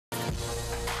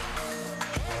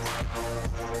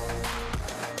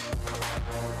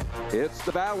It's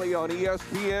the Valley on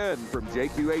ESPN from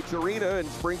JQH Arena in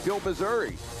Springfield,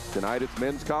 Missouri. Tonight it's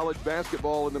men's college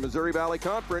basketball in the Missouri Valley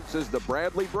Conference as the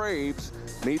Bradley Braves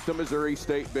meet the Missouri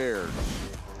State Bears.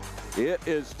 It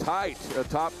is tight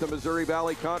atop the Missouri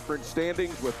Valley Conference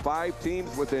standings with 5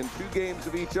 teams within 2 games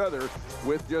of each other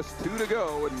with just 2 to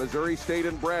go, and Missouri State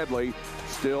and Bradley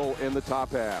still in the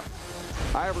top half.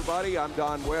 Hi everybody, I'm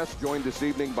Don West, joined this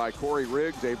evening by Corey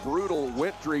Riggs. A brutal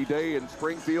wintry day in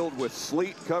Springfield with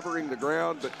sleet covering the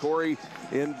ground, but Corey,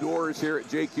 indoors here at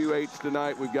JQH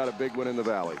tonight, we've got a big one in the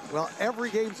Valley. Well, every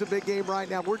game's a big game right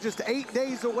now. We're just 8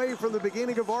 days away from the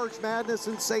beginning of Arch Madness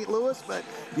in St. Louis, but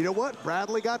you know what?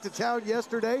 Bradley got to town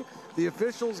yesterday. The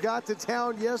officials got to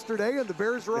town yesterday, and the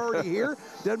Bears are already here.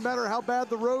 Doesn't matter how bad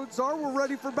the roads are, we're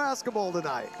ready for basketball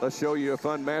tonight. Let's show you a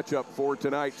fun matchup for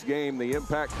tonight's game. The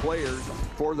impact players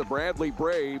for the Bradley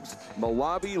Braves,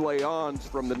 Malawi Leons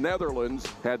from the Netherlands,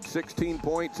 had 16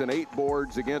 points and 8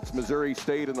 boards against Missouri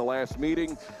State in the last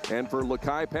meeting. And for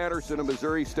Lukai Patterson of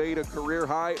Missouri State, a career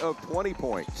high of 20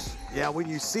 points. Yeah, when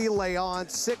you see Leon,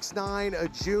 6'9", a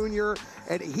junior,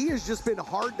 and he has just been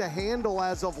hard to handle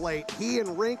as of late. He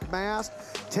and Rink Mast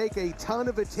take a ton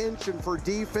of attention for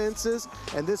defenses,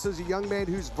 and this is a young man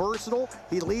who's versatile.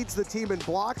 He leads the team in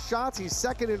block shots. He's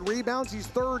second in rebounds. He's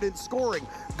third in scoring.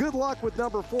 Good luck with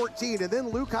number 14. And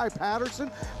then Lukai Patterson,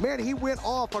 man, he went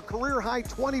off a career-high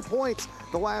 20 points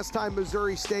the last time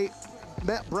Missouri State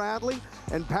met Bradley.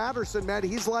 And Patterson, man,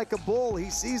 he's like a bull.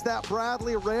 He sees that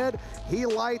Bradley red, he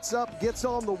lights up, gets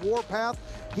on the warpath.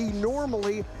 He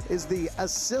normally is the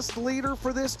assist leader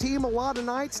for this team a lot of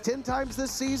nights, 10 times this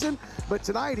season, but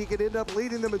tonight he could end up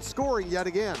leading them in scoring yet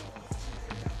again.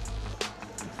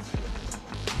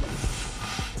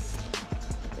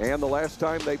 And the last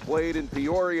time they played in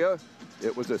Peoria,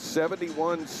 it was a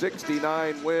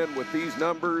 71-69 win with these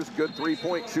numbers. Good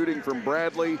three-point shooting from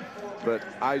Bradley, but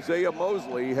Isaiah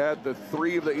Mosley had the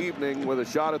 3 of the evening with a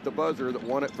shot at the buzzer that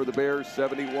won it for the Bears,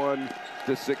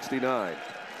 71-69.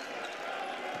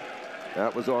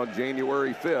 That was on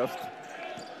January 5th.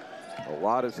 A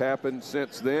lot has happened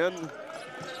since then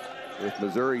with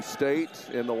Missouri State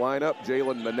in the lineup.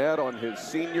 Jalen Manette on his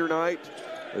senior night,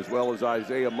 as well as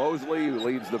Isaiah Mosley, who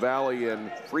leads the Valley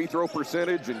in free throw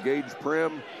percentage, and Gage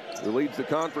Prim, who leads the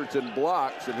conference in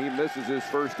blocks, and he misses his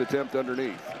first attempt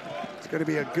underneath. It's going to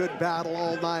be a good battle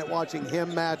all night watching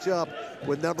him match up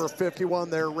with number 51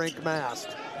 there, Rink Mast.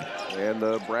 And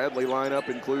the Bradley lineup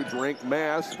includes Rink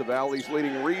Mast, the Valley's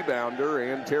leading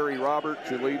rebounder, and Terry Roberts,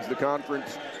 who leads the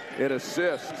conference in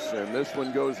assists. And this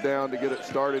one goes down to get it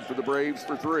started for the Braves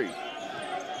for 3.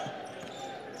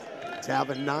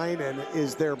 Tavanainen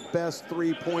is their best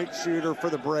three-point shooter for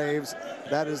the Braves.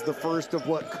 That is the first of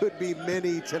what could be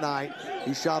many tonight.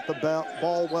 He shot the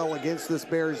ball well against this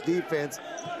Bears defense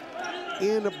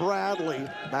in Bradley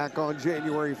back on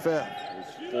January 5th.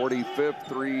 His 45th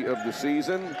 3 of the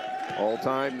season.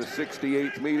 All-time the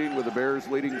 68th meeting with the Bears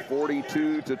leading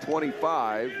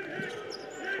 42-25.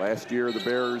 Last year the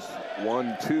Bears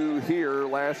won 2 here.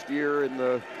 Last year in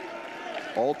the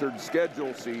altered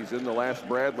schedule season, the last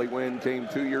Bradley win came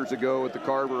 2 years ago at the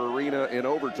Carver Arena in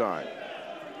overtime.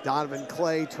 Donovan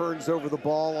Clay turns over the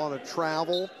ball on a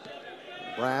travel.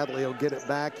 Bradley will get it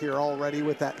back here already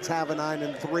with that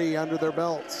Tavanainen 3 under their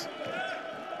belts.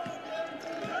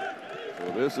 So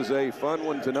this is a fun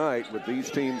one tonight with these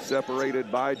teams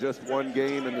separated by just 1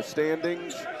 game in the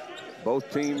standings.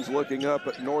 Both teams looking up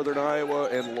at Northern Iowa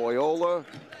and Loyola,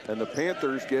 and the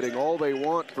Panthers getting all they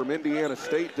want from Indiana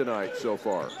State tonight so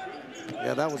far.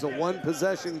 Yeah, that was a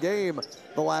 1-possession game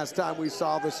the last time we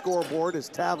saw the scoreboard as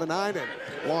Tavanainen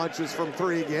launches from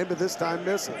 3 again, but this time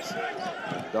misses.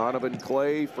 Donovan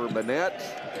Clay for Manette,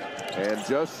 and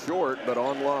just short, but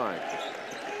on line.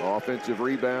 Offensive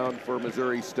rebound for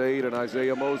Missouri State and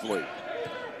Isaiah Mosley.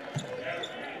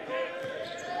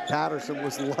 Patterson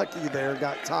was lucky there,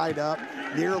 got tied up,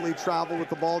 nearly traveled with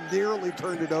the ball, nearly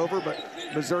turned it over, but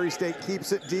Missouri State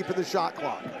keeps it deep in the shot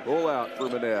clock. Pull out for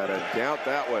Manette, and count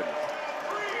that one.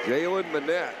 Jalen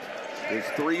Manette, his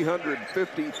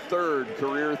 353rd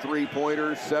career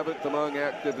three-pointer, 7th among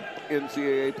active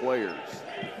NCAA players.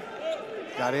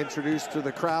 Got introduced to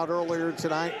the crowd earlier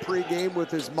tonight, pregame with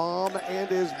his mom and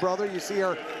his brother. You see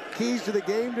our keys to the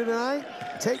game tonight?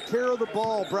 Take care of the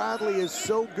ball. Bradley is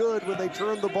so good when they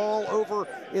turn the ball over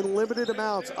in limited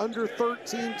amounts. Under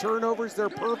 13 turnovers, they're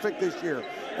perfect this year.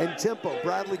 And tempo,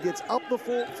 Bradley gets up the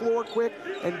floor quick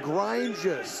and grinds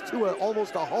us to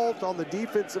almost a halt on the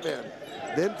defensive end.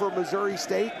 Then for Missouri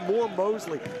State, more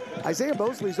Mosley. Isaiah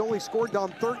Mosley's only scored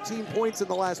down 13 points in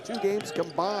the last 2 games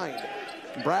combined.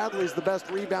 Bradley's the best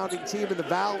rebounding team in the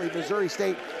Valley. Missouri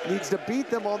State needs to beat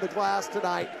them on the glass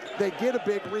tonight. They get a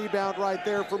big rebound right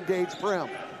there from Gage Prim.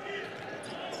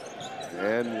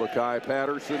 And Lakai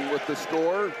Patterson with the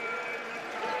score.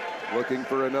 Looking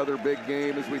for another big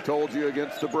game, as we told you,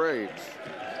 against the Braves.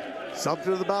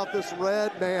 Something about this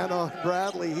red man on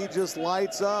Bradley. He just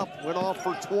lights up. Went off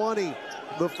for 20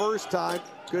 the first time.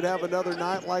 Could have another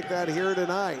night like that here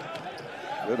tonight.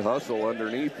 Good hustle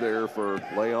underneath there for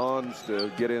Leons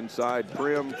to get inside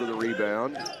Prim for the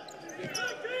rebound.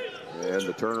 And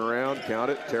the turnaround,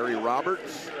 count it, Terry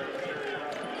Roberts.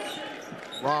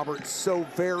 Roberts so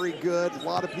very good. A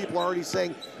lot of people are already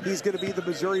saying he's going to be the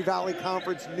Missouri Valley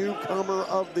Conference newcomer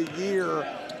of the year.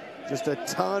 Just a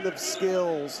ton of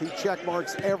skills. He check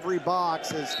marks every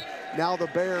box as now the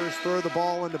Bears throw the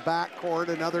ball into backcourt,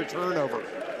 another turnover.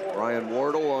 Ryan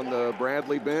Wardle on the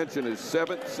Bradley bench in his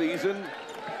 7th season.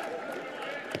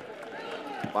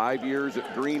 5 years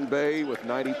at Green Bay with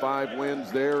 95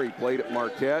 wins there. He played at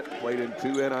Marquette, played in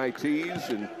 2 NITs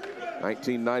in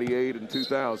 1998 and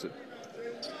 2000.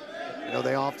 You know,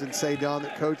 they often say, Don,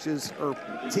 that coaches or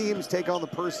teams take on the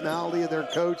personality of their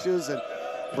coaches, and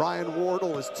Brian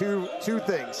Wardle is two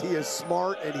things. He is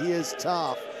smart and he is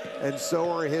tough, and so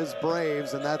are his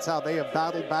Braves, and that's how they have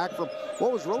battled back from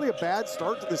what was really a bad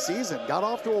start to the season. Got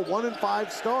off to a 1-5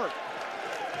 start.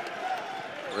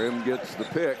 Prim gets the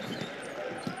pick.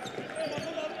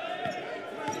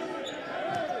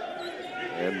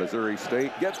 And Missouri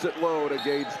State gets it low to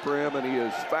Gage Prim, and he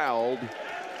is fouled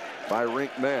by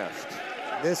Rink Mast.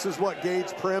 This is what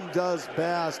Gage Prim does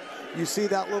best. You see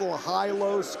that little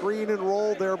high-low screen and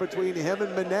roll there between him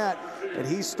and Manette, and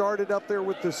he started up there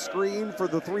with the screen for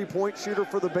the three-point shooter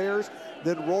for the Bears,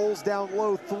 then rolls down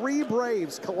low. 3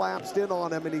 Braves collapsed in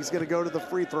on him, and he's going to go to the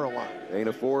free throw line.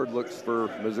 Dana Ford looks for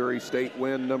Missouri State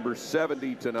win number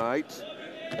 70 tonight,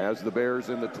 as the Bears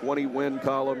in the 20-win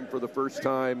column for the first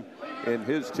time in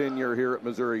his tenure here at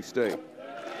Missouri State.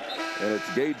 And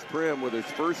it's Gage Prim with his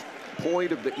first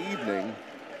point of the evening,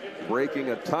 breaking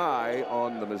a tie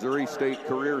on the Missouri State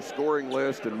career scoring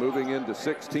list and moving into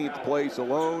 16th place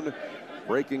alone,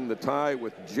 breaking the tie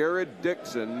with Jared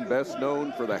Dixon, best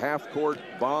known for the half-court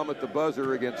bomb at the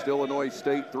buzzer against Illinois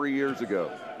State 3 years ago.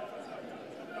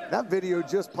 That video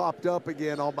just popped up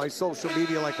again on my social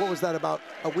media. Like, what was that, about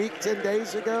a week, 10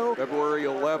 days ago? February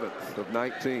 11th of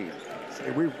 19.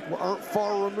 We aren't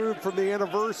far removed from the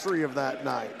anniversary of that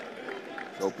night.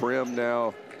 So Prim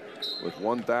now with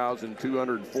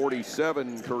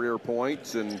 1,247 career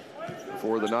points, and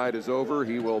before the night is over,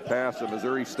 he will pass a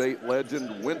Missouri State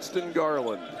legend, Winston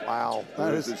Garland. Wow.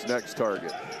 That is his next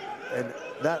target. And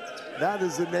that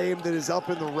is a name that is up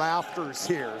in the rafters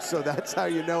here, so that's how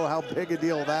you know how big a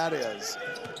deal that is.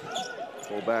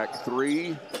 Pull back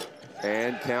 3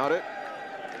 and count it.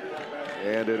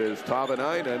 And it is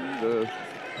Tavanainen, the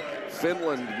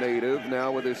Finland native,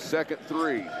 now with his second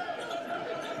 3.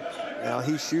 Now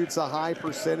he shoots a high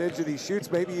percentage, and he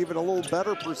shoots maybe even a little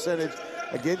better percentage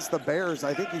against the Bears.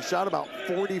 I think he shot about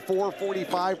 44,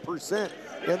 45%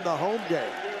 in the home game.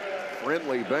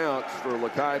 Friendly bounce for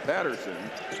Lakai Patterson.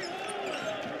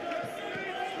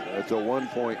 It's a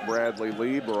 1-point Bradley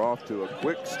lead. We're off to a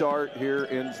quick start here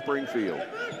in Springfield.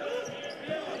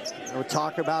 We'll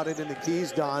talk about it in the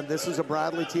keys, Don. This is a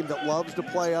Bradley team that loves to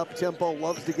play up tempo,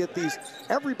 loves to get these.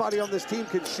 Everybody on this team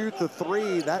can shoot the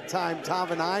 3. That time,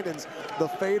 Tavanainen's the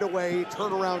fadeaway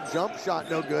turnaround jump shot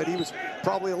no good. He was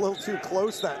probably a little too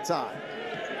close that time.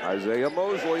 Isaiah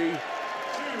Mosley.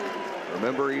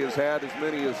 Remember, he has had as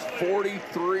many as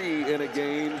 43 in a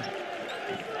game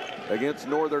against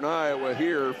Northern Iowa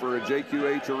here for a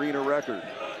JQH Arena record.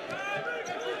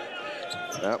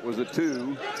 That was a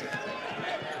 2.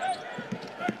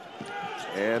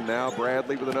 And now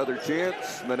Bradley with another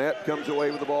chance. Manette comes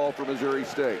away with the ball for Missouri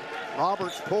State.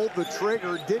 Roberts pulled the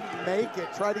trigger, didn't make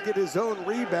it, tried to get his own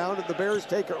rebound, and the Bears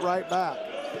take it right back.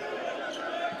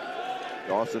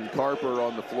 Dawson Carper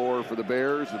on the floor for the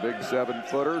Bears, the big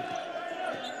 7-footer.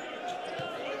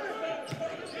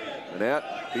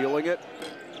 Manette feeling it.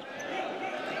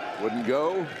 Wouldn't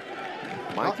go.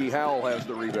 Mikey Howell has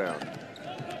the rebound.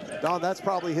 Don, that's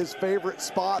probably his favorite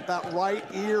spot, that right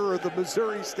ear of the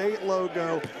Missouri State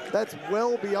logo. That's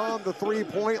well beyond the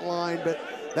three-point line, but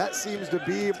that seems to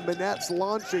be Manette's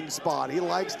launching spot. He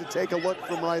likes to take a look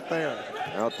from right there.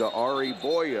 Out to Ari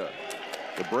Boya,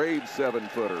 the Braves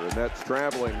 7-footer, and that's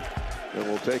traveling and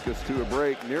will take us to a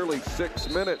break. Nearly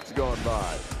 6 minutes gone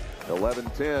by.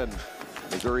 11-10,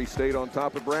 Missouri State on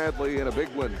top of Bradley, and a big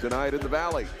one tonight in the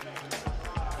Valley.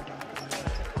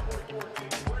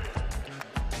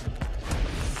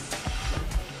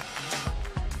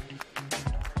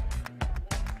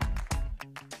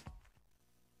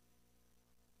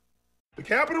 The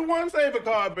Capital One Saver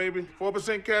Card, baby.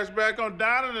 4% cash back on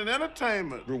dining and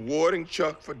entertainment. Rewarding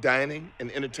Chuck for dining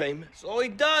and entertainment? That's all he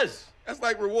does. That's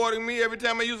like rewarding me every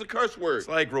time I use a curse word. It's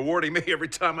like rewarding me every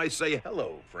time I say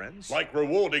hello, friends. Like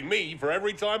rewarding me for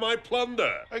every time I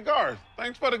plunder. Hey, Garth,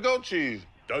 thanks for the goat cheese.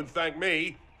 Don't thank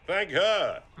me, thank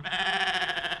her.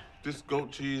 This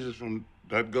goat cheese is from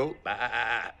that goat?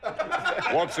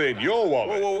 What's in your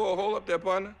wallet? Whoa, hold up there,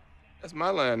 partner. That's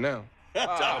my line now.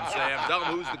 Tell him, Sam. Tell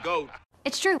him who's the GOAT.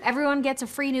 It's true. Everyone gets a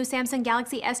free new Samsung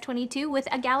Galaxy S22 with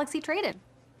a Galaxy trade-in.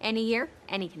 Any year,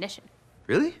 any condition.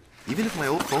 Really? Even if my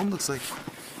old phone looks like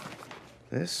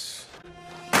this?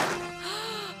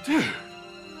 Dude,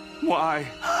 why?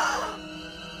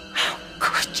 How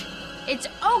could you? It's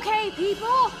okay,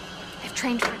 people. I've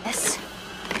trained for this.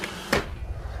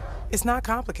 It's not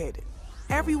complicated.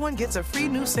 Everyone gets a free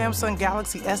new Samsung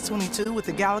Galaxy S22 with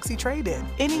the Galaxy trade-in.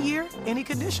 Any year, any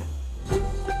condition.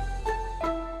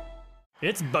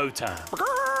 It's bow time.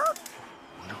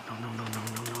 No.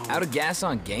 Out of gas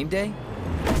on game day?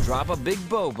 Drop a big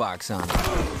bow box on it.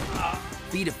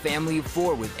 Feed a family of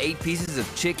 4 with 8 pieces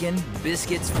of chicken,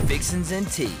 biscuits, fixins, and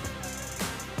tea.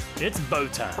 It's bow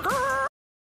time.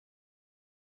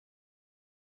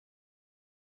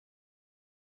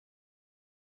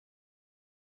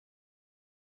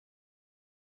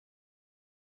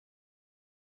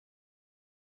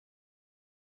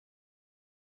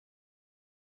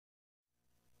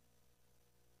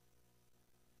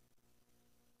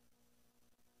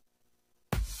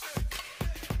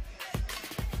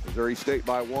 Missouri State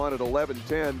by 1 at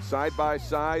 11-10. Side by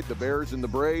side, the Bears and the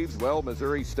Braves. Well,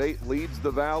 Missouri State leads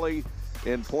the Valley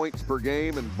in points per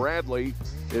game, and Bradley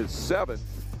is 7th.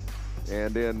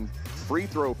 And in free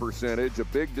throw percentage, a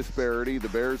big disparity. The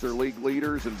Bears are league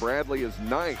leaders, and Bradley is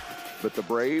 9th. But the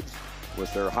Braves,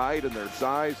 with their height and their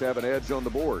size, have an edge on the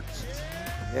boards.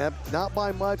 Yep, not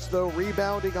by much, though.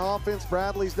 Rebounding offense,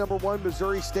 Bradley's number 1,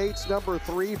 Missouri State's number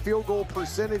 3. Field goal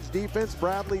percentage defense,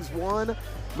 Bradley's 1,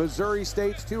 Missouri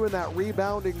State's 2. In that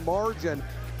rebounding margin,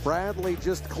 Bradley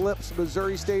just clips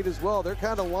Missouri State as well. They're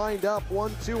kind of lined up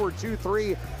 1-2 or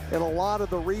 2-3 in a lot of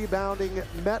the rebounding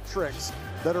metrics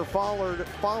that are followed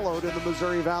in the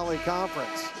Missouri Valley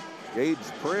Conference. Gage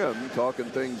Prim talking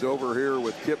things over here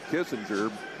with Kip Kissinger.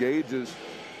 Gage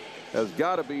has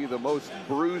got to be the most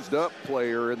bruised up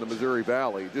player in the Missouri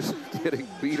Valley, just getting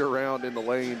beat around in the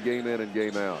lane game in and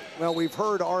game out. Well, we've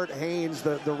heard Art Haynes,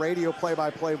 the radio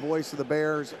play-by-play voice of the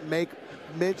Bears, make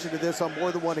mention of this on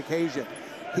more than one occasion.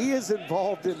 He is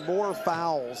involved in more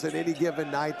fouls in any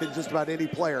given night than just about any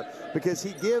player, because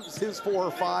he gives his 4 or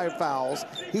 5 fouls.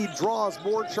 He draws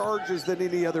more charges than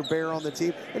any other Bear on the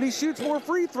team, and he shoots more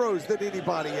free throws than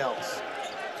anybody else.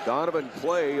 Donovan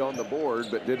Clay on the board,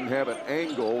 but didn't have an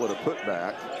angle at a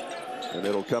putback. And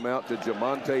it'll come out to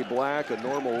Jamonte Black, a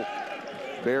normal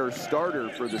Bears starter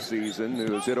for the season,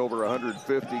 who has hit over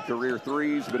 150 career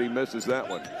threes, but he misses that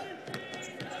one.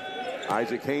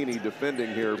 Isaac Haney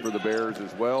defending here for the Bears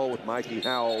as well, with Mikey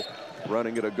Howell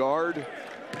running at a guard.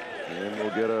 And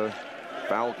we'll get a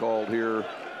foul called here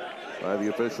by the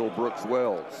official Brooks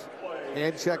Wells.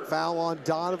 Hand check foul on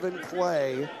Donovan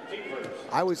Clay.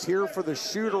 I was here for the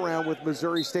shoot-around with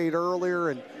Missouri State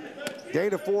earlier, and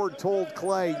Dana Ford told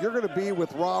Clay, you're going to be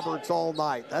with Roberts all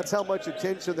night. That's how much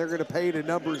attention they're going to pay to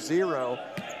number 0.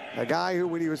 A guy who,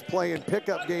 when he was playing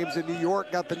pickup games in New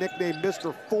York, got the nickname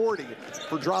Mr. 40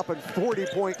 for dropping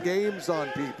 40-point games on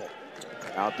people.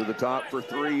 Out to the top for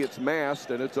 3, it's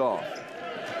Mast, and it's off.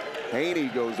 Haney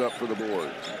goes up for the board.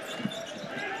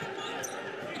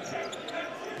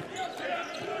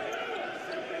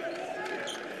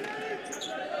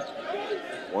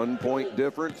 One-point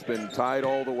difference, been tied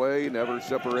all the way, never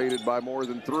separated by more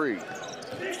than 3.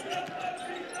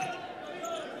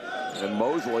 And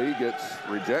Mosley gets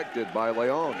rejected by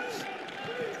Leons.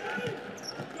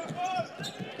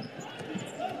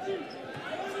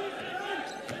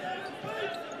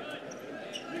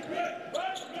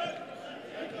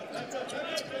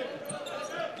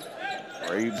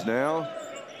 Braves now.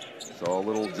 Saw a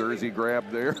little jersey grab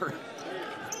there.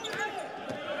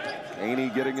 Haney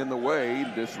getting in the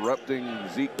way, disrupting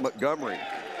Zeke Montgomery.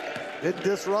 Didn't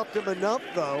disrupt him enough,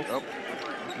 though. Nope.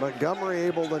 Montgomery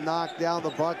able to knock down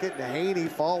the bucket, and Haney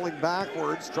falling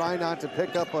backwards, trying not to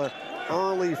pick up an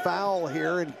early foul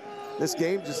here. And this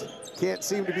game just can't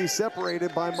seem to be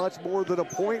separated by much more than a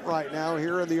point right now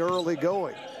here in the early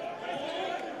going.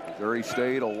 Missouri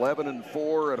State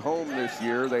 11-4 at home this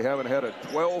year. They haven't had a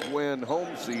 12-win home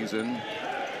season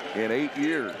in 8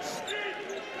 years.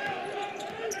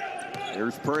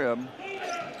 Here's Prim,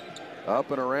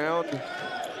 up and around,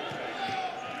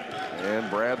 And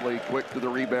Bradley quick to the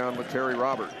rebound with Terry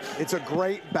Roberts. It's a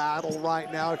great battle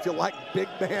right now. If you like big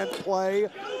man play,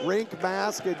 Rink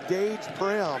Mask and Gage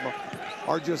Prim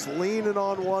are just leaning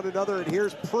on one another. And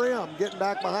here's Prim getting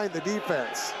back behind the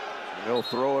defense. And he'll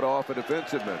throw it off a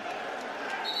defensive man.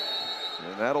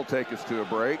 And that'll take us to a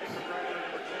break.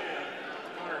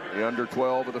 The under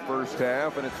 12 of the first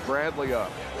half, and it's Bradley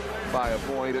up by a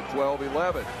point at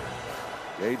 12-11.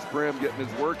 Gage Prim getting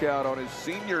his workout on his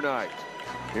senior night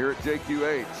here at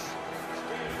JQH.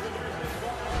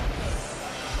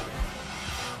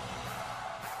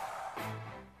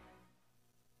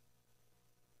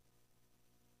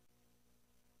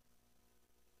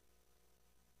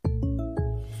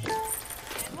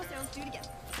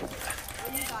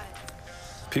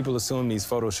 People assume these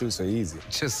photo shoots are easy.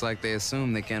 Just like they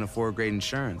assume they can't afford great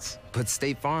insurance. But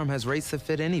State Farm has rates that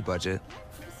fit any budget.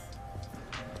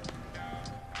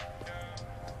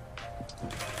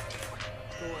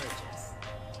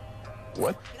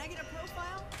 What? Can I get a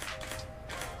profile?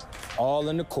 All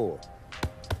in the core.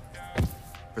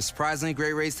 For surprisingly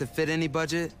great rates that fit any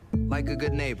budget, like a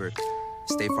good neighbor,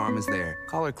 State Farm is there.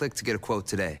 Call or click to get a quote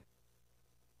today.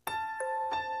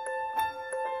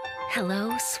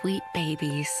 Hello, sweet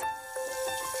babies.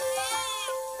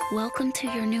 Welcome to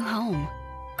your new home.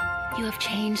 You have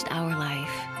changed our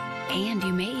life, and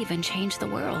you may even change the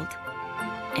world.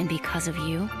 And because of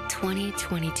you,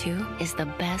 2022 is the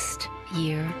best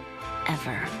year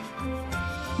ever.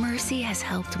 Mercy has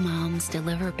helped moms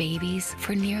deliver babies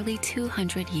for nearly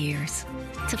 200 years.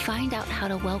 To find out how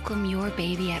to welcome your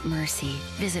baby at Mercy,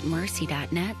 visit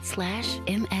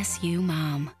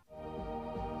mercy.net/MSUmom.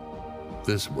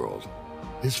 This world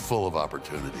is full of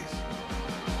opportunities.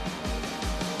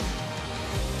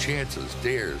 Chances,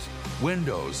 dares,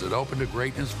 windows that open to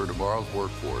greatness for tomorrow's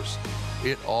workforce.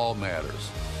 It all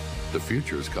matters. The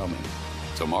future is coming.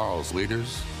 Tomorrow's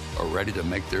leaders are ready to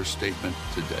make their statement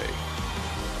today.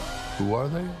 Who are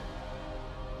they?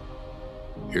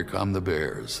 Here come the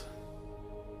Bears.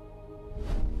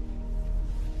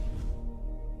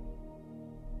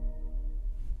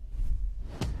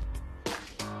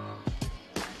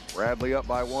 Bradley up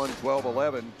by one,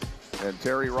 12-11. And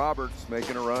Terry Roberts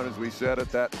making a run, as we said,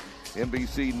 at that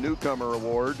NBC Newcomer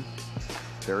Award.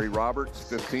 Terry Roberts,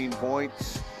 15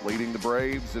 points, leading the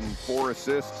Braves, and 4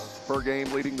 assists per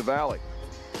game, leading the Valley.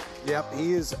 Yep,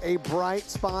 he is a bright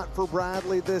spot for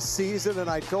Bradley this season. And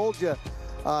I told you,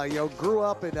 grew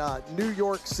up in New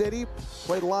York City,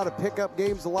 played a lot of pickup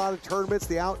games, a lot of tournaments,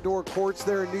 the outdoor courts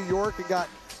there in New York, and got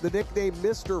the nickname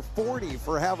Mr. 40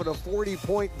 for having a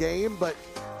 40-point game. But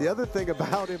the other thing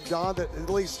about him, Don, that at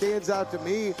least stands out to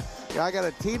me, I got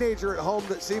a teenager at home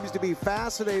that seems to be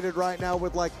fascinated right now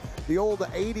with like the old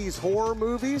 80s horror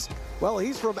movies. Well,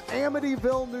 he's from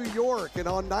Amityville, New York, and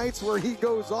on nights where he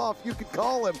goes off, you could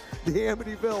call him the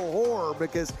Amityville Horror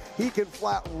because he can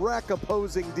flat wreck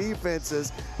opposing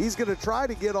defenses. He's going to try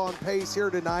to get on pace here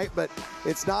tonight, but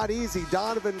it's not easy.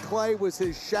 Donovan Clay was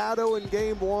his shadow in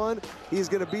game 1. He's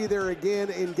going to be there again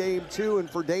in game 2, and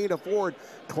for Dana Ford,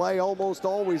 Clay almost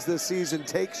always this season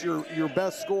takes your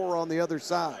best scorer on the other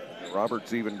side.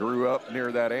 Roberts even grew up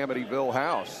near that Amityville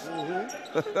house.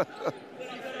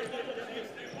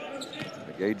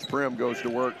 Gage Prim goes to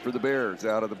work for the Bears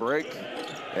out of the break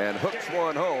and hooks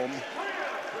one home.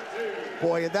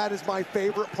 Boy, and that is my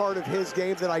favorite part of his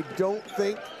game that I don't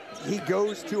think he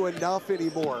goes to enough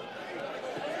anymore.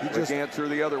 He just answer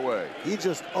the other way. He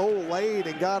just olayed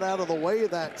and got out of the way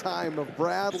that time of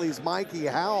Bradley's Mikey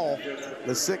Howell,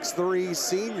 the 6'3"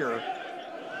 senior.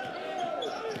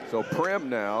 So Prim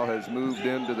now has moved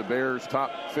into the Bears' top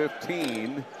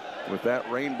 15 with that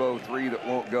rainbow 3 that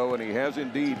won't go, and he has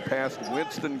indeed passed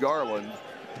Winston Garland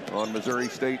on Missouri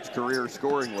State's career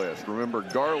scoring list. Remember,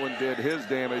 Garland did his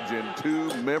damage in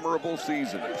 2 memorable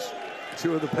seasons.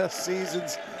 2 of the best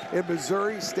seasons in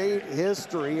Missouri State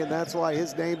history, and that's why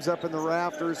his name's up in the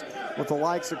rafters with the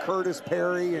likes of Curtis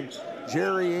Perry and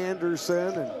Jerry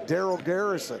Anderson and Daryl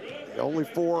Garrison. The only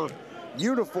 4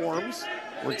 uniforms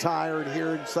retired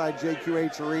here inside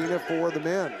JQH Arena for the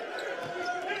men.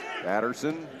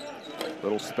 Patterson,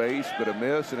 little space, but a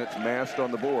miss, and it's masked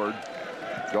on the board.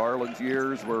 Garland's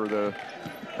years were the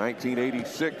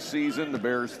 1986 season, the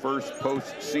Bears' first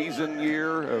postseason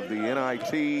year of the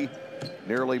NIT.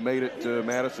 Nearly made it to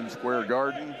Madison Square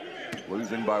Garden,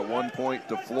 losing by 1 point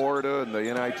to Florida in the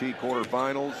NIT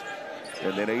quarterfinals.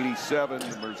 And then 87,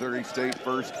 Missouri State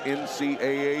first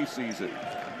NCAA season.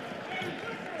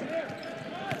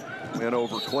 Win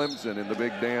over Clemson in the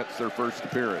big dance, their first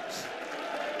appearance.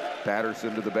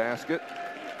 Patterson to the basket.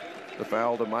 The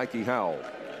foul to Mikey Howell.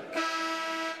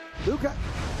 Luka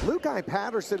Lukai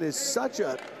Patterson is such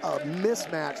a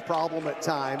mismatch problem at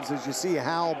times, as you see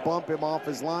Hal bump him off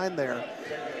his line there.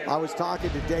 I was talking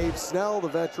to Dave Snell, the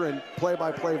veteran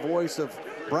play-by-play voice of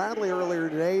Bradley earlier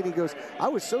today, and he goes, I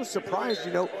was so surprised,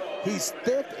 you know, he's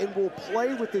thick and will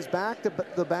play with his back to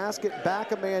the basket,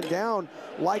 back a man down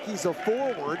like he's a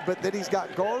forward, but then he's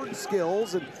got guard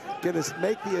skills and going to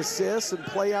make the assists and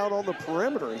play out on the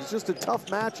perimeter. He's just a tough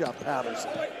matchup,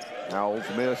 Patterson. Howell's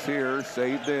miss here,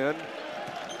 saved in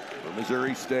for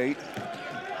Missouri State.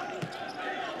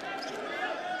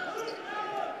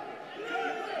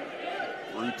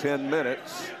 Through 10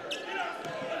 minutes,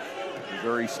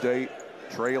 Missouri State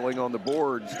trailing on the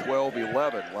boards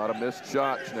 12-11. A lot of missed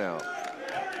shots now.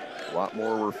 A lot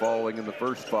more were falling in the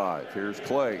first 5. Here's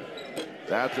Clay.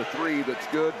 That's a 3 that's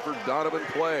good for Donovan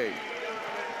Clay.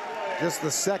 Just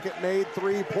the second made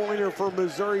three-pointer for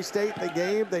Missouri State in the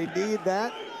game. They need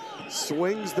that.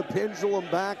 Swings the pendulum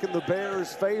back in the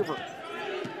Bears' favor.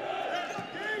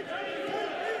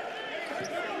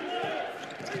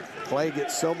 Clay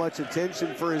gets so much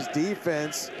attention for his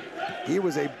defense. He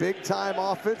was a big-time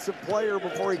offensive player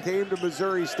before he came to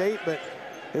Missouri State, but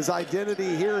his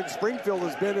identity here in Springfield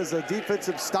has been as a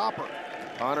defensive stopper.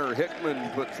 Connor Hickman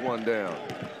puts one down.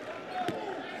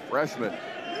 Freshman.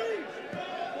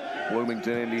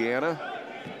 Bloomington, Indiana.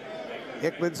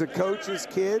 Hickman's a coach's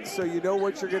kid, so you know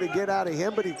what you're going to get out of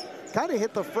him, but he kind of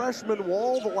hit the freshman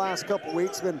wall the last couple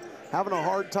weeks, been having a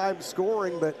hard time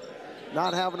scoring, but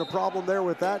not having a problem there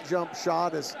with that jump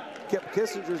shot as Kip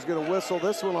Kissinger's going to whistle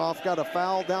this one off. Got a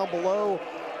foul down below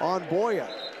on Boya.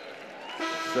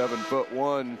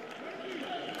 7'1",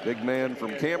 big man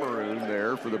from Cameroon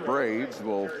there for the Braves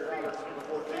will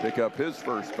pick up his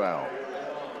first foul.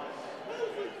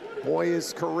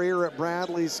 Boya's career at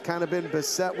Bradley's kind of been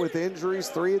beset with injuries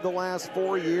 3 of the last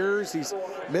 4 years. He's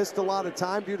missed a lot of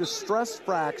time due to stress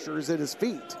fractures in his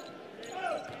feet.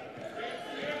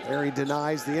 There he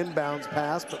denies the inbounds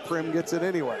pass, but Prim gets it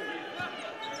anyway.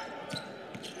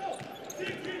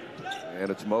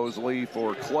 And it's Mosley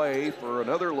for Clay for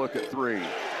another look at 3.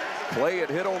 Clay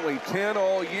had hit only 10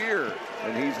 all year,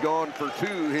 and he's gone for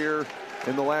 2 here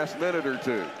in the last minute or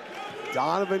 2.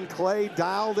 Donovan Clay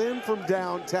dialed in from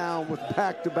downtown with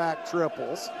back-to-back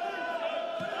triples.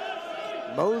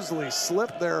 Mosley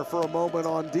slipped there for a moment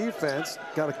on defense.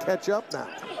 Got to catch up now.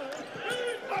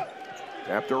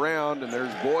 Tapped around, and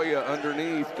there's Boya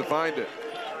underneath to find it.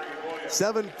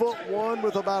 7'1"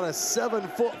 with about a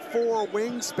 7'4"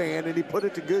 wingspan, and he put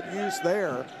it to good use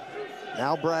there.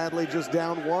 Now Bradley just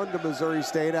down 1 to Missouri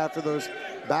State after those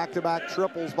back-to-back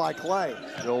triples by Clay.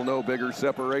 Still no bigger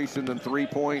separation than 3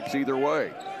 points either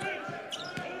way.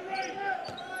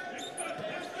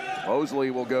 Mosley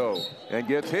will go and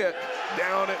gets hit.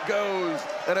 Down it goes,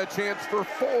 and a chance for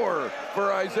 4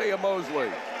 for Isaiah Mosley.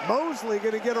 Mosley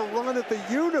going to get a run at the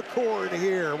unicorn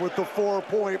here with the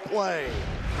 4-point play.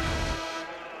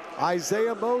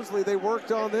 Isaiah Mosley, they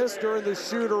worked on this during the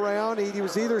shoot-around. He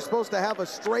was either supposed to have a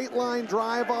straight-line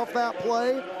drive off that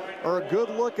play or a good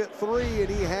look at 3, and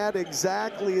he had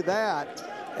exactly that.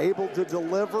 Able to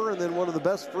deliver, and then one of the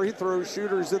best free throw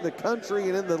shooters in the country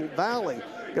and in the Valley.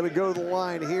 Going to go to the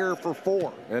line here for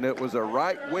 4. And it was a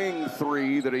right wing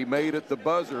 3 that he made at the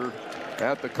buzzer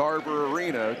at the Carver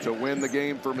Arena to win the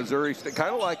game for Missouri State.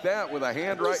 Kind of like that with a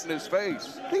hand right in his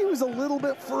face. I think he was a little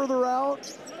bit further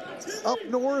out. Up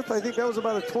north, I think that was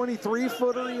about a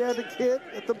 23-footer he had to hit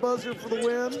at the buzzer for the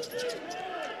win.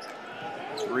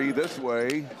 3 this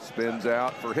way, spins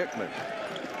out for Hickman.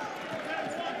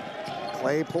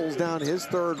 Clay pulls down his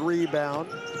 3rd rebound.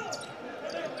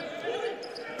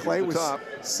 Clay was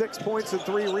 6 points and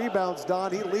 3 rebounds,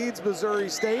 Don. He leads Missouri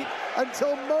State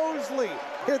until Mosley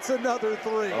hits another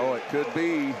 3. Oh, it could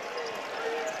be.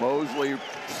 Mosley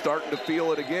starting to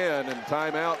feel it again, and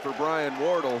timeout for Brian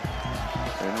Wardle.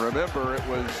 And remember, it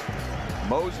was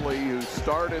Mosley who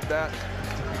started that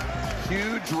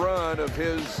huge run of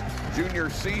his junior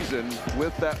season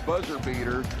with that buzzer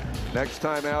beater. Next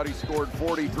time out, he scored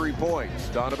 43 points.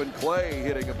 Donovan Clay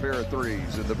hitting a pair of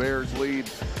 3s, and the Bears lead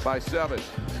by 7.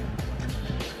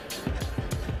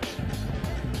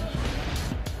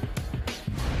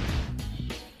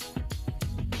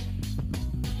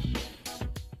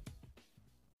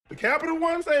 Capital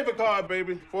One Saver Card,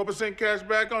 baby. 4% cash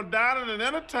back on dining and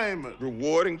entertainment.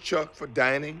 Rewarding Chuck for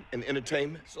dining and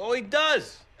entertainment? That's all he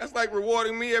does. That's like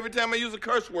rewarding me every time I use a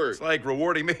curse word. It's like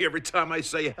rewarding me every time I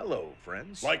say hello,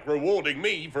 friends. Like rewarding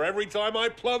me for every time I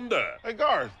plunder. Hey,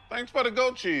 Garth, thanks for the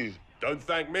goat cheese. Don't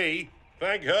thank me,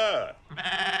 thank her.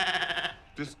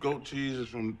 This goat cheese is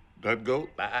from that goat?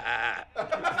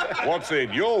 What's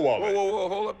in your wallet? Whoa,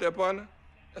 hold up there, partner.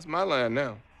 That's my line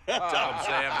now. Tell him,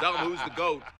 Sam. Tell him who's the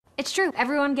GOAT. It's true.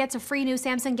 Everyone gets a free new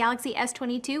Samsung Galaxy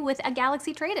S22 with a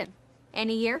Galaxy trade-in.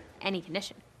 Any year, any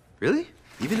condition. Really?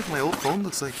 Even if my old phone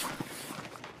looks like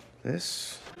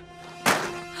this?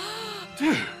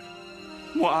 Dude,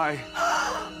 why?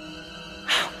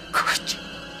 How could you?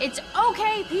 It's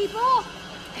okay, people.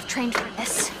 I've trained for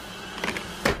this.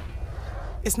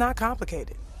 It's not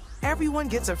complicated. Everyone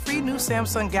gets a free new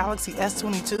Samsung Galaxy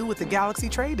S22 with the Galaxy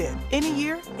trade-in. Any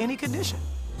year, any condition.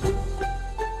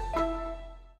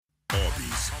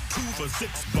 Arby's, 2 for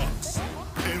 $6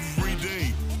 every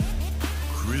day.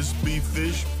 Crispy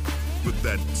fish with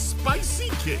that spicy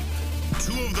kick.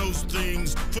 2 of those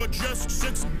things for just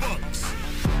 $6.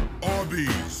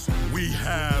 Arby's, we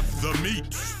have the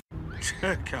meat.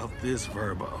 Check out this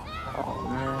Verbo. Oh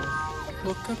man,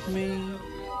 look at me.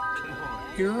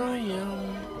 Here I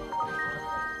am,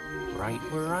 right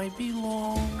where I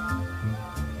belong.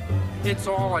 It's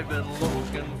all I've been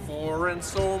looking for and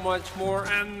so much more.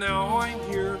 And now I'm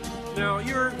here, now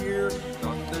you're here.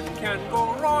 Nothing can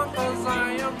go wrong 'cause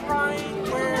I am right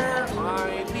where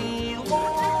I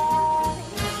belong.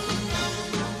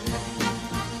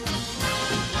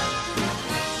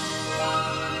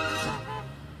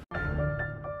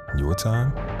 Your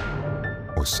time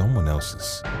or someone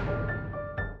else's?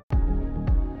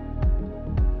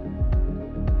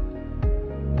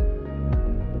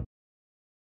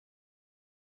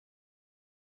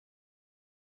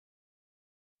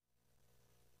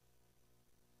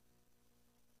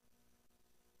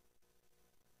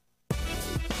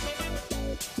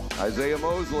 Isaiah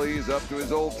Mosley's up to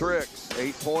his old tricks.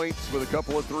 8 points with a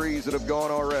couple of threes that have gone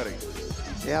already.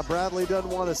 Yeah, Bradley doesn't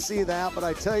want to see that, but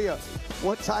I tell you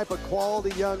what type of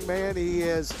quality young man he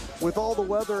is. With all the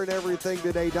weather and everything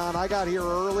today, Don, I got here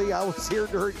early. I was here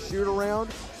during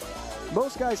shoot-around.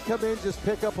 Most guys come in, just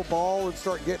pick up a ball and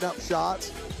start getting up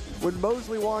shots. When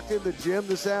Mosley walked in the gym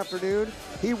this afternoon,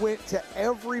 he went to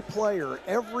every player,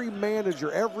 every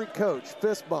manager, every coach,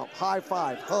 fist bump, high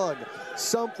five, hug,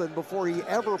 something before he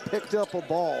ever picked up a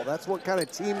ball. That's what kind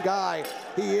of team guy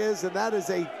he is, and that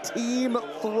is a team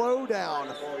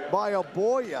throwdown by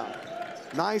Aboya.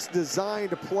 Nice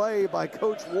designed play by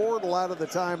Coach Wardle out of the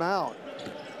timeout.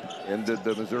 Ended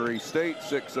the Missouri State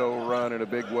 6-0 run in a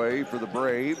big way for the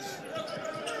Braves.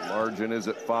 Margin is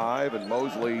at 5, and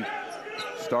Mosley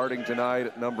starting tonight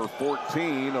at number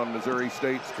 14 on Missouri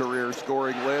State's career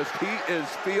scoring list. He is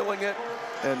feeling it,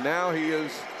 and now he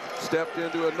has stepped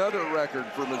into another record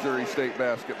for Missouri State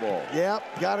basketball. Yep,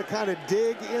 got to kind of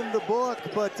dig in the book,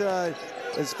 but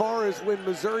as far as when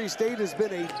Missouri State has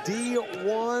been a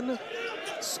D1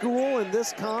 school in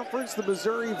this conference, the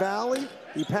Missouri Valley,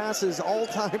 he passes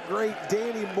all-time great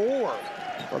Danny Moore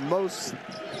for most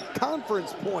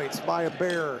conference points by a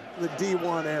Bear in the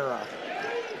D1 era.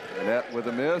 Net with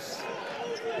a miss.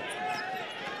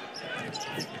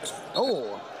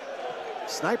 Oh,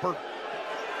 sniper.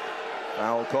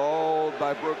 Foul called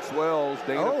by Brooks Wells.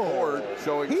 Dana Ford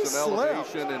showing some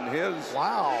elevation in his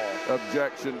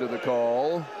objection to the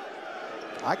call.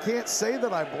 I can't say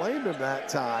that I blame him that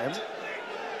time.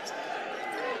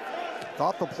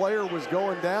 Thought the player was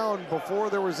going down before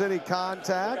there was any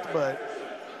contact, but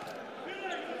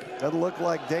doesn't look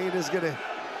like Dana's going to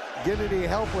get any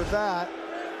help with that.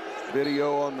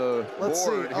 Video on the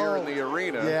board here in the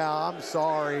arena. Yeah, I'm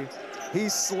sorry. He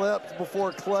slipped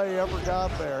before Clay ever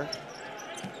got there.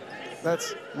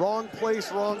 That's wrong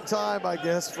place, wrong time, I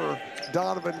guess, for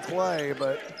Donovan Clay,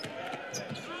 but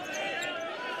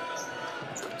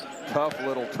tough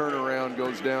little turnaround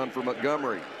goes down for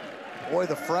Montgomery. Boy,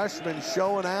 the freshman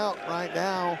showing out right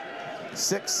now.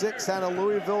 6'6" out of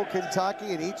Louisville,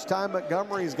 Kentucky, and each time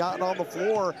Montgomery's gotten on the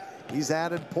floor, he's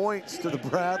added points to the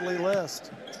Bradley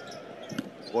list.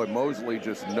 Boy, Mosley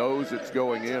just knows it's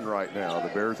going in right now. The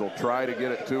Bears will try to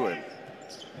get it to him.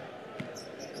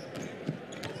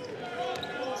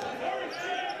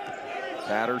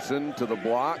 Patterson to the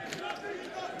block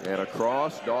and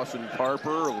across. Dawson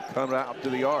Carper will come out to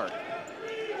the arc.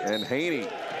 And Haney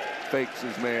fakes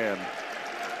his man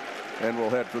and will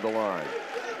head for the line.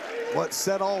 What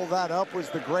set all of that up was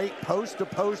the great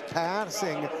post-to-post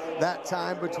passing that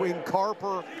time between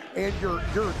Carper and your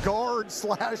guard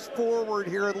slash forward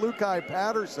here at Lukai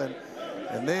Patterson.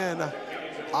 And then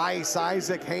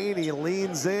Isaac Haney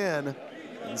leans in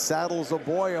and saddles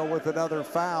Aboya with another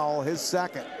foul, his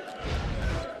second.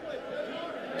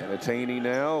 And it's Haney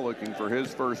now looking for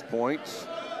his first points.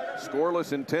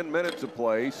 Scoreless in 10 minutes of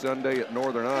play Sunday at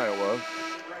Northern Iowa.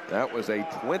 That was a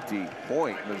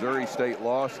 20-point Missouri State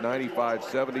loss,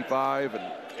 95-75.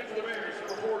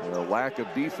 And a lack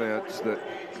of defense that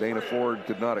Dana Ford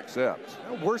could not accept.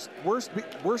 Worst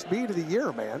beat of the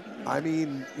year, man. I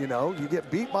mean, you know, you get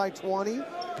beat by 20.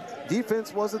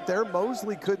 Defense wasn't there.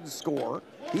 Mosley couldn't score.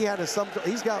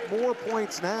 He's got more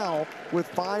points now with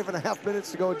 5.5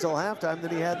 minutes to go until halftime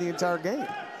than he had the entire game.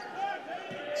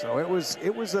 So it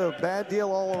was a bad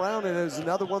deal all around, and it was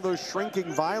another one of those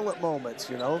shrinking violet moments,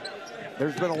 you know.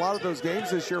 There's been a lot of those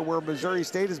games this year where Missouri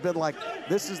State has been like,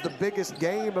 this is the biggest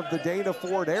game of the Dana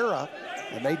Ford era,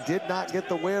 and they did not get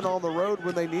the win on the road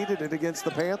when they needed it against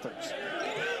the Panthers.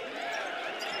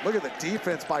 Look at the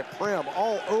defense by Prim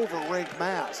all over Rink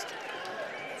Mast.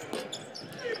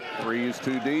 3 is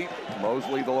too deep.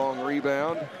 Mosley the long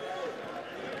rebound.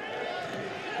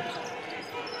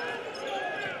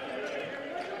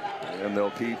 And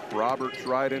they'll keep Roberts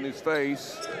right in his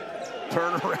face.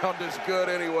 Turnaround is good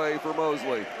anyway for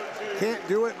Mosley. Can't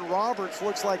do it, and Roberts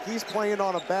looks like he's playing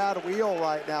on a bad wheel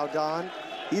right now, Don.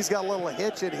 He's got a little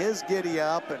hitch in his giddy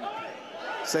up, and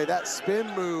say that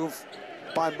spin move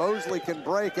by Mosley can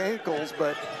break ankles,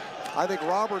 but I think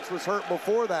Roberts was hurt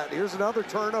before that. Here's another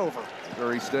turnover.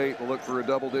 Missouri State will look for a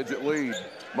double-digit lead.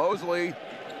 Mosley,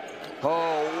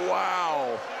 oh,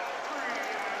 wow.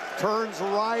 Turns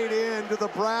right into the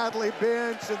Bradley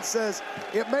bench and says,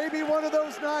 it may be one of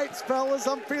those nights, fellas.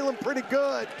 I'm feeling pretty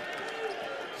good.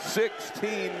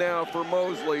 16 now for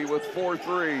Mosley with 4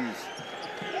 threes.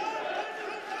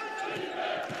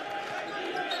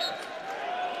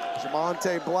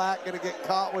 Jamonte Black gonna get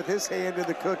caught with his hand in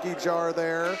the cookie jar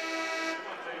there.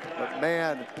 But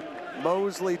man,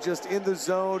 Mosley just in the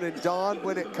zone, and Don,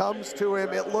 when it comes to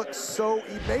him, it looks so,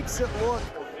 he makes it look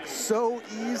so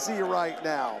easy right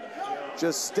now.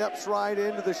 Just steps right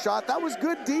into the shot. That was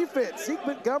good defense. Zeke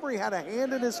Montgomery had a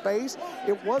hand in his face.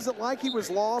 It wasn't like he was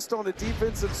lost on a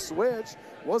defensive switch.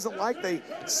 It wasn't like they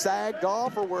sagged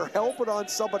off or were helping on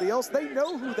somebody else. They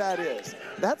know who that is.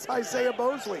 That's Isaiah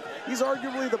Mosley. He's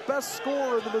arguably the best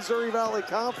scorer in the Missouri Valley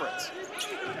Conference.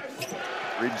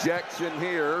 Rejection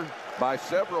here by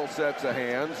several sets of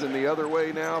hands, and the other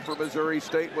way now for Missouri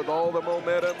State with all the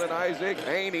momentum, and Isaac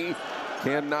Haney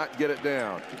cannot get it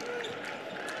down.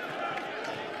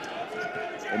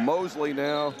 Well, Mosley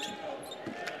now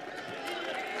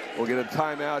will get a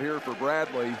timeout here for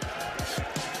Bradley.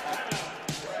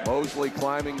 Mosley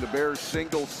climbing the Bears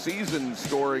single season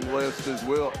scoring list as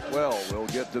well. We'll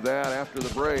get to that after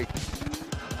the break.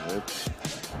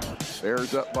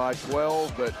 Bears up by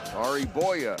 12, but Ari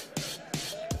Boya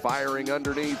firing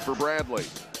underneath for Bradley.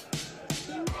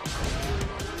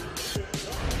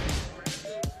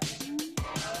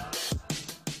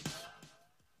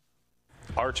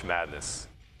 Arch Madness.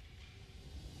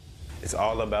 It's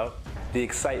all about the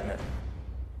excitement,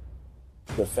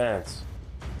 the fans,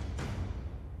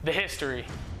 the history,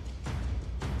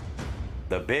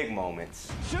 the big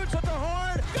moments. Shoots at the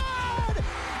horn. Good!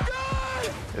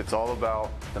 Good! It's all about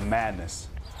the madness.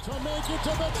 To make it to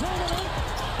the tournament.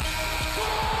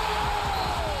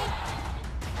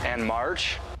 And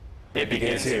March, it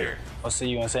begins here. I'll see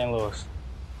you in St. Louis.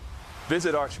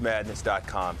 Visit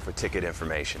archmadness.com for ticket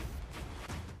information.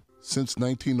 Since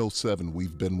 1907,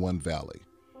 we've been One Valley,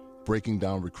 breaking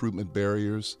down recruitment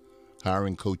barriers,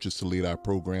 hiring coaches to lead our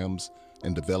programs,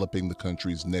 and developing the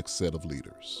country's next set of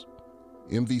leaders.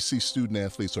 MVC student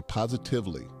athletes are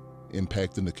positively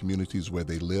impacting the communities where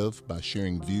they live by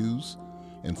sharing views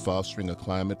and fostering a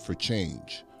climate for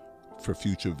change for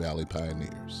future Valley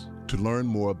pioneers. To learn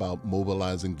more about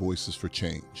mobilizing voices for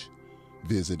change,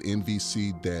 visit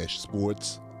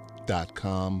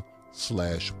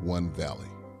nvc-sports.com/OneValley.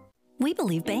 We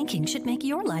believe banking should make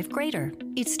your life greater.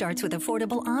 It starts with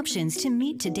affordable options to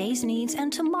meet today's needs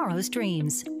and tomorrow's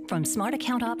dreams. From smart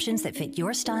account options that fit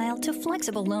your style to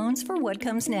flexible loans for what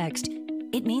comes next.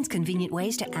 It means convenient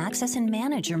ways to access and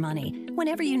manage your money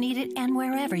whenever you need it and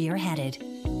wherever you're headed.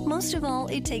 Most of all,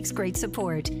 it takes great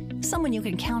support. Someone you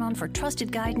can count on for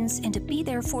trusted guidance and to be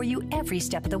there for you every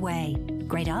step of the way.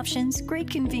 Great options,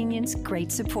 great convenience,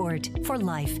 great support for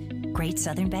life. Great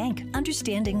Southern Bank,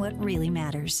 understanding what really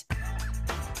matters.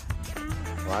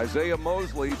 Isaiah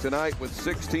Mosley tonight with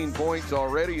 16 points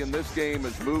already, and this game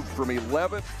has moved from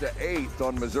 11th to 8th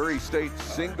on Missouri State's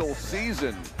single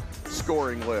season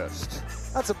scoring list.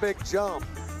 That's a big jump,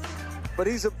 but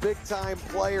he's a big-time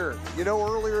player. You know,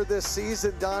 earlier this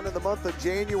season, Don, in the month of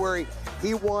January,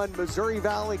 he won Missouri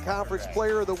Valley Conference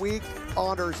Player of the Week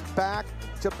honors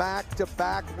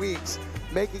back-to-back-to-back weeks,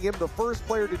 making him the first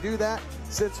player to do that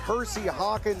since Hersey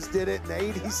Hawkins did it in the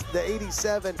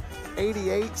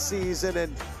 87-88 season.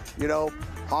 And, you know,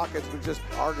 Hawkins was just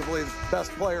arguably the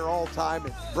best player all time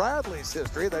in Bradley's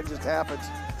history. That just happens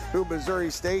who Missouri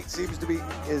State seems to be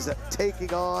is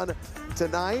taking on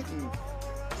tonight. And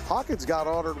Hawkins got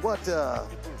honored, what,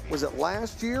 was it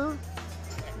last year?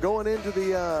 Going into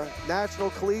the National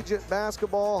Collegiate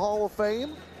Basketball Hall of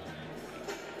Fame.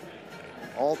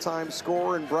 All-time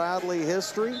scorer in Bradley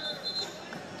history.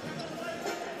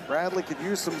 Bradley could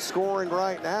use some scoring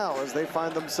right now as they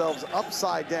find themselves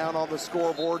upside down on the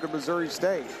scoreboard to Missouri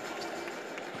State.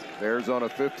 Bears on a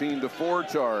 15-4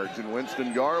 charge, and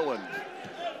Winston Garland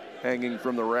hanging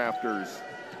from the rafters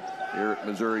here at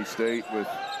Missouri State with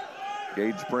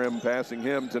Gage Prim passing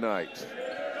him tonight.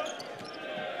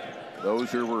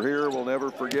 Those who were here will never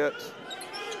forget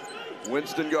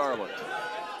Winston Garland.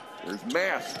 There's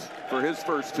Mast for his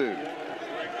first two.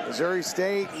 Missouri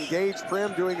State and Gage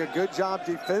Prim doing a good job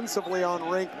defensively on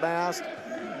Rink Mast,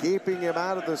 keeping him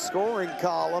out of the scoring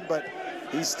column, but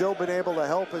he's still been able to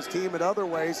help his team in other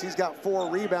ways. He's got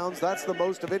 4 rebounds. That's the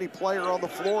most of any player on the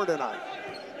floor tonight.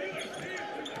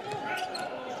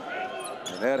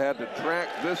 And Ed had to track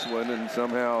this one and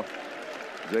somehow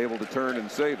was able to turn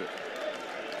and save it.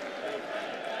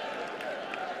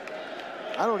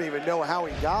 I don't even know how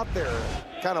he got there.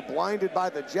 Kind of blinded by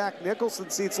the Jack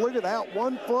Nicholson seats. Look at that,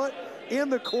 1 foot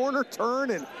in the corner, turn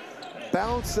and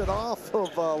bounce it off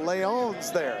of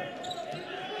Leon's there.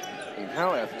 And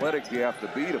how athletic do you have to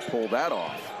be to pull that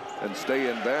off and stay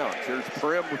in bounds? Here's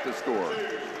Prim with the score.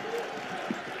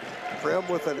 Prim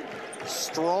with a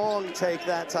strong take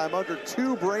that time under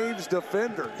 2 Braves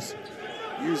defenders.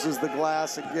 Uses the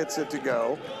glass and gets it to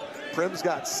go. Prim's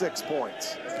got 6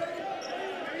 points.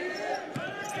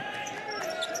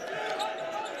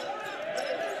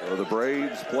 So the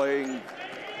Braves playing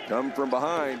come from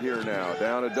behind here now,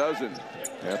 down a dozen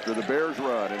after the Bears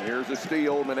run. And here's a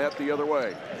steal, Manette the other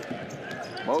way.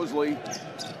 Mosley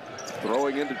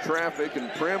throwing into traffic,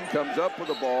 and Prim comes up with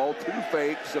the ball. 2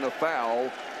 fakes and a foul.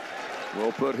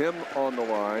 Will put him on the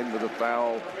line with a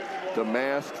foul to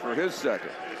Mast for his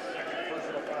second.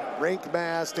 Rink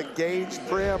Mast and Gage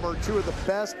Prim are 2 of the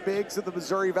best bigs in the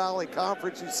Missouri Valley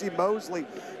Conference. You see Mosley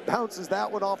bounces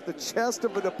that one off the chest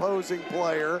of an opposing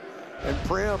player, and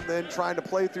Prim then trying to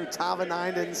play through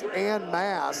Tavanainens and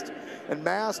Mast. And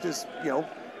Mast is, you know,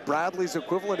 Bradley's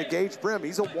equivalent to Gage Prim.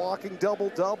 He's a walking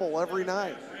double-double every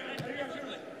night.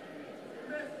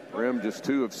 Prim just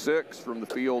 2 of 6 from the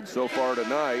field so far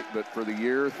tonight, but for the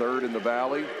year, 3rd in the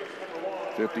Valley.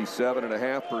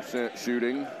 57.5%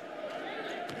 shooting.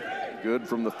 Good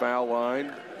from the foul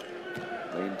line,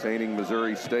 maintaining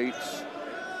Missouri State's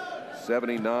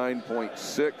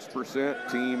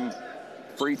 79.6% team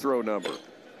free throw number.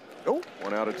 Oh,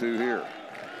 1 out of 2 here.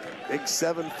 Big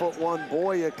 7'1"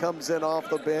 Boya comes in off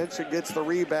the bench and gets the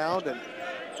rebound, and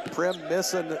Prim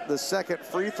missing the second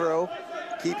free throw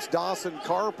keeps Dawson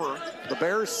Carper, the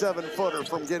Bears 7-footer,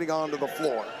 from getting onto the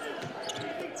floor.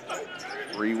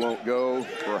 3 won't go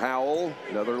for Howell.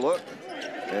 Another look.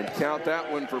 And count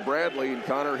that one for Bradley, and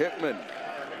Connor Hickman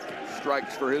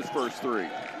strikes for his first 3.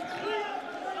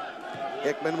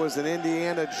 Hickman was an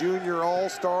Indiana junior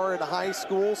all-star in high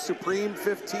school, Supreme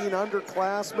 15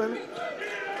 underclassman.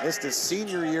 Missed his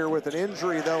senior year with an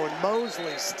injury though, and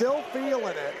Mosley still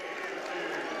feeling it.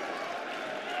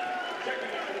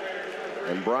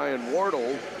 And Brian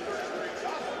Wardle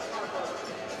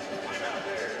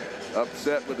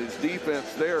upset with his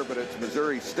defense there, but it's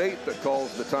Missouri State that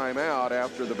calls the timeout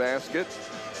after the basket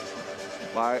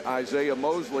by Isaiah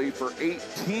Mosley for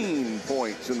 18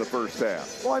 points in the first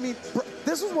half. Well, I mean,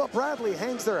 this is what Bradley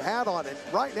hangs their hat on. And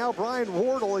right now, Brian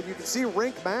Wardle, and you can see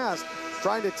Rink Mast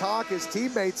trying to talk his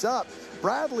teammates up.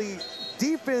 Bradley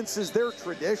defense is their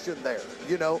tradition there.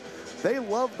 You know, they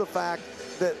love the fact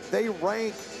that they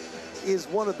rank is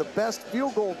one of the best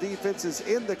field goal defenses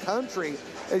in the country.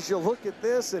 As you look at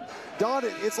this, and Don,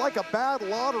 it's like a bad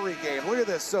lottery game. Look at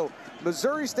this. So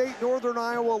Missouri State, Northern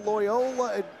Iowa,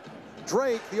 Loyola, and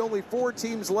Drake, the only 4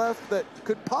 teams left that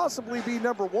could possibly be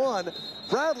number 1.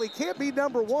 Bradley can't be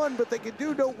number 1, but they can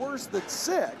do no worse than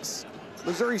 6.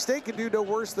 Missouri State can do no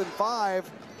worse than 5,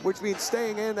 which means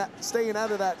staying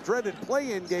out of that dreaded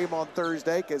play-in game on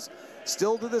Thursday, because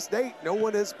still to this date, no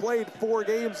one has played 4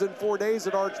 games in 4 days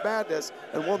at Arch Madness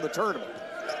and won the tournament.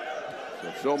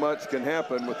 So much can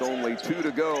happen with only 2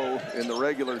 to go in the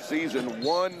regular season.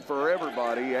 1 for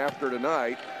everybody after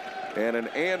tonight, and an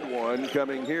and 1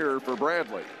 coming here for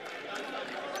Bradley.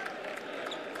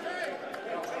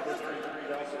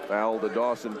 Foul to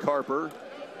Dawson Carper.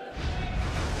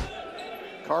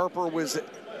 Carper was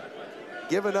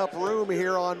giving up room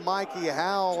here on Mikey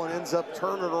Howell and ends up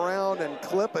turning around and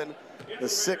clipping the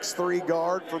 6'3"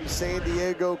 guard from San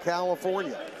Diego,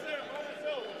 California.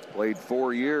 Played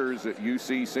 4 years at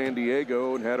UC San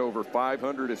Diego and had over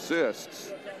 500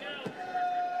 assists.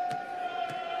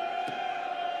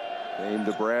 Came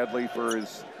to Bradley for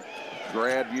his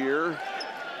grad year,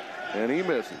 and he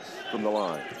misses from the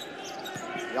line.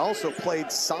 He also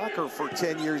played soccer for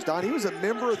 10 years, Don. He was a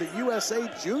member of the USA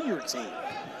junior team.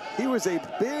 He was a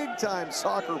big-time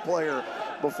soccer player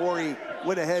before he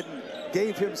went ahead and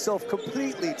gave himself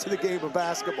completely to the game of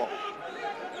basketball.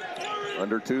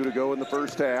 Under 2 to go in the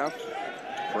first half.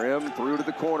 Prim through to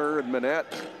the corner, and Manette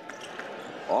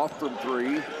off from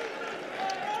 3.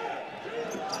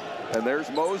 And there's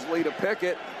Mosley to pick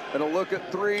it, and a look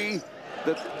at 3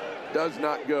 that does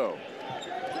not go.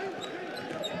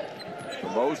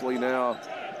 Mosley now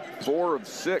 4 of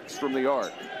 6 from the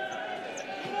arc.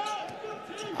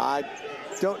 I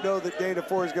don't know that Dana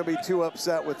Ford is going to be too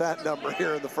upset with that number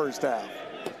here in the first half.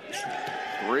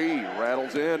 3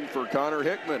 rattles in for Connor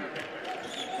Hickman.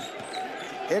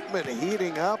 Hickman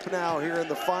heating up now here in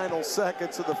the final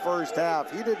seconds of the first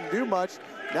half. He didn't do much.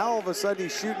 Now all of a sudden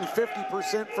he's shooting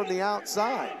 50% from the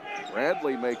outside.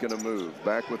 Bradley making a move,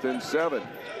 back within 7.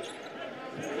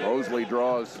 Mosley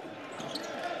draws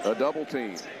a double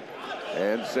team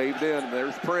and saved in.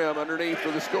 There's Prim underneath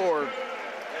for the score.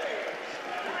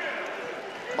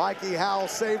 Mikey Howell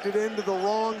saved it into the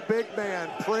wrong big man.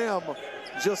 Prim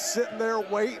just sitting there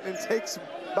waiting and takes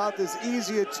about as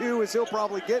easy a 2 as he'll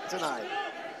probably get tonight.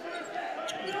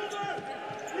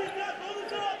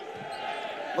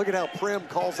 Look at how Prim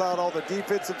calls out all the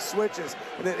defensive switches,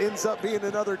 and it ends up being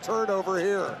another turnover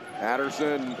here.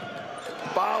 Patterson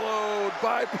followed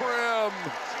by Prim.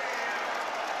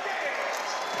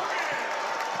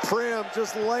 Prim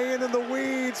just laying in the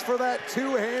weeds for that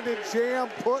two-handed jam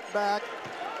putback.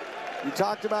 You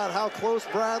talked about how close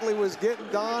Bradley was getting,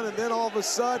 Don, and then all of a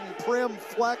sudden Prim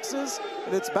flexes,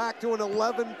 and it's back to an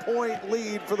 11-point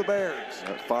lead for the Bears.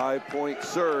 That 5-point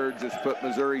surge has put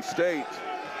Missouri State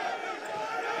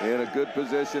in a good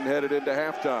position headed into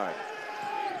halftime.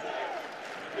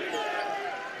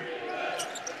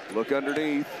 Look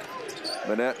underneath.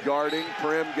 Manette guarding.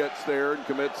 Prim gets there and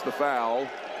commits the foul.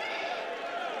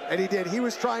 And he did. He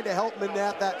was trying to help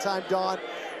Manette that time, Don.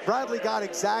 Bradley got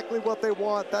exactly what they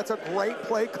want. That's a great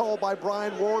play call by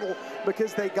Brian Wardle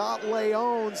because they got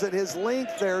Leones and his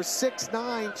length there,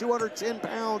 6'9", 210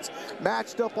 pounds,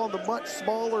 matched up on the much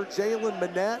smaller Jalen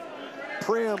Manette.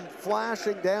 Prim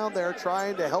flashing down there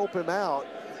trying to help him out.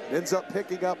 Ends up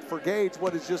picking up for Gage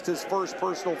what is just his first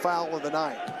personal foul of the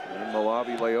night. And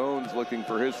Malavi Leones looking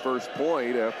for his first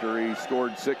point after he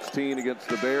scored 16 against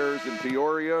the Bears in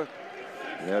Peoria.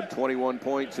 He had 21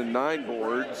 points and 9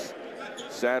 boards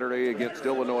Saturday against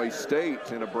Illinois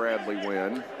State in a Bradley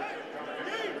win.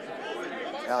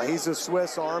 Now he's a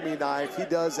Swiss Army knife. He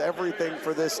does everything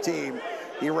for this team.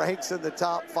 He ranks in the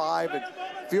top 5 in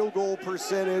field goal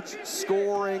percentage,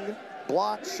 scoring,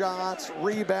 block shots,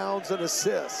 rebounds, and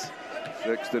assists.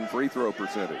 6th in free throw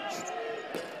percentage.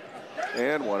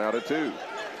 And 1 out of 2.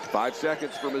 5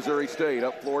 seconds for Missouri State.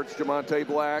 Up floor, it's Jamonte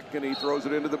Black, and he throws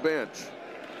it into the bench.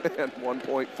 And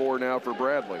 1.4 now for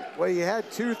Bradley. Well, you had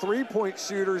 2 3-point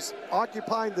shooters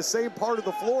occupying the same part of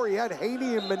the floor. He had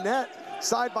Haney and Manette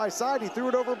side by side. He threw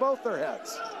it over both their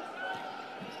heads.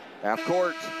 Half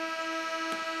court.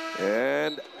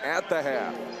 And at the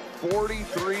half,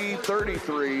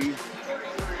 43-33.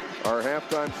 Our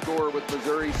halftime score with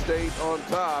Missouri State on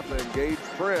top, and Gage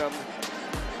Prim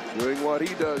doing what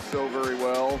he does so very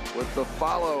well with the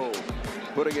follow,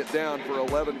 putting it down for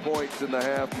 11 points in the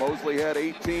half. Mosley had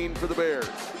 18 for the Bears.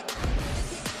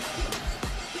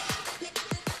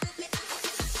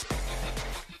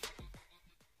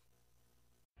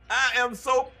 I am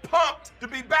so pumped to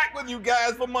be back with you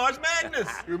guys for March Madness.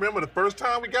 You remember the first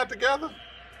time we got together?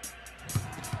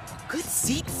 Good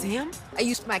seat, Sam. I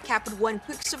used my Capital One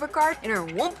Quicksilver card and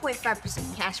earned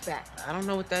 1.5% cash back. I don't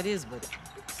know what that is, but it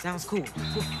sounds cool.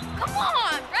 Come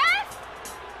on, Russ!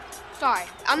 Sorry,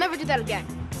 I'll never do that again.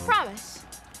 Promise.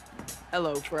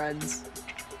 Hello, friends.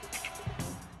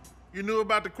 You knew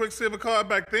about the Quicksilver card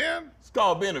back then? It's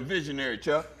called being a visionary,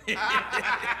 Chuck.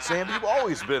 Sam, you've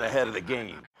always been ahead of the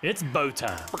game. It's bow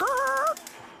time.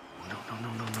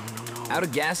 Out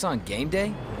of gas on game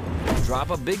day? Drop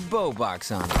a big bow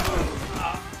box on it.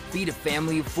 Feed a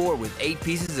family of 4 with 8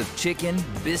 pieces of chicken,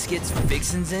 biscuits,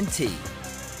 fixins, and tea.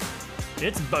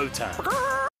 It's bow time.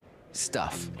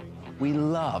 Stuff. We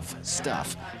love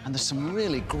stuff, and there's some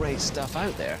really great stuff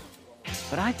out there.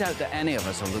 But I doubt that any of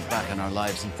us will look back on our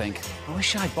lives and think, I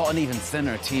wish I'd bought an even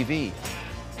thinner TV,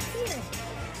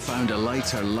 found a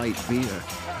lighter light beer,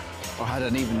 or had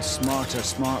an even smarter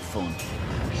smartphone.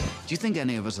 Do you think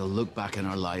any of us will look back in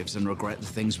our lives and regret the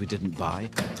things we didn't buy?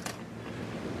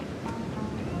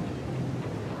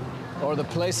 Or the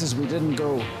places we didn't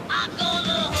go?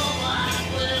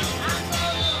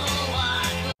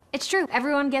 It's true.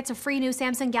 Everyone gets a free new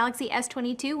Samsung Galaxy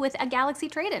S22 with a Galaxy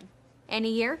trade-in.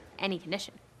 Any year, any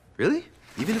condition. Really?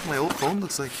 Even if my old phone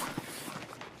looks like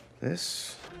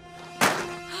this?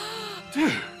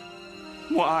 Dude,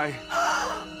 why?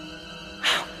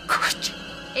 How could you?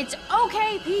 It's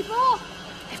okay, people.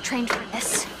 I've trained for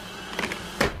this.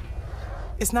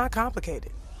 It's not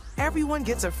complicated. Everyone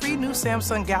gets a free new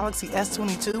Samsung Galaxy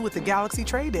S22 with the Galaxy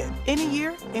trade-in. Any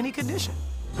year, any condition.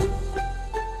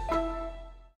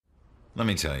 Let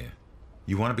me tell you,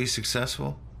 you want to be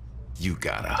successful? You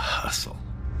gotta hustle.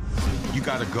 You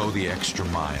gotta go the extra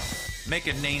mile. Make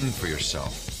a name for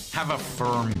yourself. Have a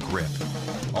firm grip.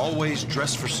 Always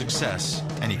dress for success,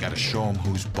 and you gotta show them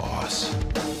who's boss.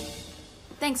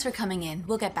 Thanks for coming in.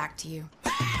 We'll get back to you.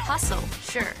 Hustle,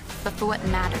 sure, but for what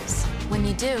matters. When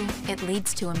you do, it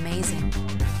leads to amazing.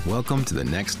 Welcome to the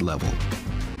next level.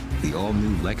 The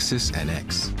all-new Lexus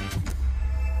NX.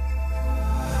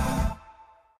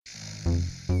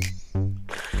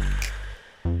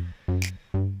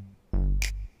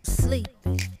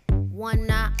 Sleeping, one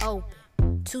eye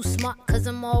open. Too smart cause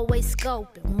I'm always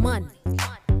scoping. Money,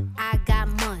 I got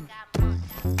money.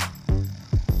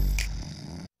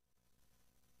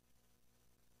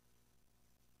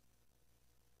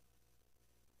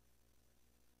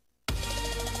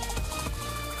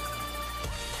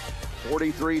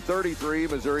 (43-33),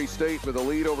 Missouri State with a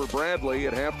lead over Bradley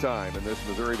at halftime in this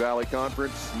Missouri Valley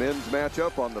Conference men's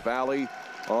matchup on the Valley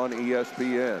on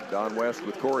ESPN. Don West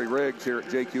with Corey Riggs here at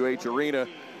JQH Arena.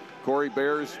 Corey,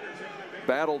 Bears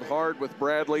battled hard with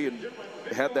Bradley and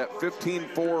had that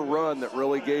 15-4 run that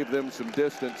really gave them some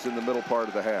distance in the middle part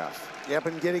of the half. Yep,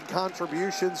 and getting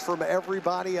contributions from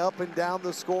everybody up and down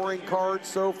the scoring card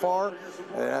so far,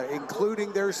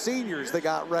 including their seniors that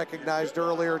got recognized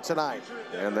earlier tonight.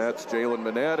 And that's Jalen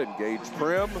Manette and Gage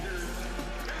Prim.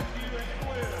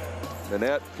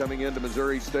 Manette coming into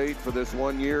Missouri State for this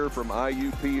 1 year from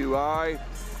IUPUI,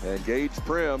 and Gage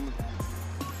Prim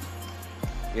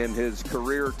in his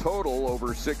career total over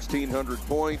 1,600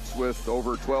 points with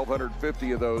over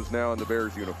 1,250 of those now in the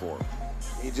Bears uniform.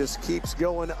 He just keeps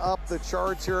going up the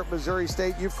charts here at Missouri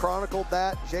State. You've chronicled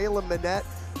that. Jalen Manette,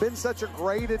 been such a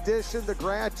great addition, the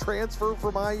grad transfer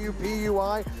from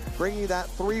IUPUI, bringing that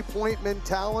three-point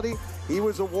mentality. He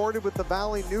was awarded with the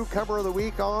Valley Newcomer of the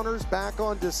Week honors back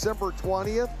on December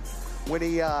 20th when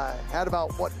he had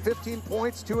about, 15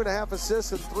 points, 2.5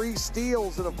 assists, and 3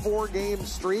 steals in a 4-game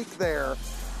streak there.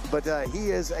 But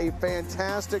he is a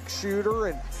fantastic shooter,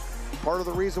 and part of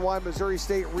the reason why Missouri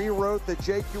State rewrote the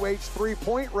JQH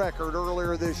three-point record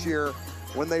earlier this year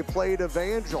when they played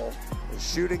Evangel.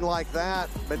 Shooting like that,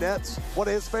 Manette's one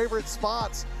of his favorite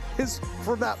spots is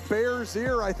from that Bears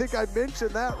ear. I think I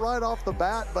mentioned that right off the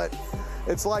bat, but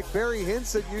it's like Barry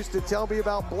Hinson used to tell me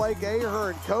about Blake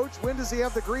Ahern. Coach, when does he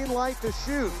have the green light to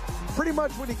shoot? Pretty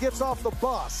much when he gets off the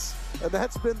bus. And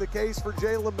that's been the case for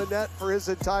Jalen Manette for his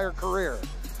entire career.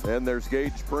 And there's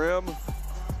Gage Prim.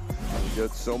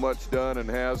 Gets so much done and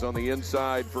has on the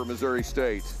inside for Missouri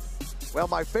State. Well,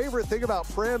 my favorite thing about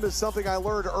Prim is something I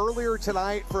learned earlier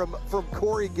tonight from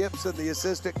Corey Gibson, the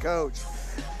assistant coach.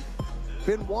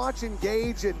 Been watching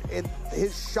Gage and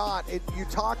his shot, and you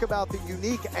talk about the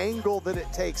unique angle that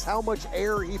it takes, how much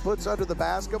air he puts under the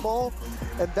basketball,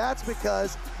 and that's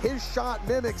because his shot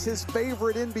mimics his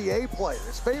favorite NBA player.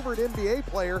 His favorite NBA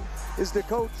player is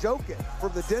Nikola Jokic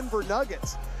from the Denver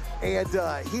Nuggets. And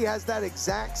he has that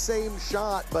exact same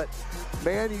shot, but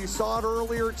man, you saw it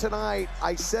earlier tonight.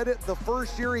 I said it the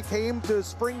first year he came to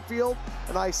Springfield,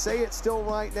 and I say it still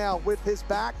right now. With his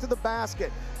back to the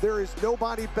basket, there is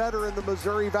nobody better in the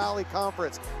Missouri Valley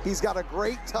Conference. He's got a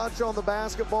great touch on the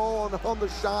basketball, on the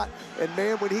shot, and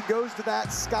man, when he goes to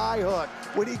that sky hook,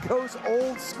 when he goes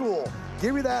old school,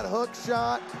 give me that hook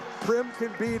shot, Prim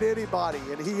can beat anybody.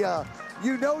 And he,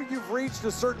 you know you've reached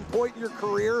a certain point in your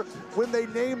career when they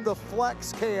name the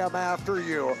flex cam after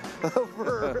you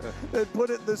and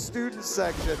put it in the student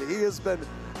section. He has been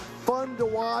fun to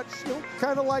watch,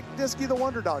 kind of like Diskey the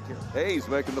Wonder Dog here. Hey, he's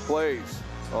making the plays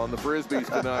on the Frisbees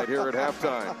tonight here at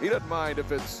halftime. He doesn't mind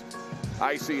if it's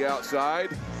icy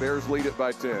outside. Bears lead it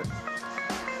by 10.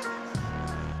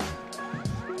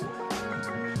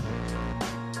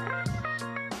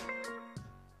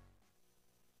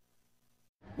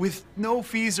 With no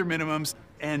fees or minimums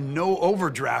and no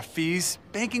overdraft fees,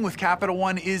 banking with Capital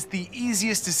One is the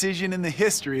easiest decision in the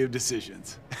history of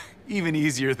decisions. Even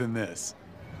easier than this.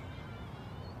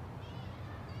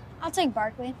 I'll take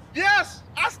Barkley. Yes,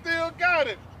 I still got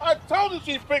it. I told her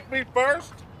she picked me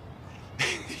first.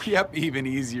 Yep, even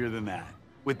easier than that.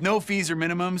 With no fees or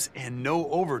minimums and no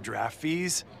overdraft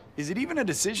fees, is it even a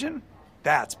decision?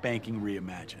 That's banking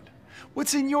reimagined.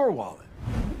 What's in your wallet?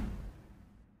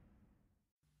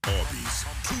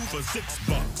 2 for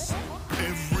 $6.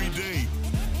 Every day,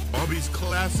 Arby's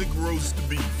classic roast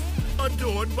beef,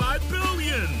 adored by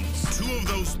billions. 2 of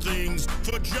those things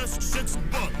for just $6.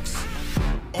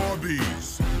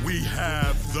 Arby's, we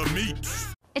have the meat.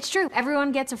 It's true.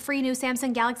 Everyone gets a free new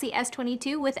Samsung Galaxy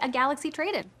S22 with a Galaxy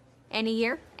trade-in. Any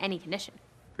year, any condition.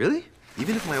 Really?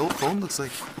 Even if my old phone looks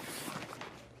like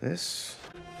this?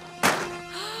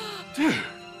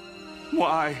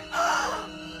 Why?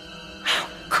 How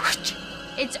could you?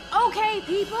 It's okay,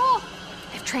 people.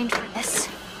 I've trained for this.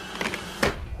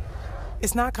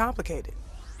 It's not complicated.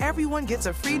 Everyone gets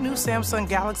a free new Samsung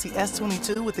Galaxy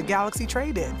S22 with the Galaxy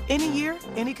trade-in. Any year,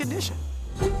 any condition.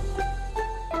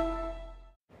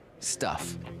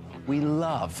 Stuff. We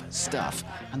love stuff,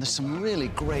 and there's some really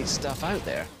great stuff out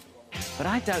there. But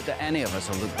I doubt that any of us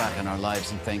will look back on our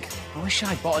lives and think, I wish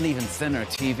I'd bought an even thinner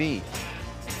TV.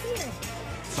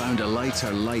 Found a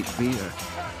lighter light beer.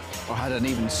 Or had an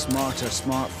even smarter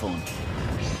smartphone.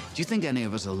 Do you think any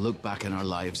of us will look back in our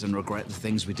lives and regret the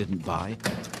things we didn't buy?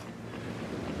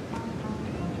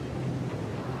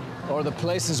 Or the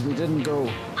places we didn't go?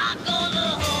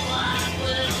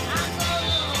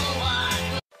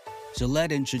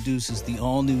 Gillette introduces the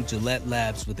all-new Gillette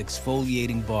Labs with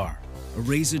exfoliating bar, a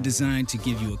razor designed to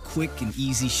give you a quick and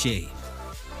easy shave.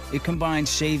 It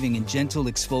combines shaving and gentle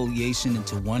exfoliation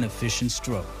into one efficient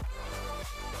stroke.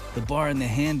 The bar and the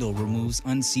handle removes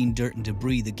unseen dirt and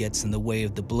debris that gets in the way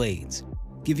of the blades,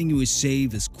 giving you a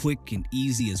shave as quick and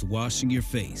easy as washing your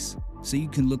face, so you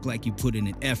can look like you put in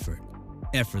an effort,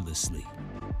 effortlessly.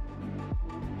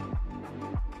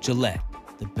 Gillette,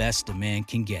 the best a man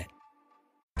can get.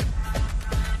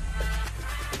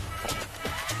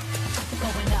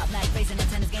 Going up like facing a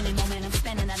tennis game in momentum.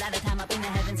 Spending a lot of time up in the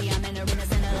heavens. Yeah, I'm in the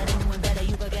center of the moon. Better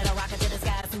you could get a rocket to the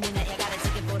sky. Assuming that you got a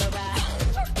ticket for the ride.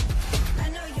 I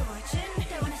know you're watching.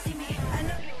 They wanna see me. I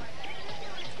know you're watching.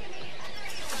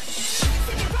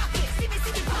 See me rock it. See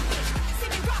me rock it. See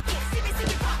me rock it. See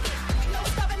me rock it. No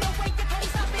stopping, no wait. You can't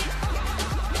stop it.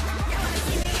 You wanna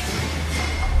see me?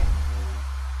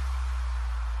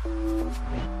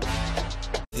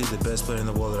 He's the best player in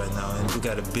the world right now, and we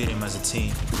got to beat him as a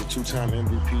team. He's a 2-time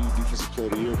MVP, Defensive Player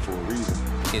of the Year for a reason.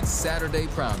 It's Saturday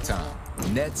primetime.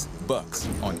 Nets Bucks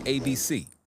on ABC.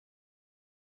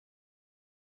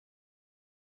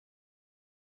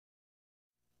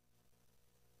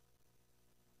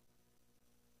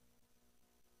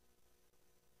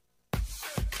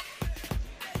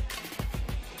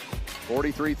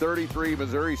 (43-33)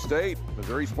 Missouri State.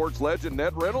 Missouri sports legend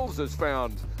Ned Reynolds has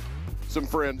found some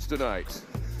friends tonight.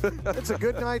 It's a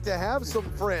good night to have some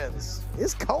friends.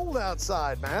 It's cold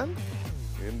outside, man.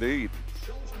 Indeed.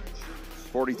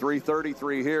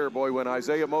 43-33 here. Boy, when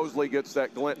Isaiah Mosley gets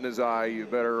that glint in his eye, you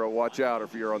better watch out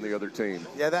if you're on the other team.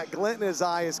 Yeah, that glint in his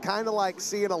eye is kind of like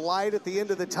seeing a light at the end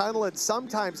of the tunnel, and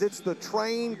sometimes it's the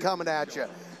train coming at you.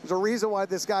 There's a reason why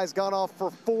this guy's gone off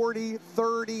for 40,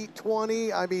 30,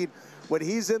 20. I mean, when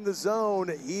he's in the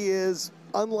zone, he is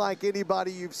unlike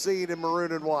anybody you've seen in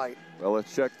maroon and white. Well,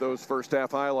 let's check those first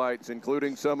half highlights,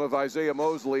 including some of Isaiah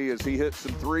Mosley as he hit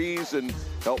some threes and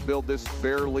helped build this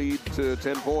Bear lead to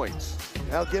 10 points.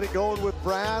 Now get it going with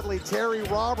Bradley. Terry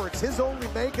Roberts, his only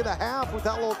make of the half with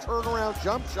that little turnaround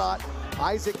jump shot.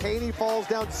 Isaac Haney falls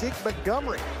down. Zeke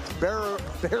Montgomery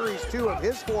buries 2 of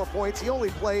his 4 points. He only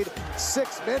played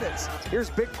 6 minutes. Here's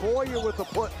Big Boyer with the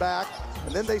putback,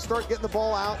 and then they start getting the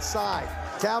ball outside.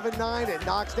 Tavin Ninen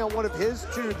knocks down one of his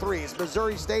 2 threes.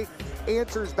 Missouri State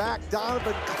answers back.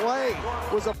 Donovan Clay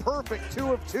was a perfect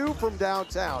 2 of 2 from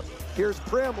downtown. Here's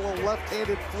Prim, a little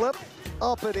left-handed flip,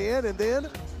 up and in, and then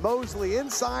Mosley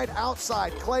inside,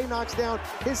 outside. Clay knocks down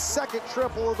his second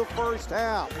triple of the first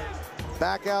half.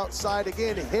 Back outside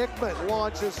again, Hickman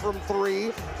launches from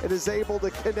 3 and is able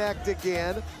to connect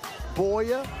again.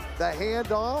 Boya, the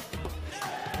handoff.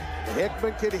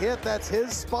 Hickman can hit, that's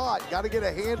his spot. Got to get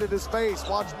a hand in his face.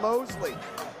 Watch Mosley.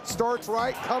 Starts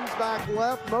right, comes back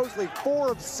left. Mosley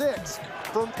 4 of 6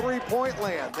 from three-point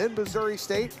land. Then Missouri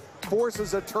State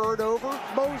forces a turnover.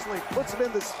 Mosley puts him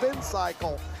in the spin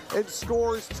cycle and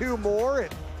scores 2 more.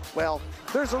 And, well,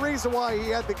 there's a reason why he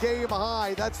had the game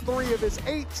high. That's 3 of his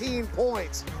 18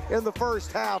 points in the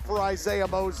first half for Isaiah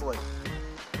Mosley.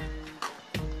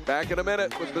 Back in a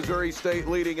minute with Missouri State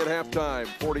leading at halftime,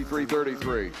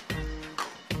 43-33.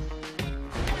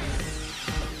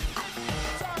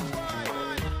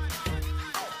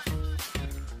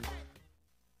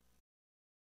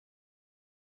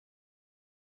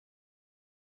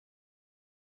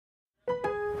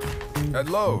 At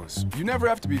Lowe's, you never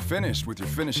have to be finished with your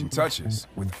finishing touches,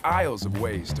 with aisles of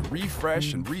ways to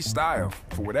refresh and restyle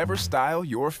for whatever style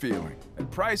you're feeling, and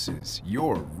prices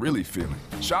you're really feeling.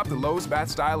 Shop the Lowe's Bath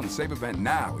Style and Save event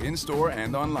now, in-store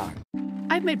and online.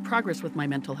 I've made progress with my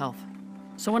mental health.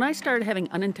 So when I started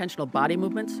having unintentional body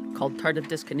movements, called tardive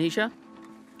dyskinesia,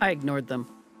 I ignored them.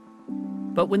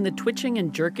 But when the twitching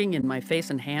and jerking in my face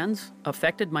and hands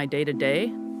affected my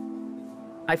day-to-day,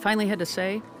 I finally had to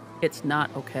say, it's not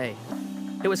okay.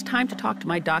 It was time to talk to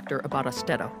my doctor about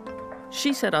Austedo.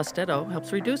 She said Austedo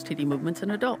helps reduce TD movements in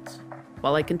adults,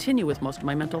 while I continue with most of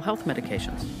my mental health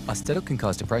medications. Austedo can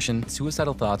cause depression,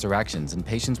 suicidal thoughts, or actions in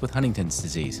patients with Huntington's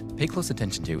disease. Pay close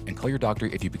attention to and call your doctor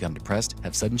if you become depressed,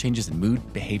 have sudden changes in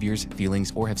mood, behaviors,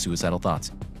 feelings, or have suicidal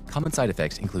thoughts. Common side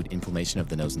effects include inflammation of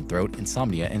the nose and throat,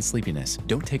 insomnia, and sleepiness.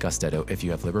 Don't take Austedo if you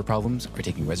have liver problems, are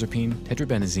taking Rezapine,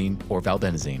 tetrabenazine, or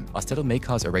valbenazine. Austedo may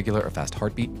cause irregular or fast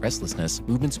heartbeat, restlessness,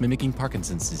 movements mimicking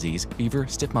Parkinson's disease, fever,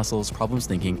 stiff muscles, problems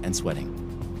thinking, and sweating.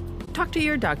 Talk to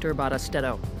your doctor about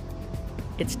Austedo.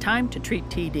 It's time to treat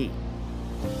TD.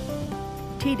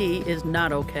 TD is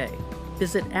not okay.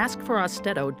 Visit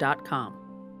askforaustedo.com.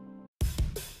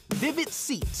 Vivid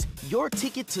Seats, your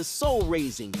ticket to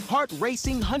soul-raising,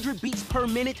 heart-racing, 100 beats per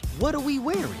minute. What are we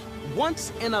wearing?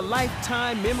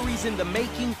 Once-in-a-lifetime memories in the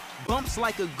making, bumps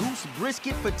like a goose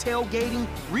brisket for tailgating,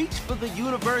 reach for the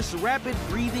universe, rapid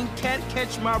breathing, can't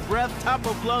catch my breath, top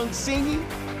of lungs singing.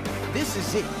 This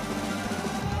is it.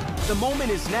 The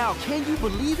moment is now. Can you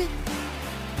believe it?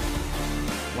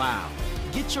 Wow.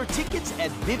 Get your tickets at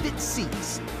Vivid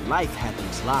Seats. Life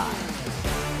happens live.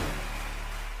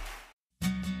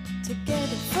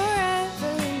 Together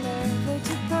forever, never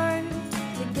to part.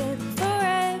 Together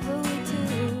forever we do.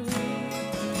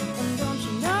 And don't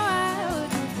you know I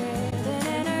wouldn't heaven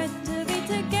and earth to be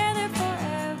together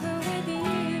forever with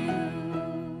you.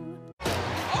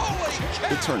 Holy cow!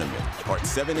 The Tournament, Part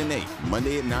 7 and 8,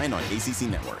 Monday at 9 on ACC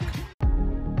Network.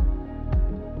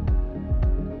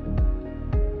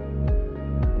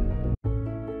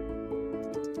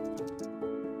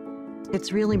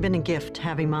 It's really been a gift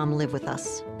having Mom live with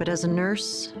us. But as a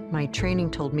nurse, my training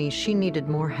told me she needed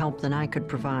more help than I could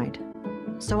provide.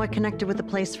 So I connected with a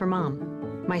place for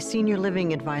Mom. My senior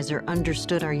living advisor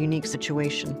understood our unique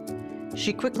situation.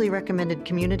 She quickly recommended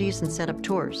communities and set up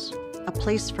tours. A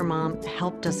place for Mom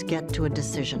helped us get to a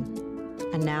decision.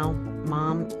 And now,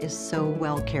 Mom is so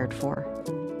well cared for.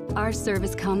 Our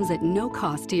service comes at no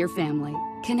cost to your family.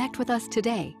 Connect with us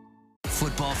today.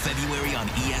 Football February on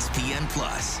ESPN+,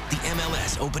 the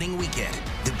MLS opening weekend,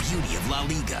 the beauty of La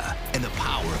Liga, and the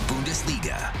power of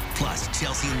Bundesliga. Plus,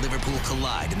 Chelsea and Liverpool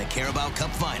collide in the Carabao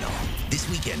Cup final. This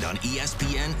weekend on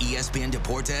ESPN, ESPN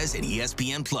Deportes, and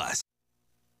ESPN+.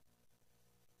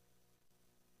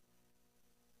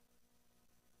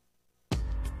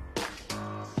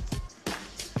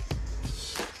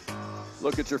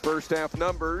 Look at your first half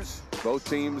numbers. Both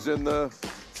teams in the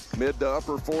mid to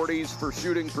upper 40s for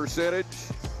shooting percentage.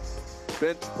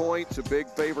 Bench points, a big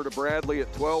favor to Bradley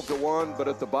at 12-1, but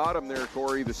at the bottom there,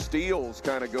 Corey, the steals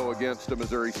kind of go against the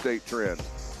Missouri State trend.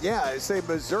 Yeah, I say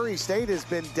Missouri State has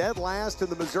been dead last in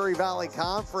the Missouri Valley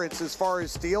Conference as far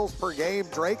as steals per game.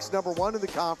 Drake's =1 in the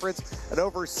conference at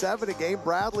over 7 a game.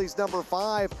 Bradley's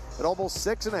 =5 at almost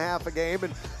 6.5 a game.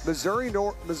 And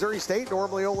Missouri State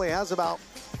normally only has about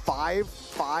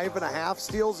 5.5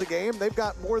 steals a game. They've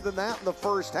got more than that in the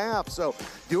first half. So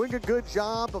doing a good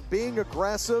job of being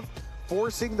aggressive,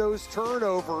 forcing those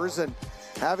turnovers, and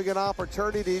having an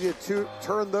opportunity to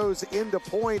turn those into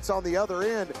points on the other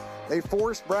end. They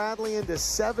forced Bradley into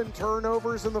 7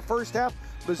 turnovers in the first half.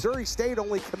 Missouri State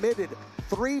only committed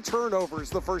 3 turnovers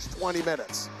the first 20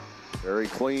 minutes. Very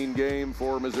clean game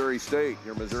for Missouri State.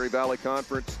 Your Missouri Valley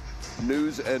Conference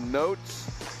news and notes.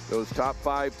 Those top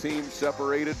 5 teams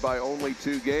separated by only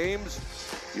 2 games.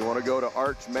 You want to go to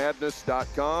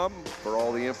archmadness.com for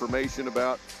all the information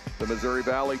about the Missouri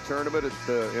Valley Tournament at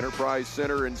the Enterprise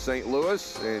Center in St.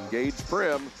 Louis. And Gage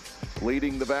Prim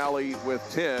leading the Valley with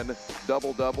 10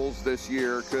 double-doubles this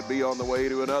year. Could be on the way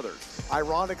to another.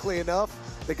 Ironically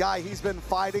enough, the guy he's been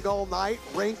fighting all night,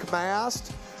 Rink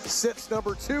Mast, sits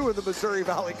 #2 in the Missouri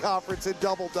Valley Conference in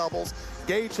double-doubles.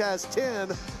 Gage has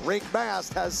 10, Rink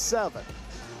Mast has 7.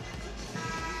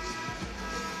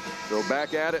 So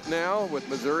back at it now with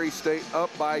Missouri State up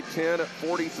by 10 at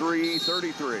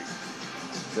 43-33.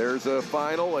 There's a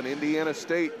final, and Indiana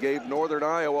State gave Northern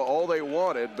Iowa all they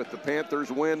wanted, but the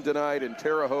Panthers win tonight in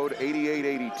Terre Haute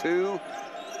 88-82.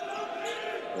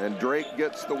 And Drake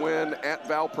gets the win at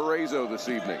Valparaiso this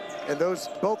evening. And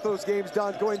both those games,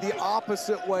 Don, going the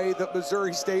opposite way that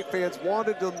Missouri State fans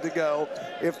wanted them to go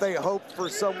if they hoped for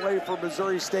some way for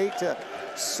Missouri State to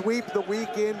sweep the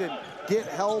weekend and get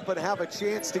help and have a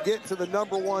chance to get to the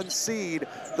 #1 seed.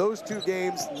 Those two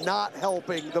games not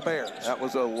helping the Bears. That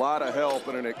was a lot of help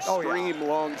and an extreme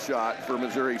long shot for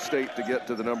Missouri State to get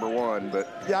to the #1. But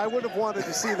yeah, I would have wanted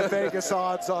to see the Vegas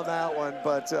odds on that one,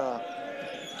 but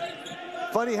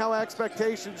funny how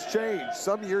expectations change.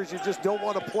 Some years you just don't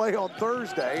want to play on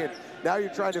Thursday, and now you're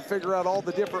trying to figure out all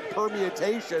the different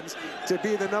permutations to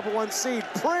be the #1 seed.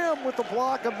 Prim with the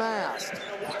block of Mast.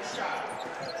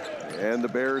 And the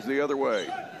Bears the other way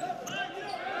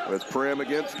with Prim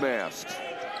against Mast.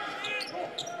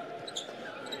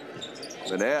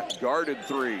 The net guarded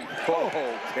 3.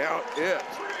 Oh, count it.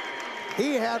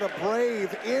 He had a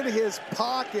Brave in his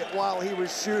pocket while he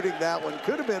was shooting that one.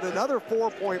 Could have been another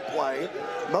 4-point play.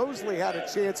 Mosley had a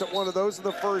chance at one of those in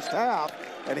the first half.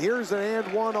 And here's an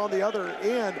and one on the other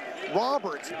end.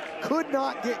 Roberts could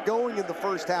not get going in the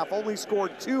first half, only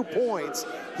scored 2 points.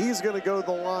 He's going to go to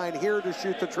the line here to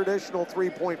shoot the traditional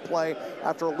 3-point play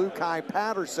after Lukai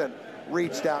Patterson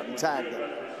reached out and tagged him.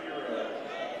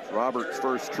 Roberts'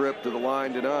 first trip to the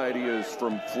line tonight. He is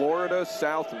from Florida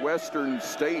Southwestern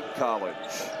State College.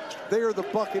 They are the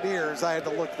Buccaneers. I had to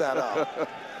look that up.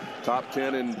 Top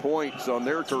 10 in points on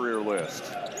their career list.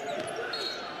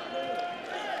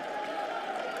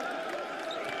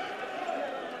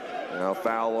 Now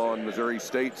foul on Missouri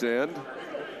State's end.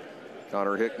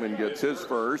 Connor Hickman gets his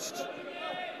first.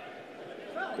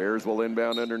 Bears will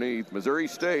inbound underneath. Missouri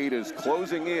State is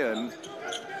closing in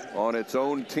on its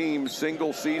own team's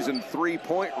single-season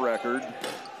 3-point record,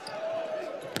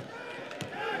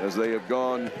 as they have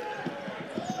gone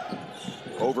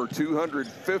over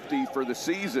 250 for the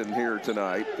season here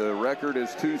tonight. The record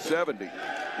is 270.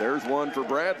 There's one for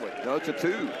Bradley. No, it's a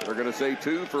 2. They're going to say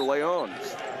 2 for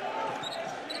Leons.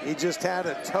 He just had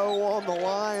a toe on the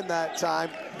line that time,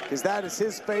 because that is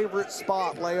his favorite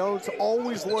spot. Leon's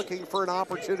always looking for an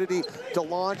opportunity to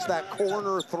launch that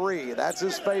corner 3. That's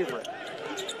his favorite.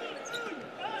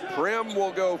 Prim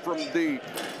will go from deep,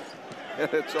 and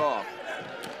it's off.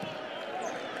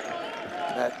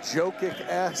 That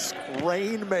Jokic-esque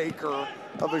rainmaker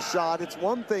of a shot. It's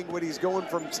one thing when he's going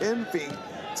from 10 feet.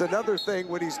 It's another thing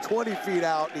when he's 20 feet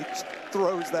out and he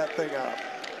throws that thing up.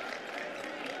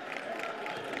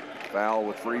 Foul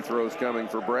with free throws coming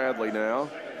for Bradley now.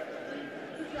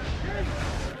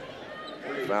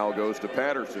 Foul goes to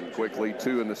Patterson quickly,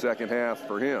 2 in the second half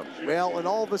for him. Well, and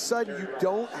all of a sudden you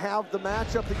don't have the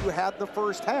matchup that you had in the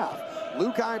first half.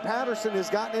 Lukai Patterson has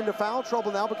gotten into foul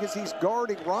trouble now because he's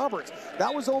guarding Roberts.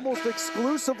 That was almost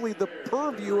exclusively the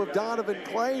purview of Donovan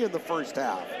Clay in the first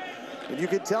half. And you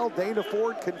can tell Dana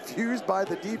Ford confused by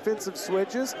the defensive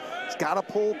switches. He's got to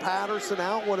pull Patterson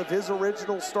out, one of his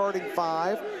original starting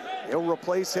 5. He'll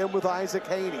replace him with Isaac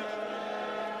Haney.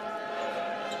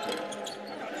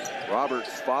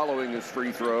 Roberts following his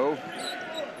free throw.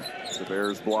 The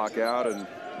Bears block out and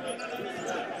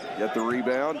get the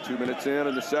rebound. 2 minutes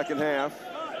in the second half.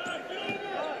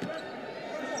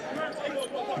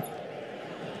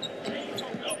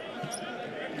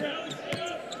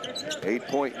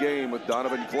 Eight-point game with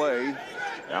Donovan Clay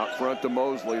out front to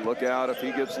Mosley. Look out if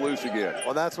he gets loose again.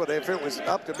 Well, that's what, if it was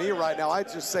up to me right now, I'd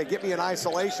just say, get me an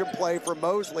isolation play from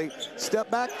Mosley.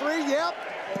 Step back 3, yep.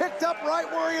 Picked up right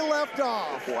where he left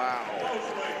off. Wow.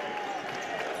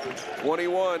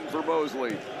 21 for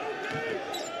Mosley.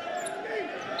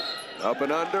 Up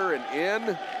and under and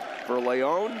in for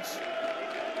Leons.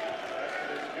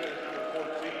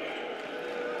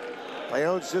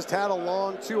 Leons just had a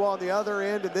long 2 on the other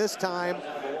end, and this time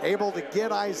able to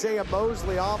get Isaiah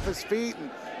Mosley off his feet. And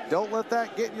don't let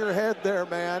that get in your head there,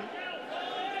 man.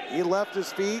 He left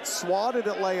his feet, swatted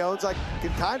at Leons. I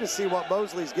can kind of see what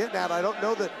Mosley's getting at. I don't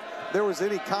know that there was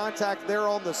any contact there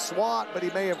on the swat, but he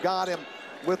may have got him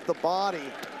with the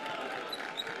body.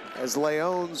 As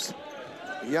Leons,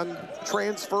 a young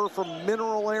transfer from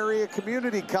Mineral Area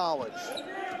Community College,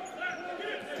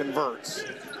 converts.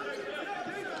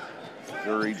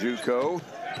 Missouri JUCO.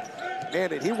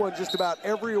 Man, and he won just about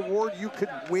every award you could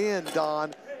win,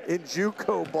 Don, in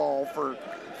JUCO ball for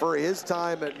his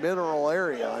time at Mineral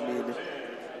Area. I mean,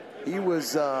 he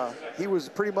was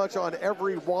pretty much on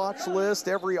every watch list,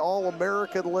 every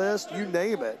All-American list, you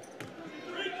name it.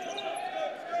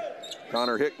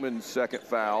 Connor Hickman's second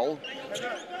foul.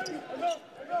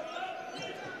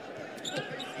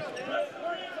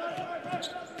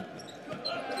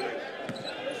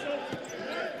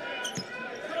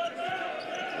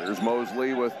 There's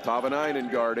Mosley with Tavanainen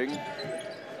guarding.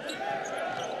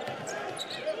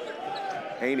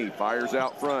 Haney fires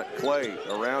out front. Clay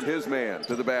around his man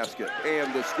to the basket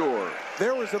and the score.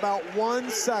 There was about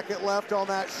 1 second left on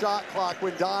that shot clock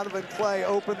when Donovan Clay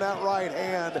opened that right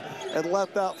hand and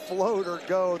let that floater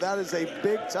go. That is a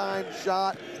big-time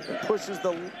shot and pushes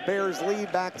the Bears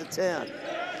lead back to 10.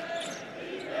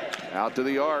 Out to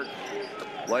the arc.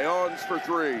 Leon's for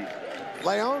 3.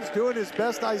 Leon's doing his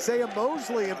best Isaiah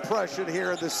Mosley impression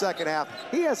here in the second half.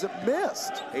 He hasn't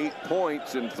missed. 8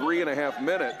 points in 3.5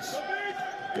 minutes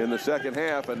in the second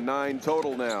half, and 9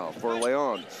 total now for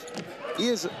Leon's. He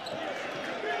is.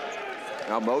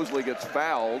 Now Mosley gets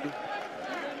fouled.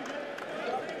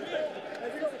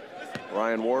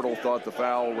 Ryan Wardle thought the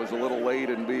foul was a little late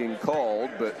in being called,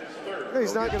 but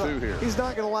he's not going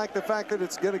to like the fact that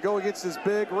it's going to go against his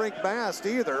big rink mast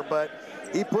either, but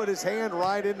he put his hand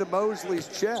right into Mosley's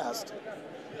chest.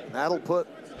 That'll put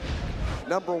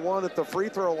number 1 at the free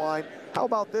throw line. How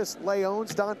about this?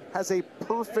 Leon's has a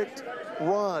perfect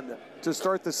run to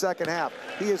start the second half.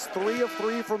 He is 3 of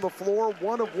 3 from the floor,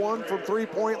 1 of 1 from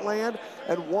three-point land,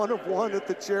 and 1 of 1 at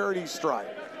the charity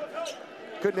stripe.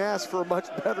 Couldn't ask for a much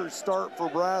better start for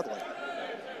Bradley.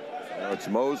 Now it's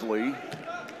Mosley.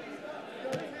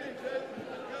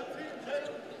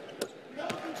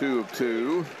 2 of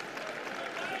 2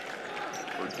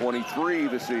 for 23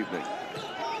 this evening.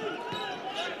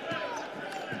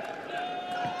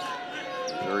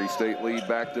 Missouri State lead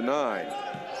back to 9.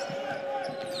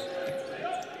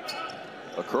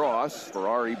 Across for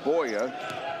Ari Boya.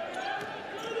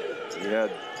 He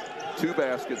had 2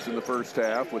 baskets in the first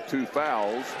half with 2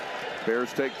 fouls.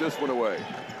 Bears take this one away.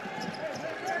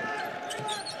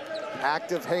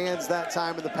 Active hands that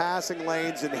time in the passing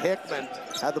lanes, and Hickman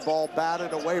had the ball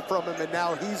batted away from him, and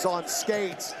now he's on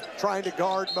skates trying to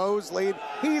guard Mosley.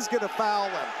 He's going to foul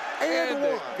him. And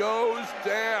it goes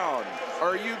down.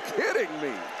 Are you kidding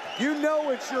me? You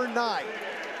know it's your night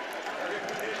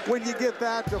when you get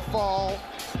that to fall.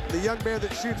 The young man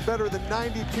that shoots better than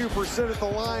 92% at the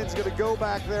line is going to go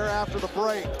back there after the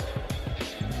break.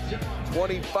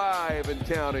 25 and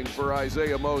counting for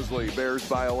Isaiah Mosley. Bears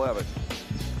by 11.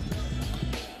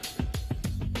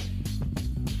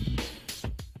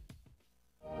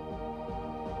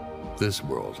 This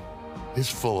world is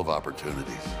full of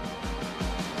opportunities.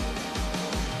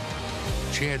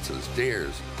 Chances,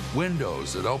 dares,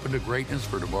 windows that open to greatness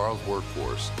for tomorrow's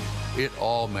workforce. It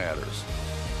all matters.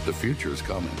 The future is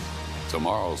coming.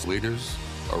 Tomorrow's leaders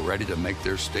are ready to make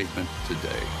their statement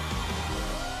today.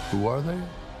 Who are they?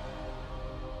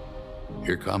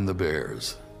 Here come the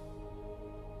Bears.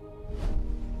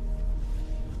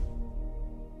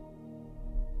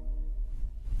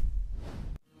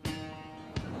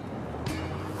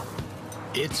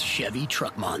 It's Chevy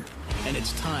Truck Month, and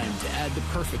it's time to add the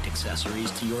perfect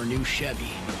accessories to your new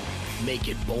Chevy. Make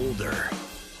it bolder.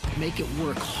 Make it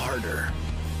work harder.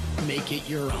 Make it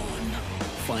your own.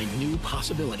 Find new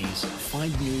possibilities.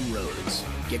 Find new roads.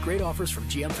 Get great offers from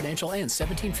GM Financial and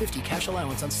 $1,750 cash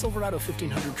allowance on Silverado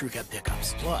 1500 Crew Cab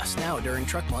pickups. Plus, now during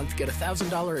Truck Month, get a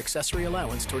 $1,000 accessory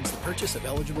allowance towards the purchase of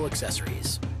eligible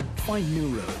accessories. Find new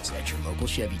roads at your local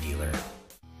Chevy dealer.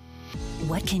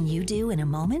 What can you do in a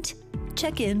moment?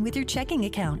 Check in with your checking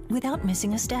account without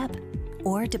missing a step.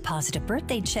 Or deposit a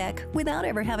birthday check without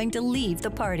ever having to leave the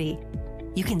party.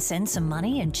 You can send some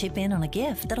money and chip in on a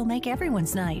gift that'll make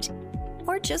everyone's night.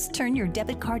 Or just turn your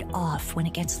debit card off when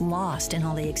it gets lost in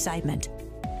all the excitement.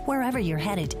 Wherever you're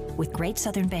headed, with Great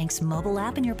Southern Bank's mobile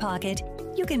app in your pocket,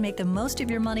 you can make the most of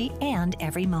your money and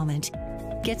every moment.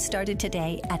 Get started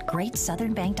today at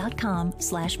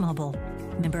greatsouthernbank.com/mobile.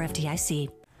 Member FDIC.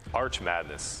 Arch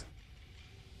Madness.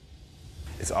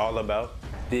 It's all about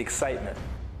the excitement,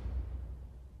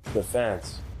 the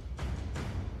fans,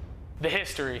 the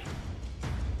history,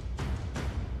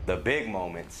 the big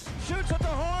moments. Shoots at the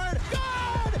horn.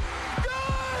 Good!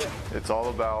 Good! It's all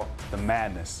about the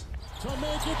madness. To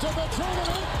make it to the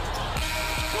tournament.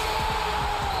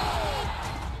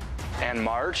 And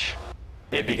March,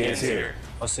 it begins here.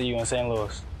 I'll see you in St.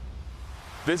 Louis.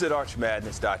 Visit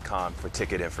archmadness.com for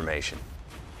ticket information.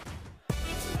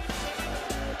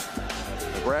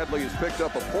 Bradley has picked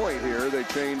up a point here. They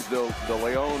changed the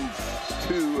Leon's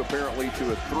 2 apparently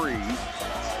to a 3.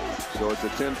 So it's a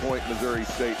 10-point Missouri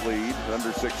State lead,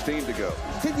 under 16 to go.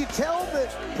 Can you tell that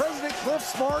President Cliff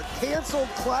Smart canceled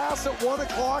class at 1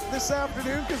 o'clock this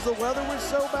afternoon because the weather was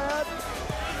so bad?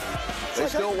 They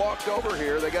still walked over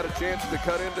here. They got a chance to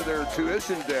cut into their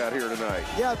tuition debt here tonight.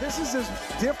 Yeah, this is as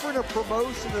different a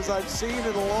promotion as I've seen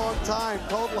in a long time,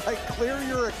 called like Clear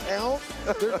Your Account.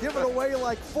 They're giving away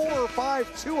like 4 or 5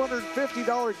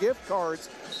 $250 gift cards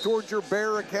towards your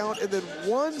Bear account, and then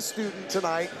one student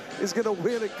tonight is going to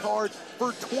win a card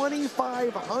for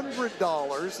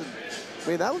 $2,500. And I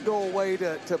mean, that'll go away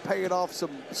to paying off some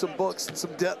books and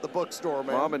some debt at the bookstore,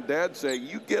 man. Mom and Dad say,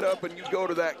 you get up and you go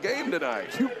to that game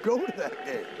tonight. You go to that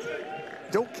game.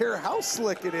 Don't care how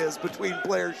slick it is between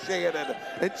Blair Shannon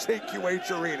and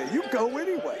JQH Arena. You go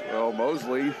anyway. Well,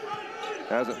 Mosley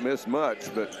hasn't missed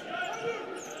much, but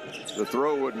the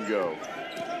throw wouldn't go.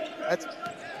 That's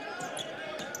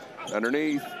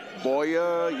underneath.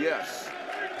 Boya, yes.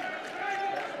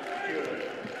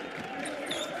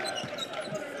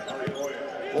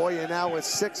 Boya now with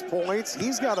 6 points.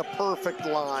 He's got a perfect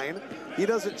line. He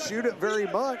doesn't shoot it very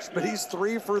much, but he's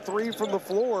 3 for 3 from the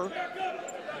floor.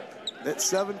 At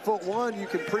 7'1", you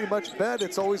can pretty much bet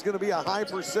it's always going to be a high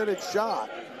percentage shot.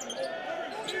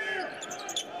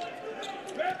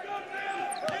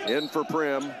 In for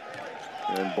Prim,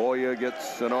 and Boya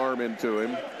gets an arm into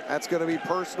him. That's going to be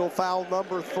personal foul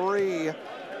number 3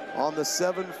 on the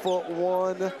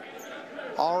 7'1"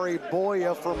 Ari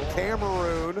Boya from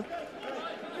Cameroon.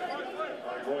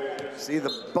 See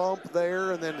the bump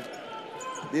there, and then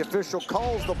the official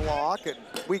calls the block, and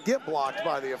we get blocked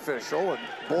by the official, and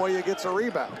Boya gets a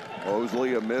rebound.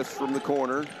 Mosley a miss from the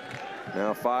corner.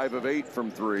 Now 5 of 8 from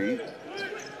 3.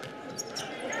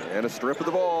 And a strip of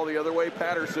the ball the other way,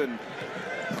 Patterson.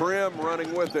 Prim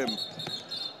running with him.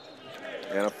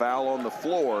 And a foul on the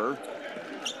floor.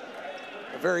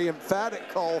 A very emphatic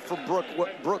call from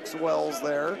Brooks Wells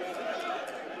there.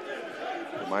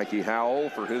 Mikey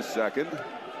Howell for his second.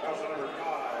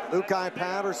 Lukai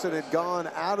Patterson had gone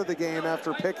out of the game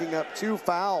after picking up 2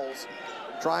 fouls,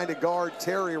 trying to guard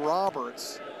Terry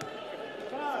Roberts.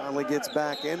 Finally gets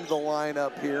back into the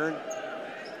lineup here, and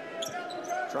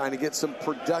trying to get some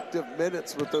productive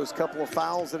minutes with those couple of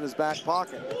fouls in his back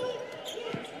pocket.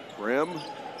 Prim,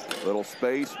 little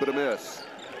space, but a miss.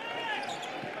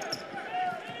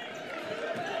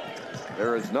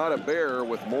 There is not a Bear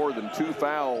with more than 2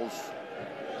 fouls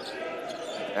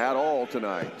at all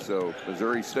tonight. So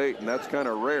Missouri State, and that's kind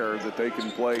of rare that they can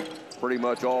play pretty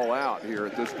much all out here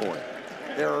at this point.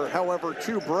 There are, however,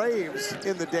 2 Braves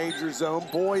in the danger zone.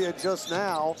 Boya just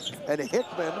now, and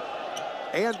Hickman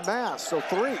and Mass, so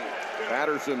 3.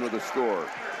 Patterson with a score.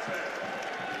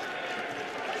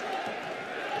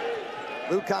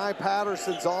 Lukai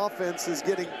Patterson's offense is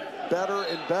getting better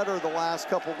and better the last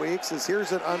couple weeks, as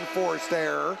here's an unforced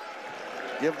error.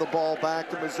 Give the ball back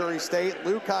to Missouri State.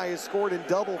 Lukai has scored in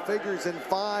double figures in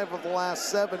 5 of the last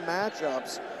 7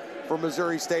 matchups for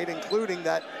Missouri State, including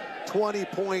that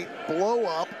 20-point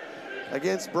blow-up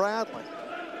against Bradley.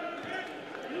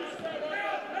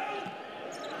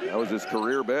 That was his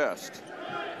career best.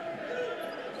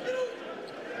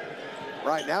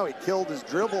 Right now he killed his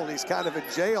dribble and he's kind of in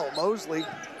jail. Mosley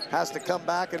has to come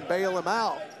back and bail him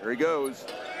out. There he goes.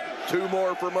 2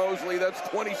 more for Mosley. That's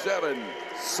 27.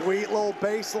 Sweet little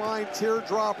baseline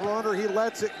teardrop runner. He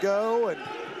lets it go, and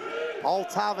all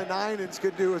Tavanainens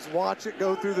can do is watch it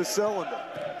go through the cylinder.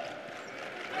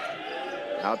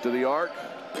 Out to the arc.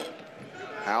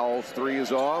 Howell's 3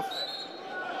 is off.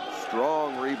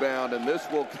 Strong rebound, and this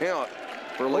will count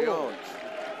for Leons.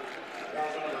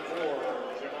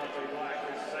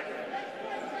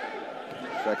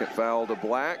 Second foul to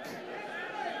Black.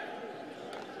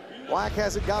 Black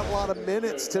hasn't got a lot of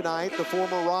minutes tonight. The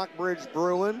former Rockbridge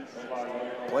Bruin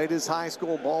played his high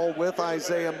school ball with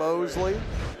Isaiah Mosley.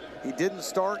 He didn't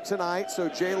start tonight, so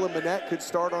Jalen Minette could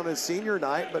start on his senior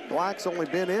night, but Black's only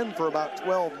been in for about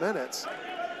 12 minutes.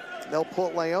 They'll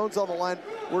put Leons on the line.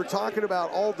 We're talking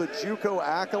about all the JUCO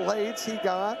accolades he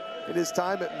got in his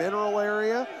time at Mineral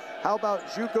Area. How about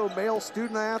JUCO Male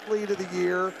Student Athlete of the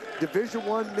Year, Division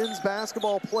I Men's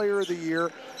Basketball Player of the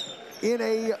Year,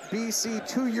 NABC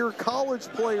 2-year College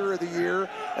Player of the Year,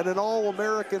 and an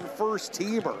All-American First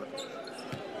Teamer.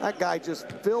 That guy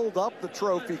just filled up the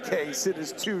trophy case in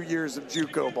his 2 years of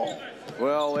JUCO ball.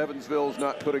 Well, Evansville's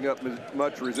not putting up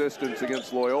much resistance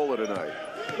against Loyola tonight.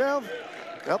 Well,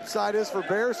 the upside is for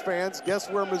Bears fans.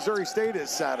 Guess where Missouri State is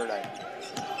Saturday?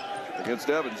 Against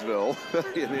Evansville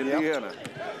in Indiana. Yep.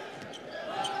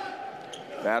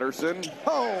 Patterson.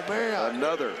 Oh, man.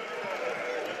 Another.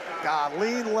 God,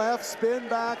 lean left, spin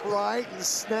back right, and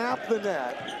snap the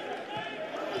net.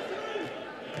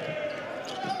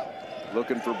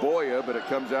 Looking for Boya, but it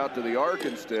comes out to the arc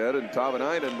instead, and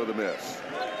Tavanainen with a miss.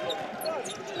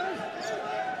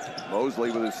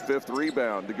 Mosley with his 5th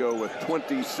rebound to go with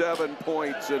 27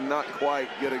 points and not quite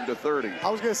getting to 30. I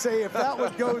was going to say, if that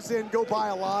one goes in, go buy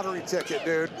a lottery ticket,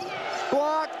 dude.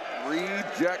 Block.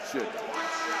 Rejection.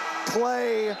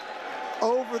 Clay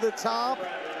over the top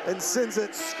and sends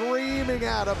it screaming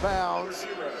out of bounds.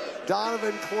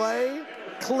 Donovan Clay,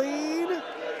 clean,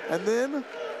 and then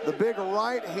the big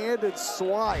right-handed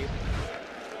swipe,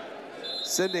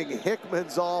 sending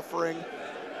Hickman's offering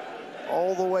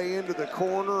all the way into the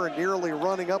corner and nearly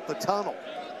running up the tunnel.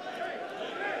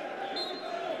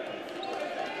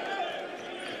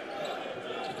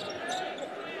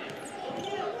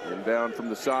 Inbound from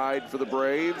the side for the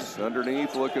Braves.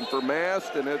 Underneath looking for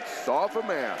Mast, and it's off of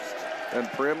Mast. And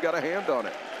Prim got a hand on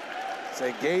it.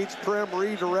 Say Gage Prim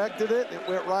redirected it. It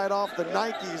went right off the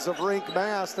Nikes of Rink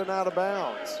Mast and out of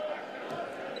bounds.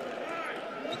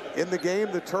 In the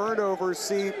game, the turnovers,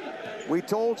 see, we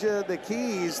told you the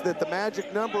keys that the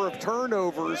magic number of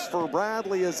turnovers for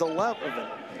Bradley is 11.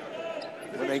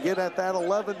 When they get at that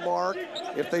 11 mark,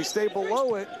 if they stay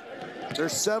below it, they're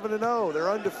 7-0, they're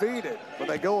undefeated. When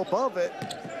they go above it,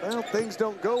 well, things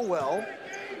don't go well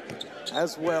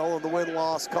as well in the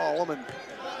win-loss column, and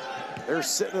they're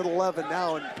sitting at 11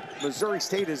 now, and Missouri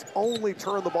State has only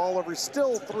turned the ball over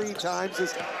still 3 times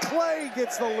as Clay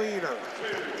gets the leaner.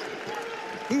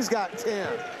 He's got 10.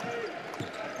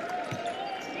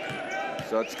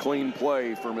 Such clean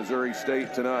play for Missouri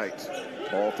State tonight.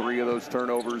 All 3 of those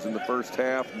turnovers in the first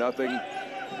half, nothing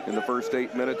in the first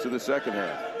 8 minutes of the second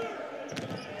half.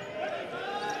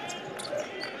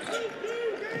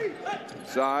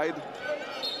 Side,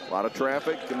 a lot of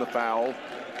traffic and the foul.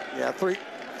 Yeah,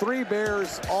 three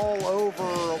Bears all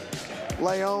over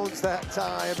Leones that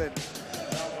time, and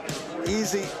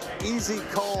easy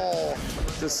call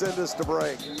to send us to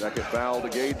break. Second foul to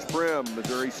Gage Prim.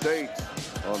 Missouri State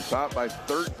on top by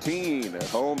 13 at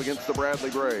home against the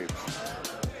Bradley Braves.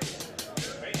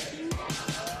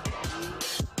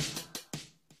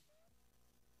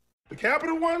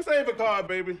 Capital One Saver Card,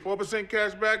 baby. 4%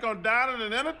 cash back on dining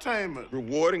and entertainment.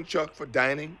 Rewarding Chuck for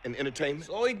dining and entertainment?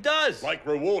 So he does. Like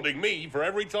rewarding me for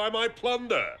every time I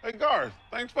plunder. Hey, Garth,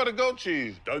 thanks for the goat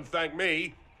cheese. Don't thank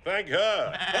me, thank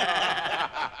her.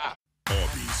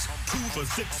 Arby's, 2 for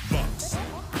 $6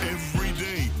 every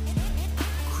day.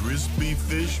 Crispy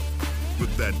fish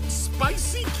with that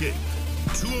spicy kick.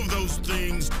 2 of those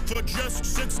things for just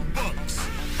 $6.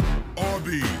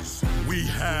 Arby's, we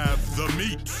have the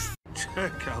meat.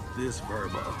 Check out this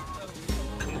verbo.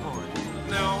 Come on.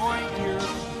 Now I'm here,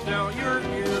 now you're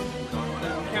here.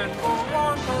 Can't go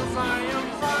on 'cause I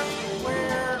am right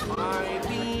where I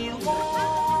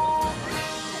belong.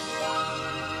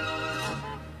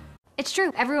 It's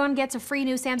true. Everyone gets a free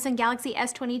new Samsung Galaxy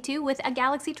S22 with a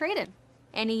Galaxy trade-in.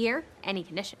 Any year, any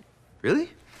condition.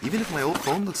 Really? Even if my old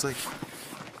phone looks like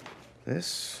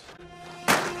this?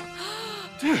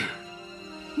 Dude,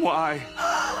 why?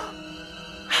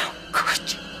 How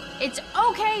could you? It's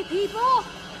okay, people.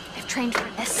 I've trained for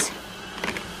this.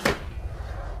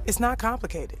 It's not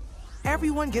complicated.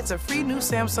 Everyone gets a free new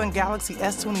Samsung Galaxy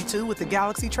S22 with the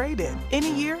Galaxy trade-in.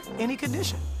 Any year, any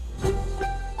condition.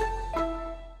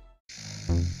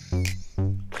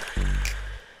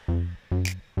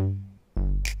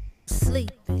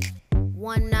 Sleeping,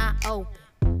 one eye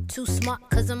open. Too smart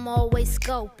 'cause I'm always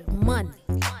scoping. Money,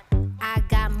 I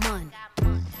got money.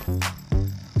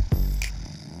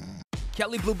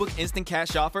 Kelley Blue Book Instant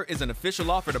Cash Offer is an official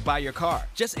offer to buy your car.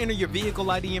 Just enter your vehicle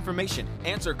ID information,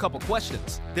 answer a couple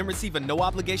questions, then receive a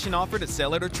no-obligation offer to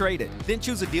sell it or trade it. Then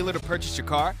choose a dealer to purchase your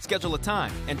car, schedule a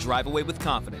time, and drive away with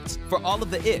confidence. For all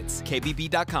of the its,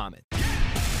 KBB.com.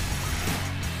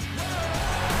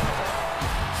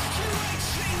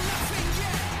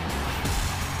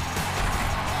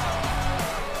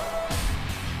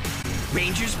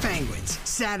 Rangers Penguins,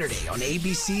 Saturday on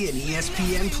ABC and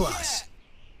ESPN+.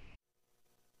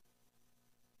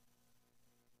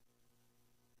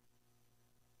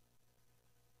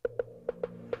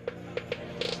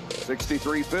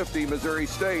 63-50 Missouri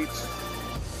State.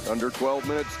 Under 12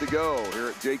 minutes to go here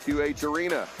at JQH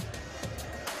Arena.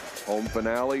 Home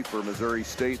finale for Missouri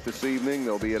State this evening.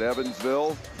 They'll be at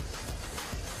Evansville.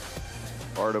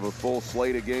 Part of a full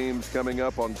slate of games coming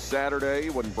up on Saturday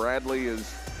when Bradley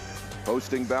is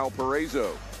hosting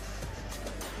Valparaiso.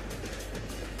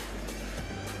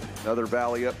 Another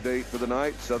Valley update for the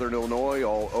night. Southern Illinois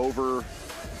all over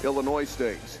Illinois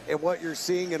State. And what you're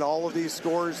seeing in all of these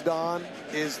scores, Don,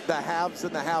 is the haves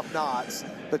and the have-nots.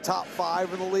 The top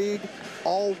 5 in the league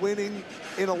all winning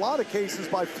in a lot of cases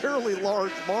by fairly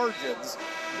large margins.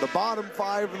 The bottom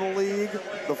 5 in the league,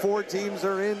 the 4 teams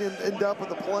are end up in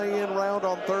the play-in round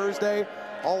on Thursday.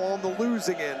 all on the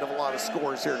losing end of a lot of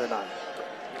scores here tonight.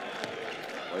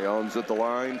 Leon's at the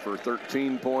line for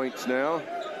 13 points now.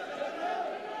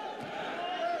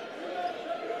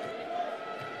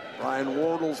 Ryan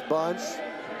Wardle's bunch,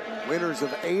 winners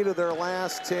of 8 of their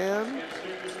last 10.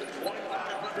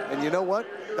 And you know what,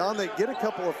 Don, they get a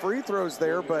couple of free throws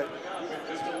there, but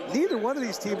neither one of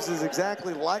these teams is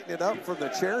exactly lighting it up from the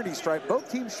charity stripe.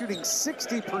 Both teams shooting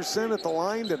 60% at the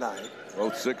line tonight.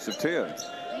 Both 6 of 10.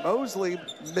 Mosley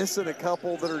missing a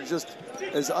couple that are just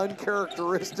as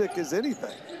uncharacteristic as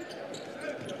anything.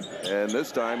 And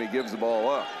this time he gives the ball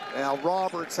up. Now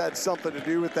Roberts had something to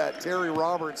do with that. Terry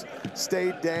Roberts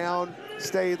stayed down,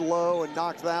 stayed low, and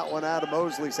knocked that one out of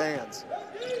Mosley's hands.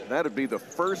 That'd be the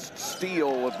first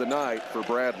steal of the night for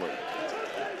Bradley.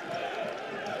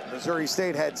 Missouri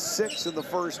State had 6 in the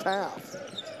first half.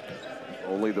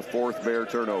 Only the 4th Bear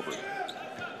turnover.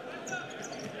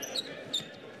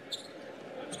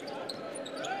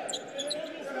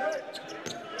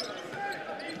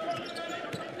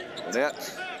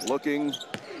 Net looking,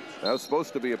 that was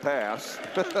supposed to be a pass.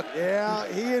 Yeah,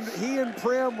 he and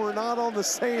Prim were not on the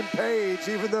same page,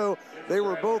 even though they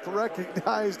were both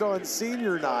recognized on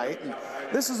senior night. And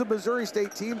this is a Missouri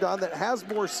State team, Don, that has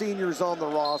more seniors on the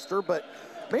roster, but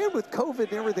man, with COVID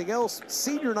and everything else,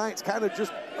 senior night's kind of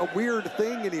just a weird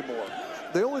thing anymore.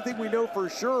 The only thing we know for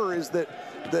sure is that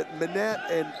Manette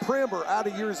and Prim are out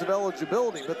of years of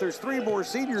eligibility, but there's 3 more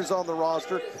seniors on the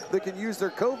roster that can use their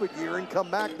COVID year and come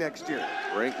back next year.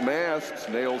 Frank Mast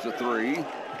nails a 3.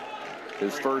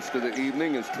 His first of the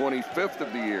evening, his 25th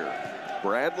of the year.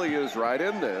 Bradley is right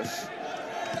in this.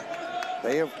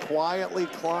 They have quietly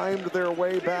climbed their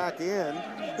way back in.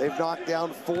 They've knocked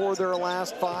down 4 of their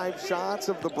last 5 shots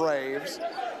of the Braves.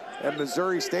 And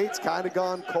Missouri State's kind of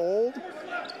gone cold.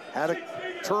 Had a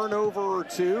turnover or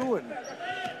 2, and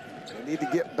they need to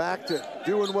get back to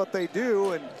doing what they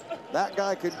do, and that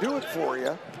guy can do it for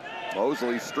you.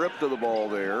 Mosley stripped of the ball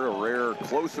there. A rare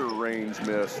closer range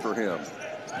miss for him.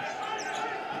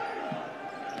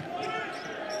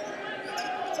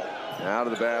 Out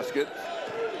of the basket.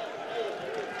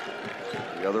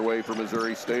 The other way for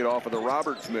Missouri State off of the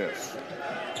Roberts miss.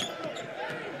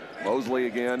 Mosley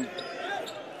again.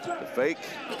 The fake.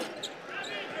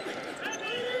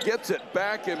 Gets it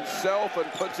back himself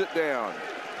and puts it down.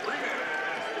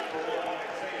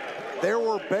 There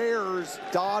were Bears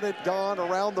dotted Don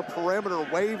around the perimeter,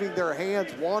 waving their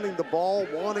hands, wanting the ball,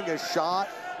 wanting a shot.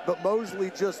 But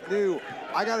Mosley just knew,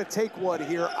 I got to take one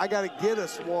here. I got to get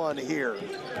us one here.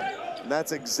 And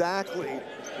that's exactly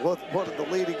what one of the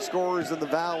leading scorers in the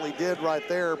Valley did right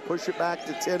there. Push it back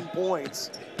to 10 points.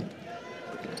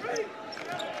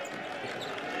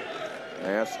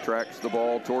 Mast tracks the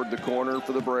ball toward the corner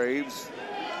for the Braves.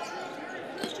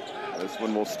 This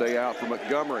one will stay out for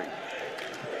Montgomery.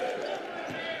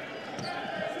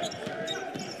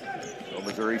 So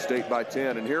Missouri State by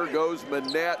 10, and here goes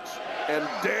Manette, and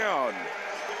down.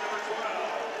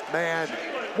 Man,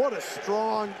 what a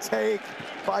strong take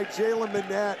by Jalen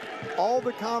Manette. All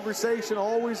the conversation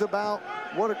always about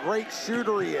what a great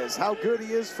shooter he is, how good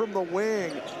he is from the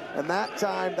wing. And that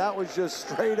time, that was just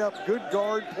straight up good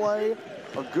guard play,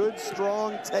 a good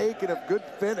strong take, and a good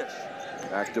finish.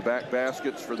 Back-to-back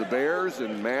baskets for the Bears,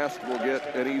 and Mast will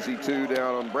get an easy 2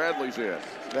 down on Bradley's end.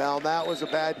 Well, that was a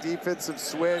bad defensive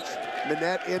switch.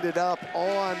 Manette ended up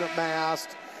on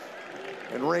Mast,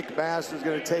 and Rink Mast was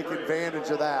going to take advantage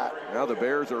of that. Now the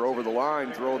Bears are over the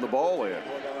line throwing the ball in.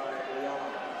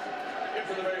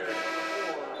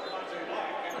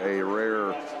 A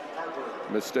rare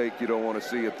mistake you don't want to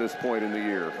see at this point in the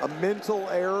year. A mental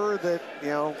error that, you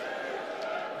know,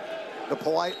 the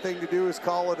polite thing to do is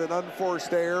call it an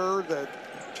unforced error.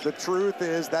 The truth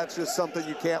is that's just something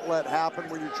you can't let happen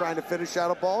when you're trying to finish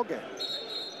out a ball game.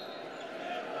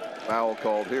 Foul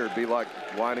called here. It'd be like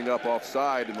lining up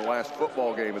offside in the last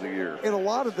football game of the year. And a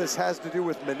lot of this has to do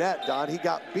with Manette, Don. He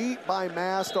got beat by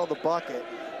Mast on the bucket.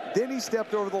 Then he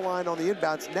stepped over the line on the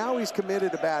inbounds. Now he's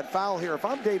committed a bad foul here. If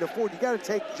I'm Dana Ford, you got to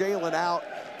take Jalen out,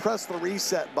 press the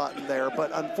reset button there.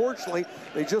 But unfortunately,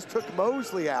 they just took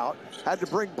Mosley out, had to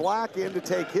bring Black in to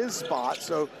take his spot.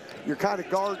 So you're kind of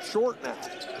guard short now.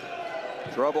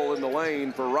 Trouble in the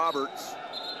lane for Roberts.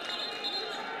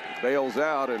 Bails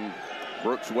out, and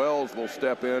Brooks Wells will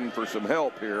step in for some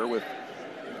help here with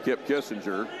Kip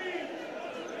Kissinger.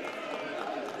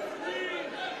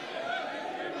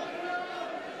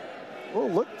 Well,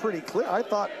 it looked pretty clear. I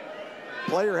thought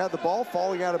player had the ball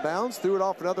falling out of bounds, threw it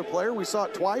off another player. We saw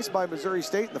it twice by Missouri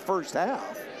State in the first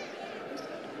half.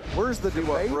 Where's the debate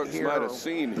what Brooks here? might have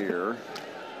seen here.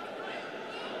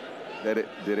 Did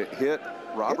it hit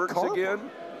Roberts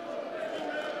again?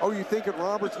 Oh, you thinking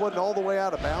Roberts wasn't all the way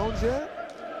out of bounds yet?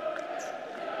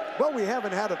 Well, we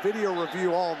haven't had a video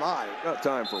review all night. Not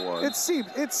time for one. It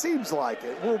seems like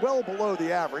it. We're well below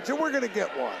the average, and we're going to get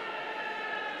one.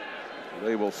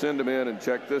 They will send him in and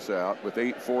check this out with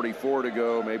 8:44 to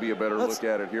go. Maybe a better look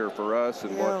at it here for us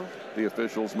and what the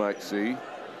officials might see.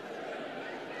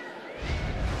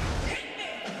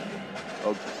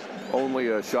 Oh, only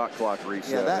a shot clock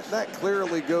reset. Yeah, that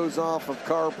clearly goes off of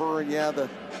Carper, and yeah, the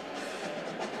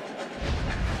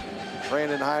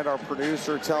Brandon Hyde, our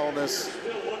producer, telling us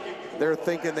they're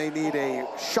thinking they need a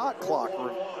shot clock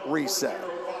reset.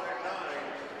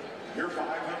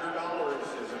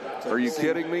 Are you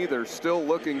kidding me? They're still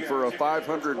looking for a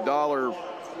 $500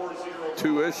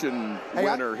 tuition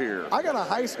winner here. I got a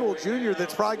high school junior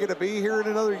that's probably going to be here in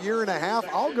another year and a half.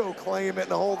 I'll go claim it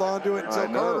and hold on to it until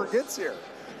Carter gets here.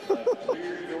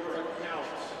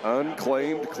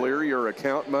 Unclaimed, clear your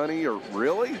account money, or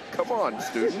really? Come on,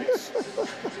 students.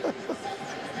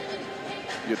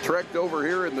 You trekked over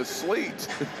here in the sleet.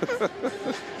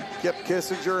 Kip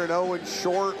Kissinger and Owen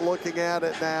Short looking at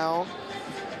it now.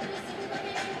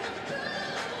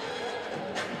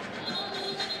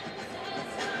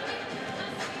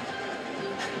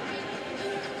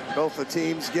 Both the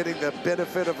teams getting the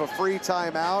benefit of a free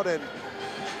timeout and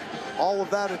all of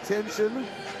that attention.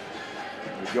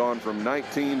 We've gone from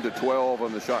 19 to 12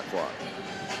 on the shot clock.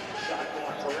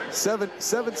 7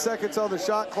 seconds on the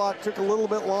shot clock took a little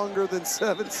bit longer than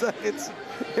 7 seconds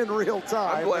in real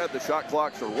time. I'm glad the shot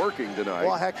clocks are working tonight.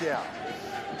 Well, heck yeah.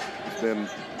 Then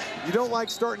you don't like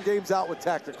starting games out with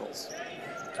technicals.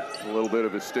 A little bit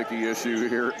of a sticky issue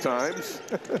here at times.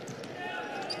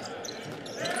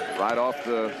 Right off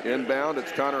the inbound,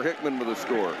 it's Connor Hickman with a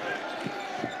score.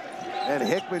 And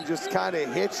Hickman just kind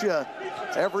of hits you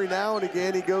every now and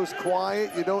again. He goes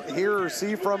quiet. You don't hear or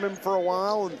see from him for a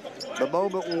while. And the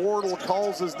moment Wardle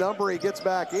calls his number, he gets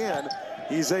back in.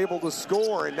 He's able to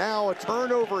score. And now a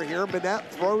turnover here.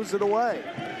 Manette throws it away.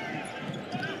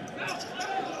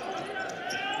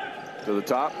 To the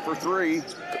top for three.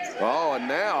 Oh, and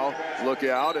now, look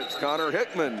out, it's Connor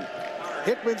Hickman.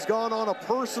 Hickman's gone on a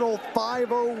personal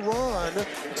 5-0 run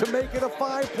to make it a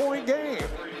 5-point game.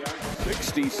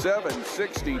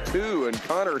 67-62, and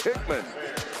Connor Hickman,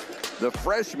 the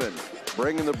freshman,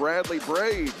 bringing the Bradley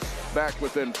Braves back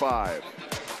within 5.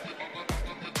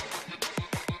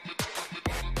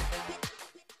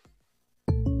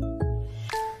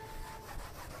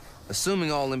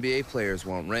 Assuming all NBA players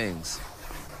want rings.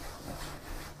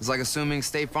 It's like assuming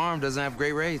State Farm doesn't have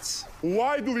great rates.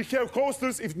 Why do we have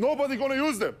coasters if nobody's gonna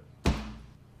use them?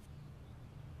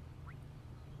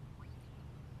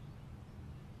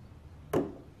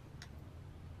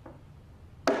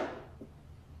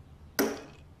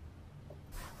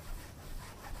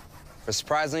 For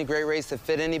surprisingly great rates that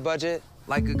fit any budget,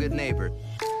 like a good neighbor,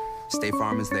 State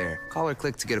Farm is there. Call or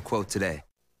click to get a quote today.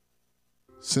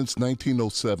 Since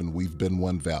 1907, we've been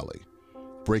One Valley,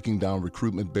 breaking down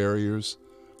recruitment barriers,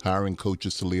 hiring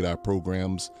coaches to lead our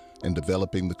programs, and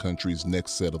developing the country's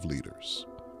next set of leaders.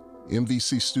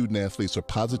 MVC student athletes are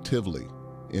positively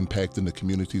impacting the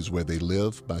communities where they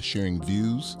live by sharing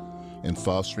views and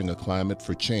fostering a climate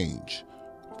for change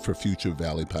for future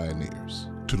Valley pioneers.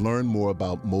 To learn more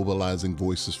about mobilizing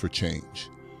voices for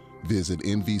change, visit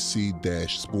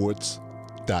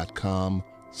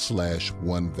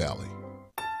nvc-sports.com/OneValley.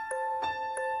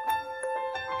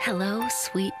 Hello,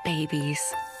 sweet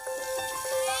babies.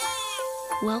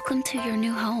 Welcome to your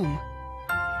new home.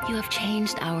 You have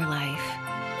changed our life,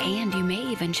 and you may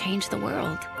even change the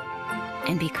world.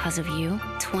 And because of you,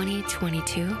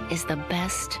 2022 is the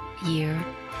best year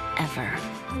ever.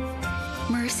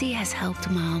 Mercy has helped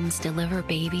moms deliver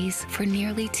babies for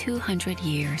nearly 200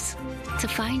 years. To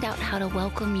find out how to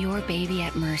welcome your baby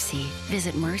at Mercy,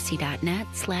 visit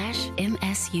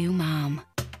mercy.net/MSUmom.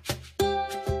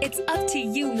 It's up to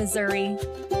you, Missouri.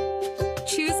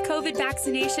 Choose COVID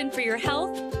vaccination for your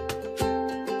health,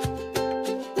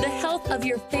 the health of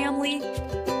your family,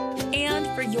 and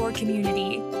for your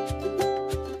community.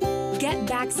 Get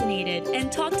vaccinated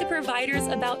and talk to providers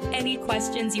about any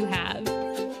questions you have.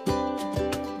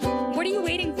 What are you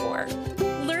waiting for?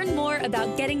 Learn more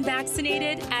about getting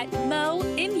vaccinated at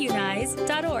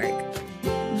moimmunize.org.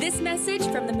 This message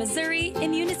from the Missouri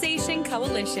Immunization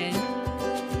Coalition.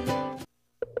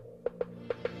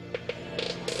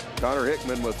 Connor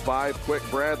Hickman with 5 quick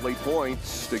Bradley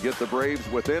points to get the Braves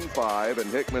within 5,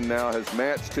 and Hickman now has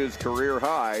matched his career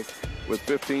high with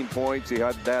 15 points. He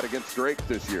had that against Drake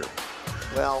this year.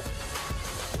 Well,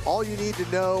 all you need to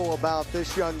know about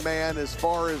this young man as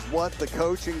far as what the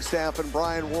coaching staff and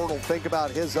Brian Wardle think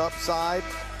about his upside,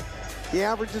 He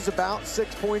averages about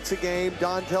 6 points a game.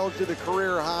 Don tells you the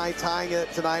career high, tying it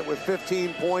tonight with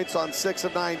 15 points on 6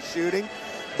 of 9 shooting.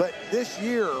 But this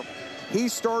year, he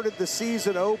started the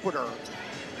season opener.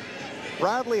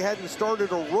 Bradley hadn't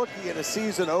started a rookie in a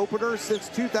season opener since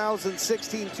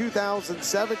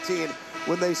 2016-2017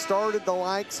 when they started the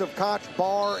likes of Koch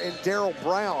Barr and Darryl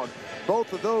Brown.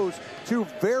 Both of those two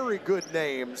very good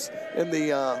names in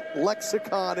the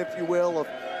lexicon, if you will, of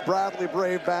Bradley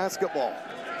Brave basketball.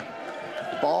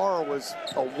 Barr was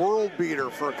a world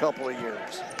beater for a couple of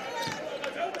years.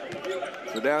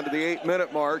 So down to the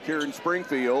 8-minute mark here in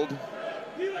Springfield.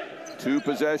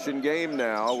 2-possession game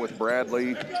now with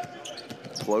Bradley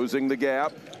closing the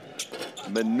gap.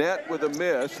 Manette with a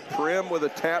miss, Prim with a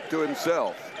tap to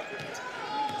himself.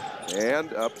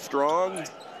 And up strong,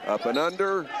 up and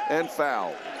under, and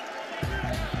foul.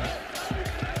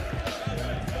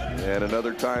 And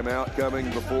another timeout coming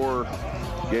before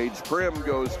Gage Prim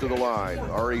goes to the line.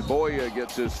 Ari Boya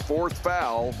gets his 4th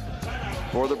foul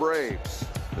for the Braves.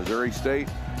 Missouri State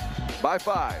by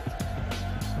 5.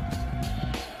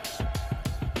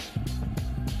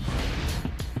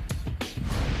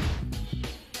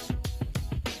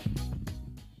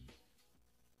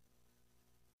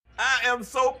 I am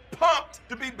so pumped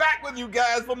to be back with you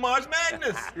guys for March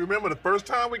Madness. You remember the first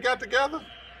time we got together?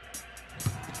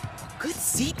 Good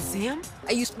seat, Sam.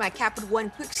 I used my Capital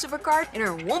One Quicksilver card and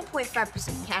earned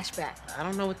 1.5% cash back. I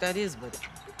don't know what that is, but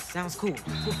it sounds cool.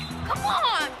 Come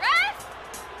on, Ref!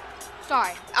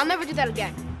 Sorry, I'll never do that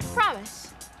again.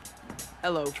 Promise.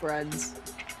 Hello, friends.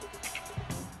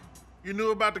 You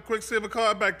knew about the Quicksilver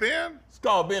card back then? It's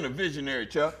called being a visionary,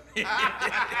 Chuck.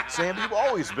 Sam, you've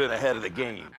always been ahead of the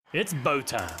game. It's bow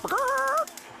time.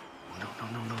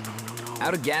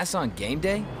 Out of gas on game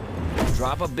day?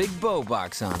 Drop a big bow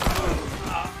box on it.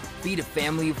 Feed a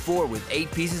family of 4 with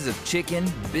 8 pieces of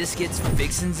chicken, biscuits,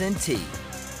 fixins, and tea.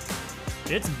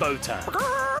 It's bow time.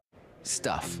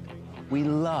 Stuff. We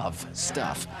love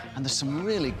stuff, and there's some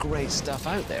really great stuff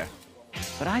out there.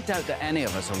 But I doubt that any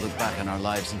of us will look back on our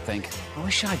lives and think, I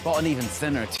wish I'd bought an even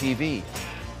thinner TV,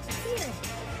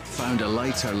 found a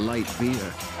lighter light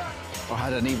beer, or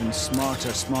had an even smarter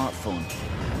smartphone.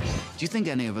 Do you think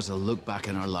any of us will look back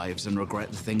in our lives and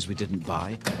regret the things we didn't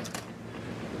buy?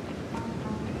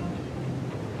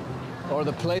 Or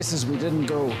the places we didn't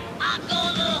go?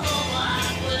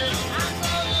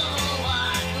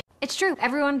 It's true.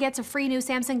 Everyone gets a free new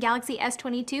Samsung Galaxy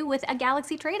S22 with a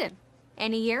Galaxy trade-in.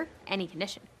 Any year, any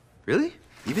condition. Really?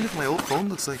 Even if my old phone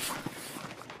looks like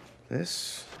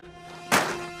this?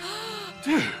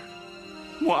 Dude,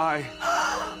 why?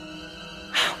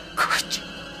 How could you?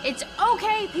 It's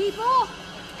okay, people.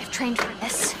 I've trained for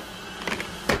this.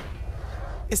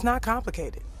 It's not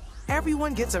complicated.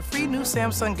 Everyone gets a free new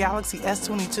Samsung Galaxy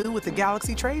S22 with the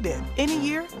Galaxy trade-in. Any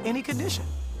year, any condition.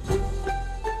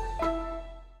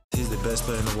 He's the best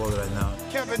player in the world right now.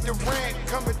 Kevin Durant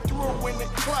coming through in the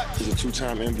clutch. He's a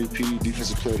 2-time MVP,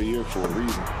 Defensive Player of the Year for a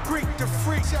reason. Greek the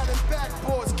freak, shot his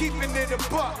backboards, keeping it a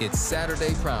buck. It's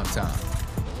Saturday primetime.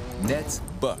 Nets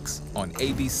Bucks on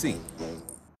ABC.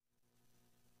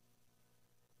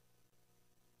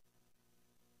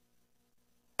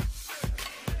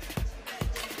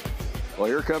 Well,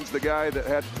 here comes the guy that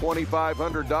had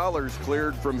 $2,500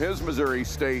 cleared from his Missouri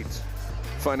State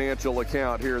financial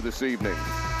account here this evening.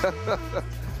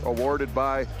 Awarded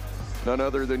by none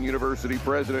other than University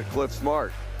President Cliff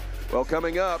Smart. Well,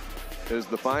 coming up is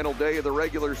the final day of the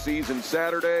regular season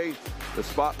Saturday. The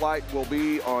spotlight will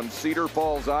be on Cedar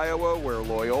Falls, Iowa, where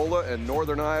Loyola and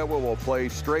Northern Iowa will play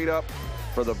straight up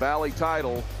for the Valley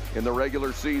title in the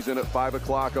regular season at 5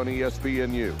 o'clock on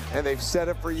ESPNU. And they've said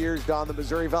it for years, Don. The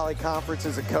Missouri Valley Conference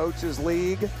is a coaches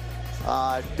league.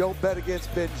 Don't bet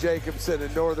against Ben Jacobson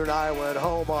in Northern Iowa at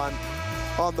home on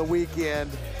the weekend.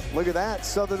 Look at that,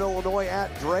 Southern Illinois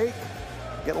at Drake.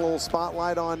 Get a little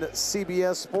spotlight on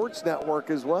CBS Sports Network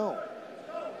as well.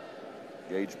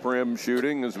 Gage Prim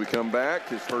shooting as we come back.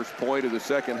 His first point of the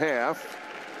second half.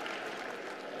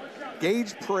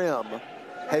 Gage Prim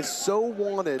has so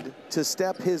wanted to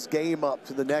step his game up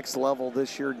to the next level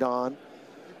this year, Don.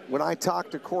 When I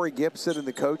talked to Corey Gibson and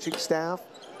the coaching staff,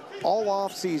 all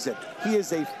offseason, he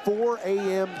is a 4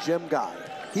 a.m. gym guy.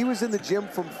 He was in the gym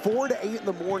from 4 to 8 in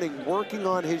the morning working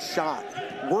on his shot,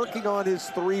 working on his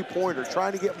three-pointer,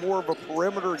 trying to get more of a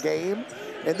perimeter game.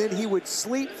 And then he would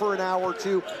sleep for an hour or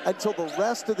two until the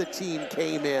rest of the team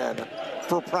came in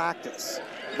for practice.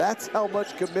 That's how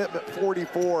much commitment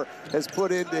 44 has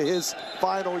put into his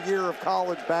final year of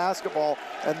college basketball.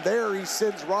 And there he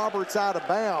sends Roberts out of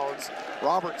bounds.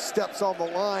 Roberts steps on the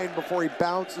line before he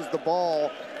bounces the ball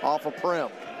off of Prim.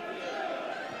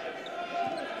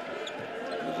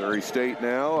 Missouri State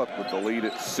now up with the lead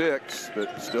at 6,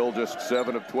 but still just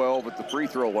 7 of 12 at the free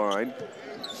throw line.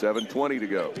 7:20 to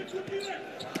go.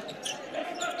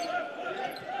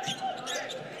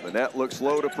 Manette looks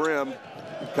low to Prim.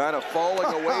 Kind of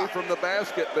falling away from the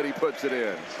basket, but he puts it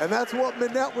in. And that's what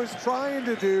Manette was trying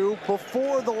to do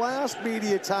before the last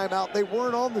media timeout. They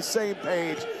weren't on the same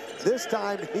page. This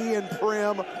time, he and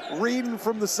Prim reading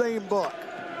from the same book.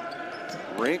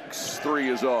 Rink's 3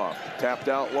 is off. Tapped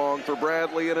out long for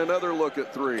Bradley, and another look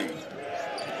at 3.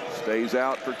 Stays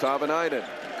out for Tavanainen.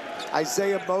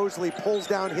 Isaiah Mosley pulls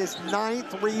down his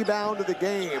 9th rebound of the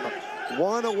game.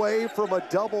 1 away from a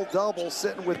double-double,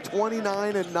 sitting with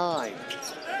 29 and 9.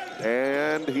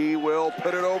 And he will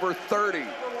put it over 30.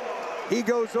 He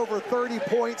goes over 30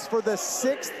 points for the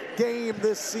 6th game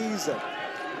this season.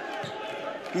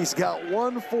 He's got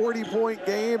 1 40-point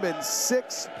game and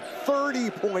 6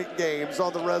 30-point games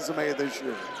on the resume this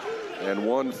year. And 2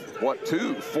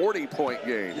 40-point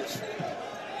games.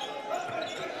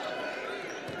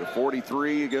 The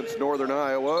 43 against Northern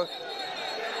Iowa.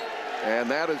 And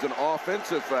that is an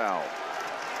offensive foul.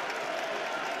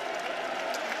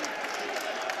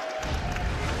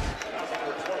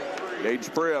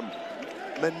 Gage Prim.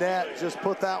 Manette just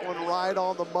put that one right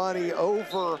on the money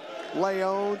over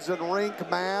Leones and Rink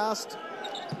Mast.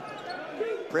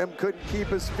 Prim couldn't keep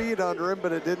his feet under him,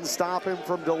 but it didn't stop him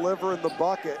from delivering the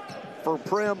bucket. For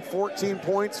Prim, 14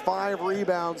 points, 5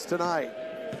 rebounds tonight.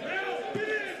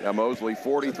 Yeah, Mosley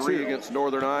 43 against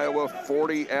Northern Iowa,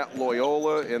 40 at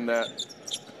Loyola in that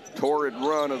torrid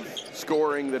run of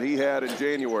scoring that he had in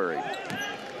January.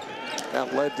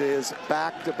 That led to his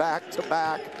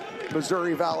back-to-back-to-back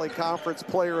Missouri Valley Conference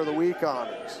Player of the Week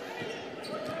honors.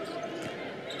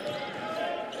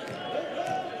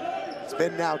 It's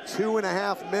been now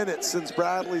 2.5 minutes since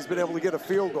Bradley's been able to get a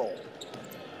field goal.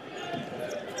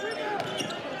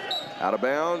 Out of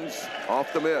bounds,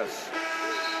 off the miss.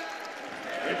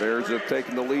 The Bears have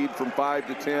taken the lead from 5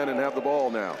 to 10 and have the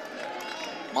ball now.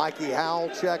 Mikey Howell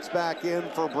checks back in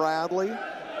for Bradley.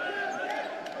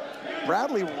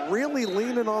 Bradley really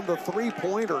leaning on the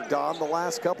three-pointer, Don, the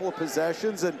last couple of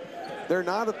possessions, and they're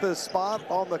not at the spot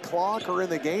on the clock or in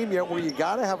the game yet where you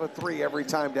got to have a 3 every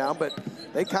time down, but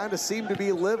they kind of seem to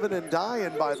be living and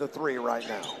dying by the 3 right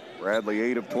now. Bradley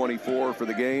 8 of 24 for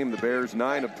the game. The Bears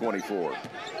 9 of 24.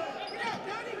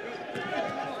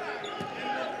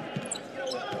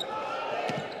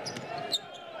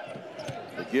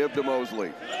 The give to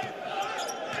Mosley.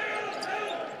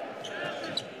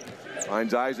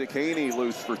 Finds Isaac Haney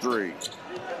loose for 3.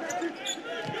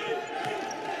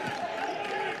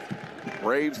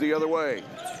 Braves the other way.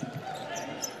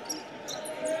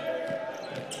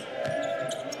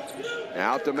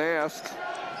 Out to Mast.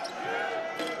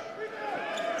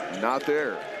 Not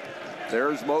there.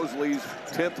 There's Mosley's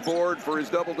 10th board for his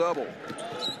double-double.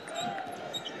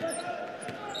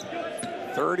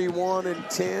 31 and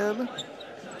 10.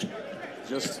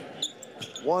 Just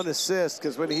 1 assist,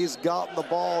 because when he's gotten the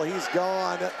ball, he's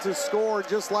gone to score,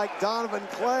 just like Donovan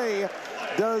Clay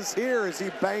does here as he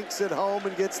banks it home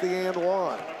and gets the and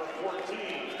 1.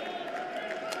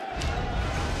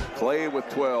 Clay with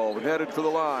 12 and headed for the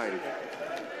line.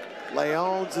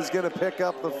 Leones is going to pick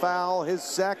up the foul, his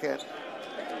 2nd.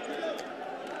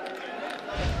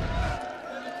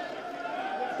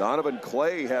 Donovan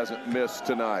Clay hasn't missed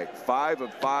tonight. 5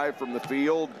 of 5 from the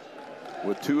field,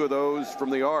 with 2 of those from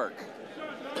the arc.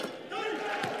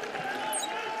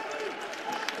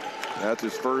 That's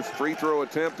his first free throw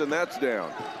attempt, and that's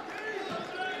down.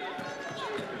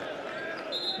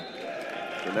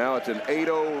 So now it's an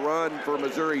 8-0 run for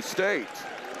Missouri State,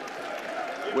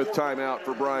 with timeout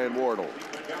for Brian Wardle.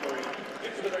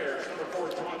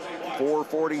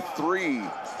 4:43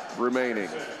 remaining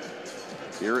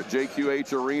here at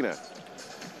JQH Arena.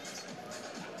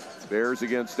 Bears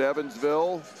against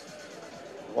Evansville.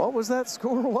 What was that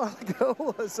score a while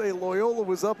ago? I say Loyola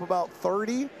was up about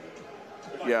 30.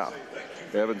 Yeah,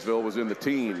 Evansville was in the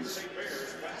teens.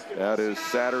 That is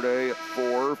Saturday at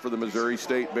 4 for the Missouri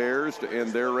State Bears to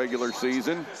end their regular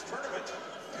season.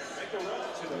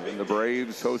 And the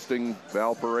Braves hosting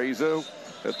Valparaiso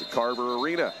at the Carver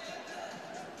Arena.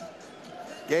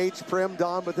 Gage Prim,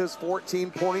 Don, with his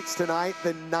 14 points tonight,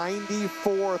 the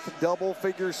 94th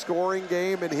double-figure scoring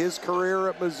game in his career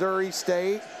at Missouri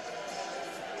State.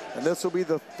 And this will be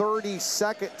the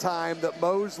 32nd time that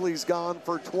Mosley's gone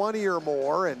for 20 or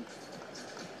more. And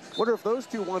wonder if those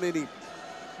two won any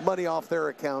money off their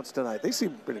accounts tonight. They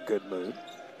seem in a good mood.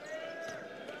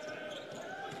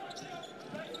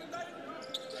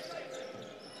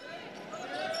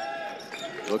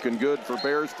 Looking good for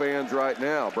Bears fans right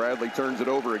now. Bradley turns it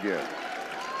over again.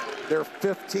 their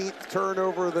 15th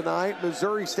turnover of the night.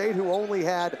 Missouri State, who only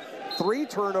had 3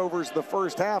 turnovers in the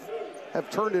first half, have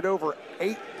turned it over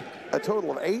a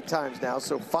total of 8 times now,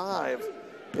 so 5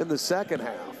 in the second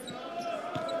half.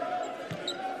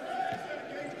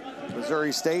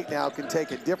 Missouri State now can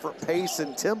take a different pace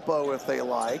and tempo if they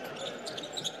like.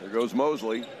 There goes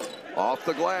Mosley, off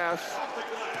the glass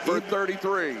for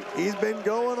 33. He's been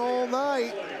going all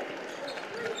night.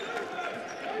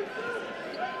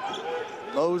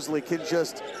 Mosley can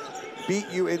just beat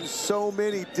you in so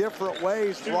many different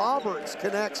ways. Roberts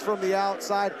connects from the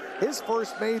outside. His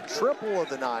first made triple of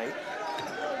the night.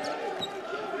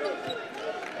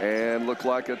 And looked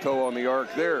like a toe on the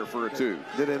arc there for a 2.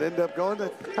 Did it end up going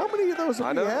to, how many of those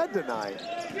have we had tonight?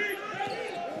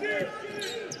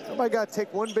 Somebody got to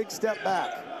take one big step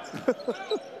back.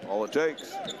 All it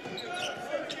takes.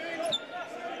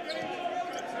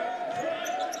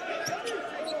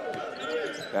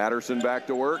 Patterson back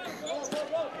to work.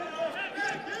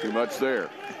 Too much there.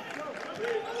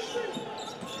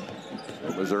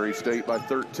 Missouri State by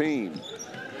 13.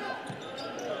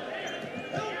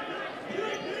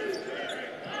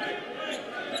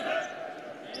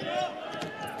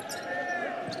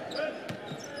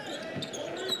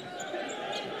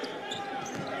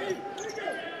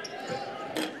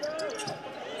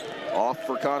 Off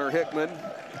for Connor Hickman.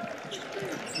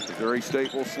 Missouri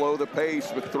State will slow the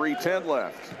pace with 3:10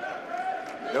 left.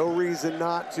 No reason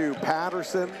not to.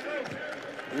 Patterson,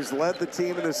 who's led the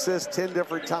team in assists 10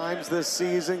 different times this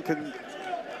season, can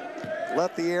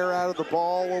let the air out of the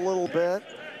ball a little bit.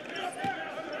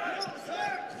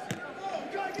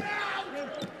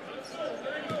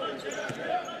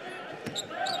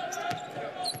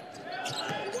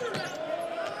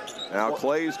 Now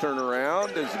Clay's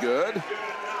turnaround is good.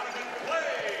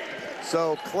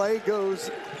 So Clay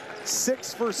goes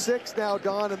 6 for 6 now,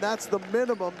 Don, and that's the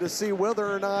minimum to see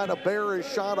whether or not a Bear has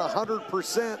shot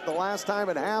 100%. The last time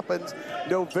it happened,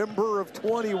 November of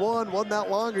 21, wasn't that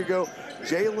long ago.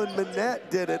 Jalen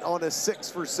Minette did it on a 6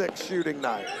 for 6 shooting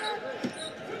night.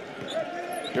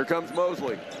 Here comes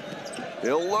Mosley.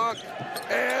 He'll look,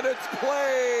 and it's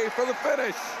Clay for the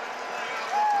finish.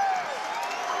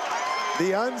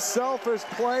 The unselfish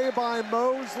play by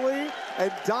Mosley,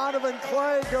 and Donovan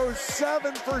Clay goes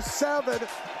 7 for 7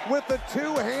 with the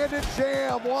 2-handed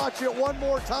jam. Watch it one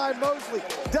more time. Mosley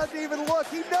doesn't even look.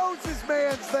 He knows his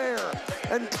man's there,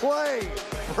 and Clay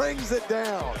brings it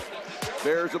down.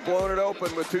 Bears have blown it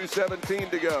open with 2:17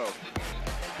 to go.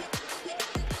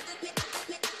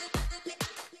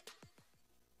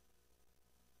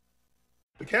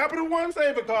 The Capital One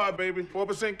Saver Card, baby.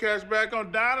 4% cash back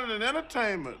on dining and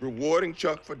entertainment. Rewarding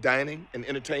Chuck for dining and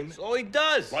entertainment? Oh, he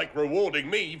does. Like rewarding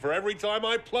me for every time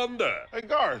I plunder. Hey,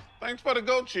 Garth, thanks for the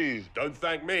goat cheese. Don't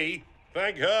thank me.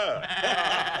 Thank her.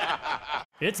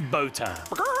 It's bow time.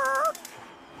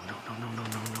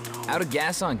 Out of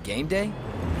gas on game day?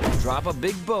 Drop a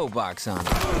big bow box on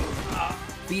it.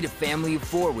 Feed a family of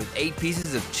 4 with 8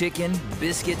 pieces of chicken,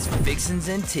 biscuits, fixins,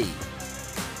 and tea.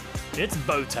 It's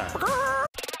bow time.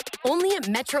 Only at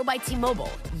Metro by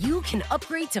T-Mobile, you can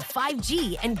upgrade to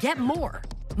 5G and get more.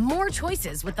 More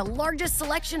choices with the largest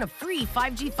selection of free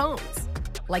 5G phones,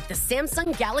 like the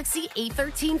Samsung Galaxy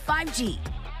A13 5G.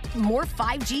 More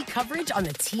 5G coverage on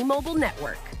the T-Mobile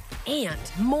network. And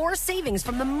more savings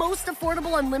from the most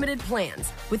affordable unlimited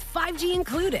plans with 5G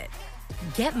included.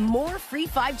 Get more free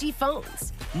 5G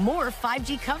phones, more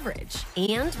 5G coverage,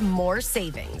 and more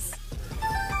savings.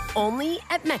 Only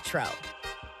at Metro.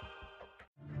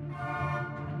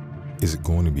 Is it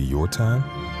going to be your time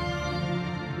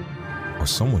or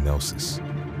someone else's?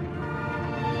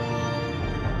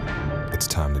 It's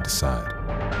time to decide.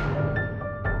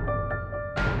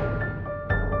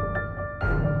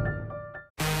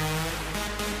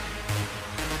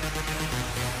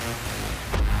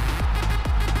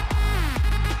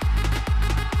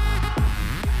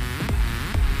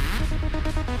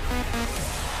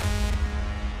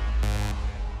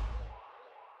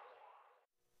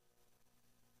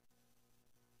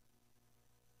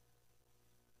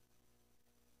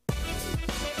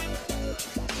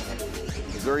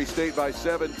 Missouri State by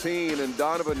 17, and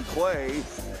Donovan Clay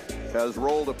has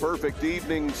rolled a perfect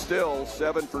evening still.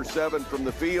 7 for 7 from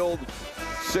the field,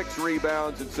 6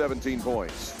 rebounds and 17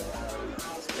 points.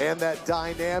 And that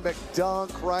dynamic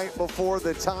dunk right before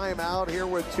the timeout here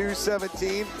with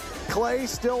 2:17. Clay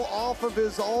still off of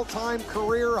his all-time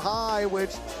career high,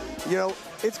 which, you know,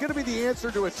 it's going to be the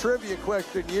answer to a trivia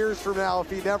question years from now if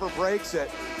he never breaks it.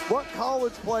 What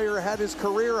college player had his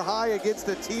career high against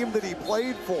the team that he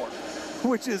played for?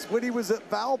 which is when he was at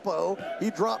Valpo, he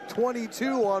dropped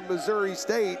 22 on Missouri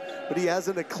State, but he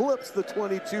hasn't eclipsed the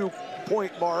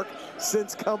 22-point mark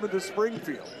since coming to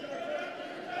Springfield.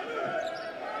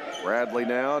 Bradley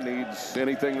now needs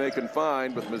anything they can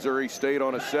find with Missouri State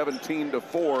on a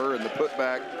 17-4, and the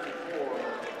putback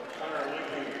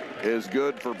is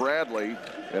good for Bradley,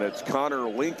 and it's Connor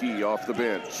Linke off the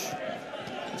bench,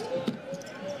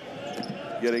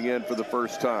 getting in for the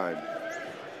first time.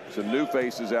 Some new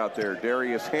faces out there.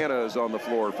 Darius Hanna is on the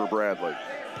floor for Bradley.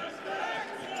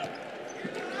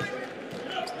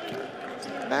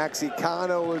 Maxi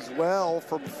Cano as well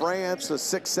from France, a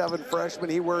 6'7" freshman.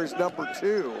 He wears number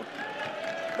 2.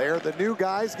 There, the new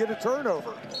guys get a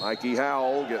turnover. Mikey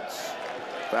Howell gets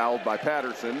fouled by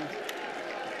Patterson.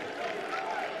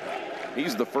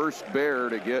 He's the first Bear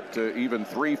to get to even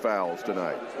 3 fouls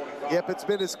tonight. Yep, it's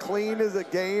been as clean as a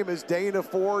game as Dana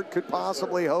Ford could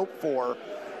possibly hope for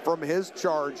from his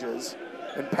charges.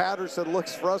 And Patterson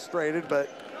looks frustrated, but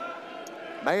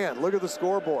man, look at the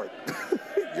scoreboard.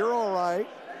 You're all right.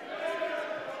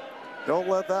 Don't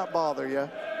let that bother you.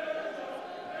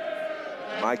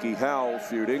 Mikey Howell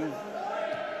shooting.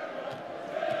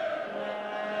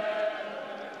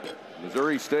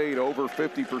 Missouri State over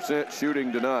 50%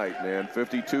 shooting tonight, man,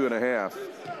 52.5.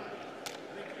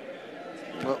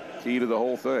 Well, key to the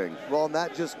whole thing. Well, and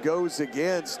that just goes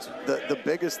against the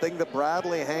biggest thing that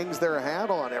Bradley hangs their hat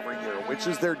on every year, which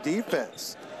is their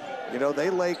defense. You know, they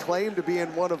lay claim to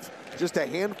being one of just a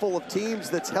handful of teams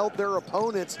that's held their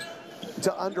opponents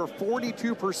to under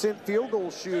 42% field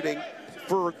goal shooting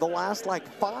for the last like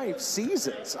 5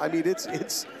 seasons. I mean,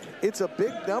 it's a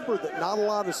big number that not a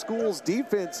lot of schools'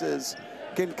 defenses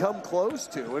can come close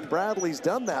to, and Bradley's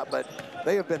done that, but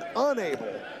they have been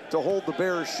unable to hold the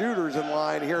Bears shooters in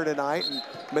line here tonight, and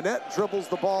Manette dribbles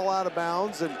the ball out of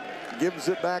bounds and gives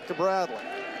it back to Bradley.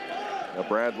 Now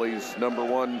Bradley's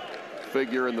 #1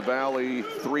 figure in the Valley,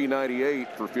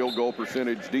 398 for field goal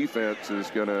percentage defense,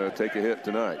 is going to take a hit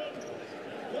tonight.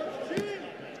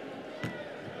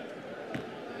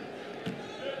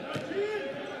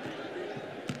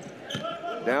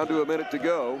 Down to a minute to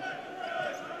go.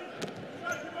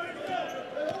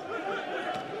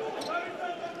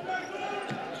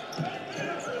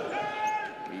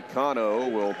 Cano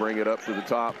will bring it up to the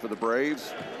top for the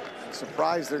Braves.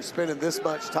 Surprised they're spending this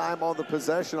much time on the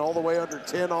possession, all the way under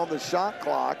 10 on the shot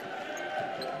clock.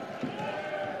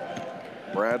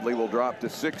 Bradley will drop to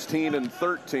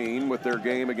 16-13 with their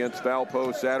game against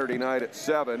Valpo Saturday night at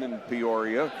 7 in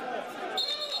Peoria.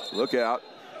 Look out.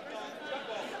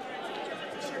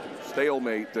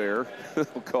 Stalemate there.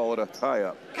 We'll call it a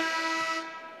tie-up.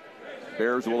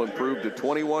 Bears will improve to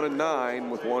 21-9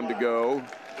 with 1 to go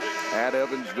at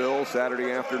Evansville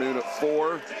Saturday afternoon at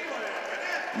 4.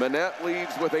 Manette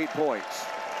leads with 8 points.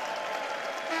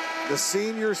 The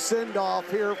senior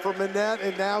send-off here for Manette,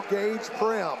 and now Gage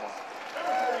Prim.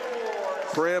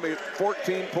 Prim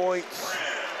 14 points,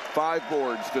 5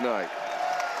 boards tonight.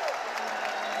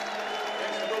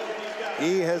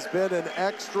 He has been an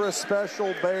extra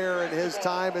special Bear in his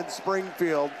time in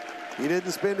Springfield. He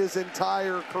didn't spend his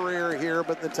entire career here,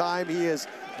 but the time he has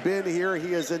been here,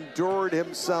 he has endured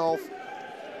himself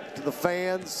to the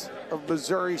fans of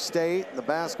Missouri State, and the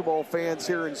basketball fans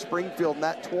here in Springfield. And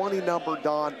that 20 number,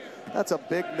 Don, that's a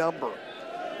big number.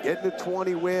 Getting to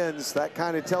 20 wins, that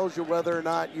kind of tells you whether or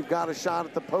not you've got a shot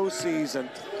at the postseason.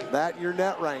 That your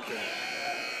net ranking.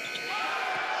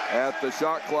 At the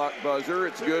shot clock buzzer,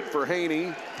 it's good for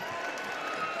Haney.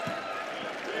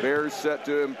 Bears set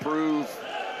to improve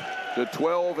to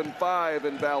 12-5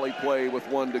 in Valley play with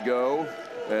 1 to go,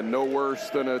 and no worse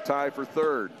than a tie for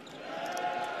 3rd.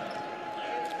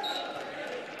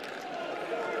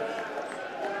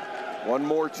 One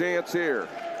more chance here.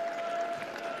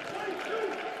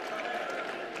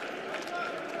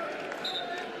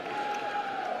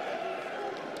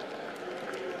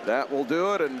 That will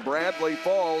do it, and Bradley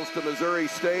falls to Missouri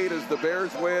State as the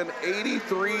Bears win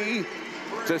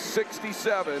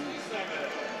 83-67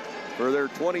 for their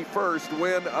 21st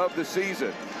win of the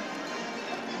season.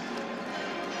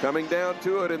 Coming down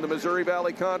to it in the Missouri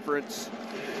Valley Conference,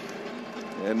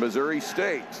 and Missouri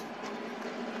State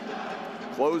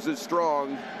closes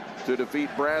strong to defeat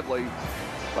Bradley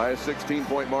by a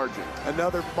 16-point margin.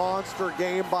 Another monster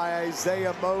game by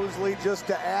Isaiah Mosley, just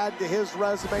to add to his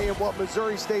resume and what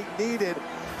Missouri State needed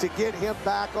to get him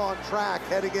back on track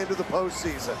heading into the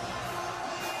postseason.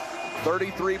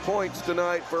 33 points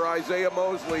tonight for Isaiah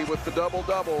Mosley with the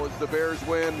double-double as the Bears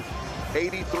win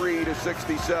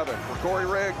 83-67. For Corey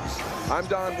Riggs, I'm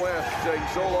Don West saying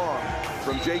so long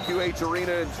from JQH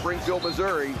Arena in Springfield,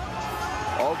 Missouri.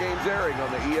 All games airing on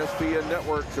the ESPN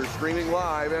networks are streaming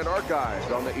live and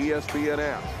archived on the ESPN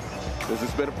app. This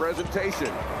has been a presentation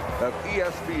of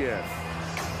ESPN.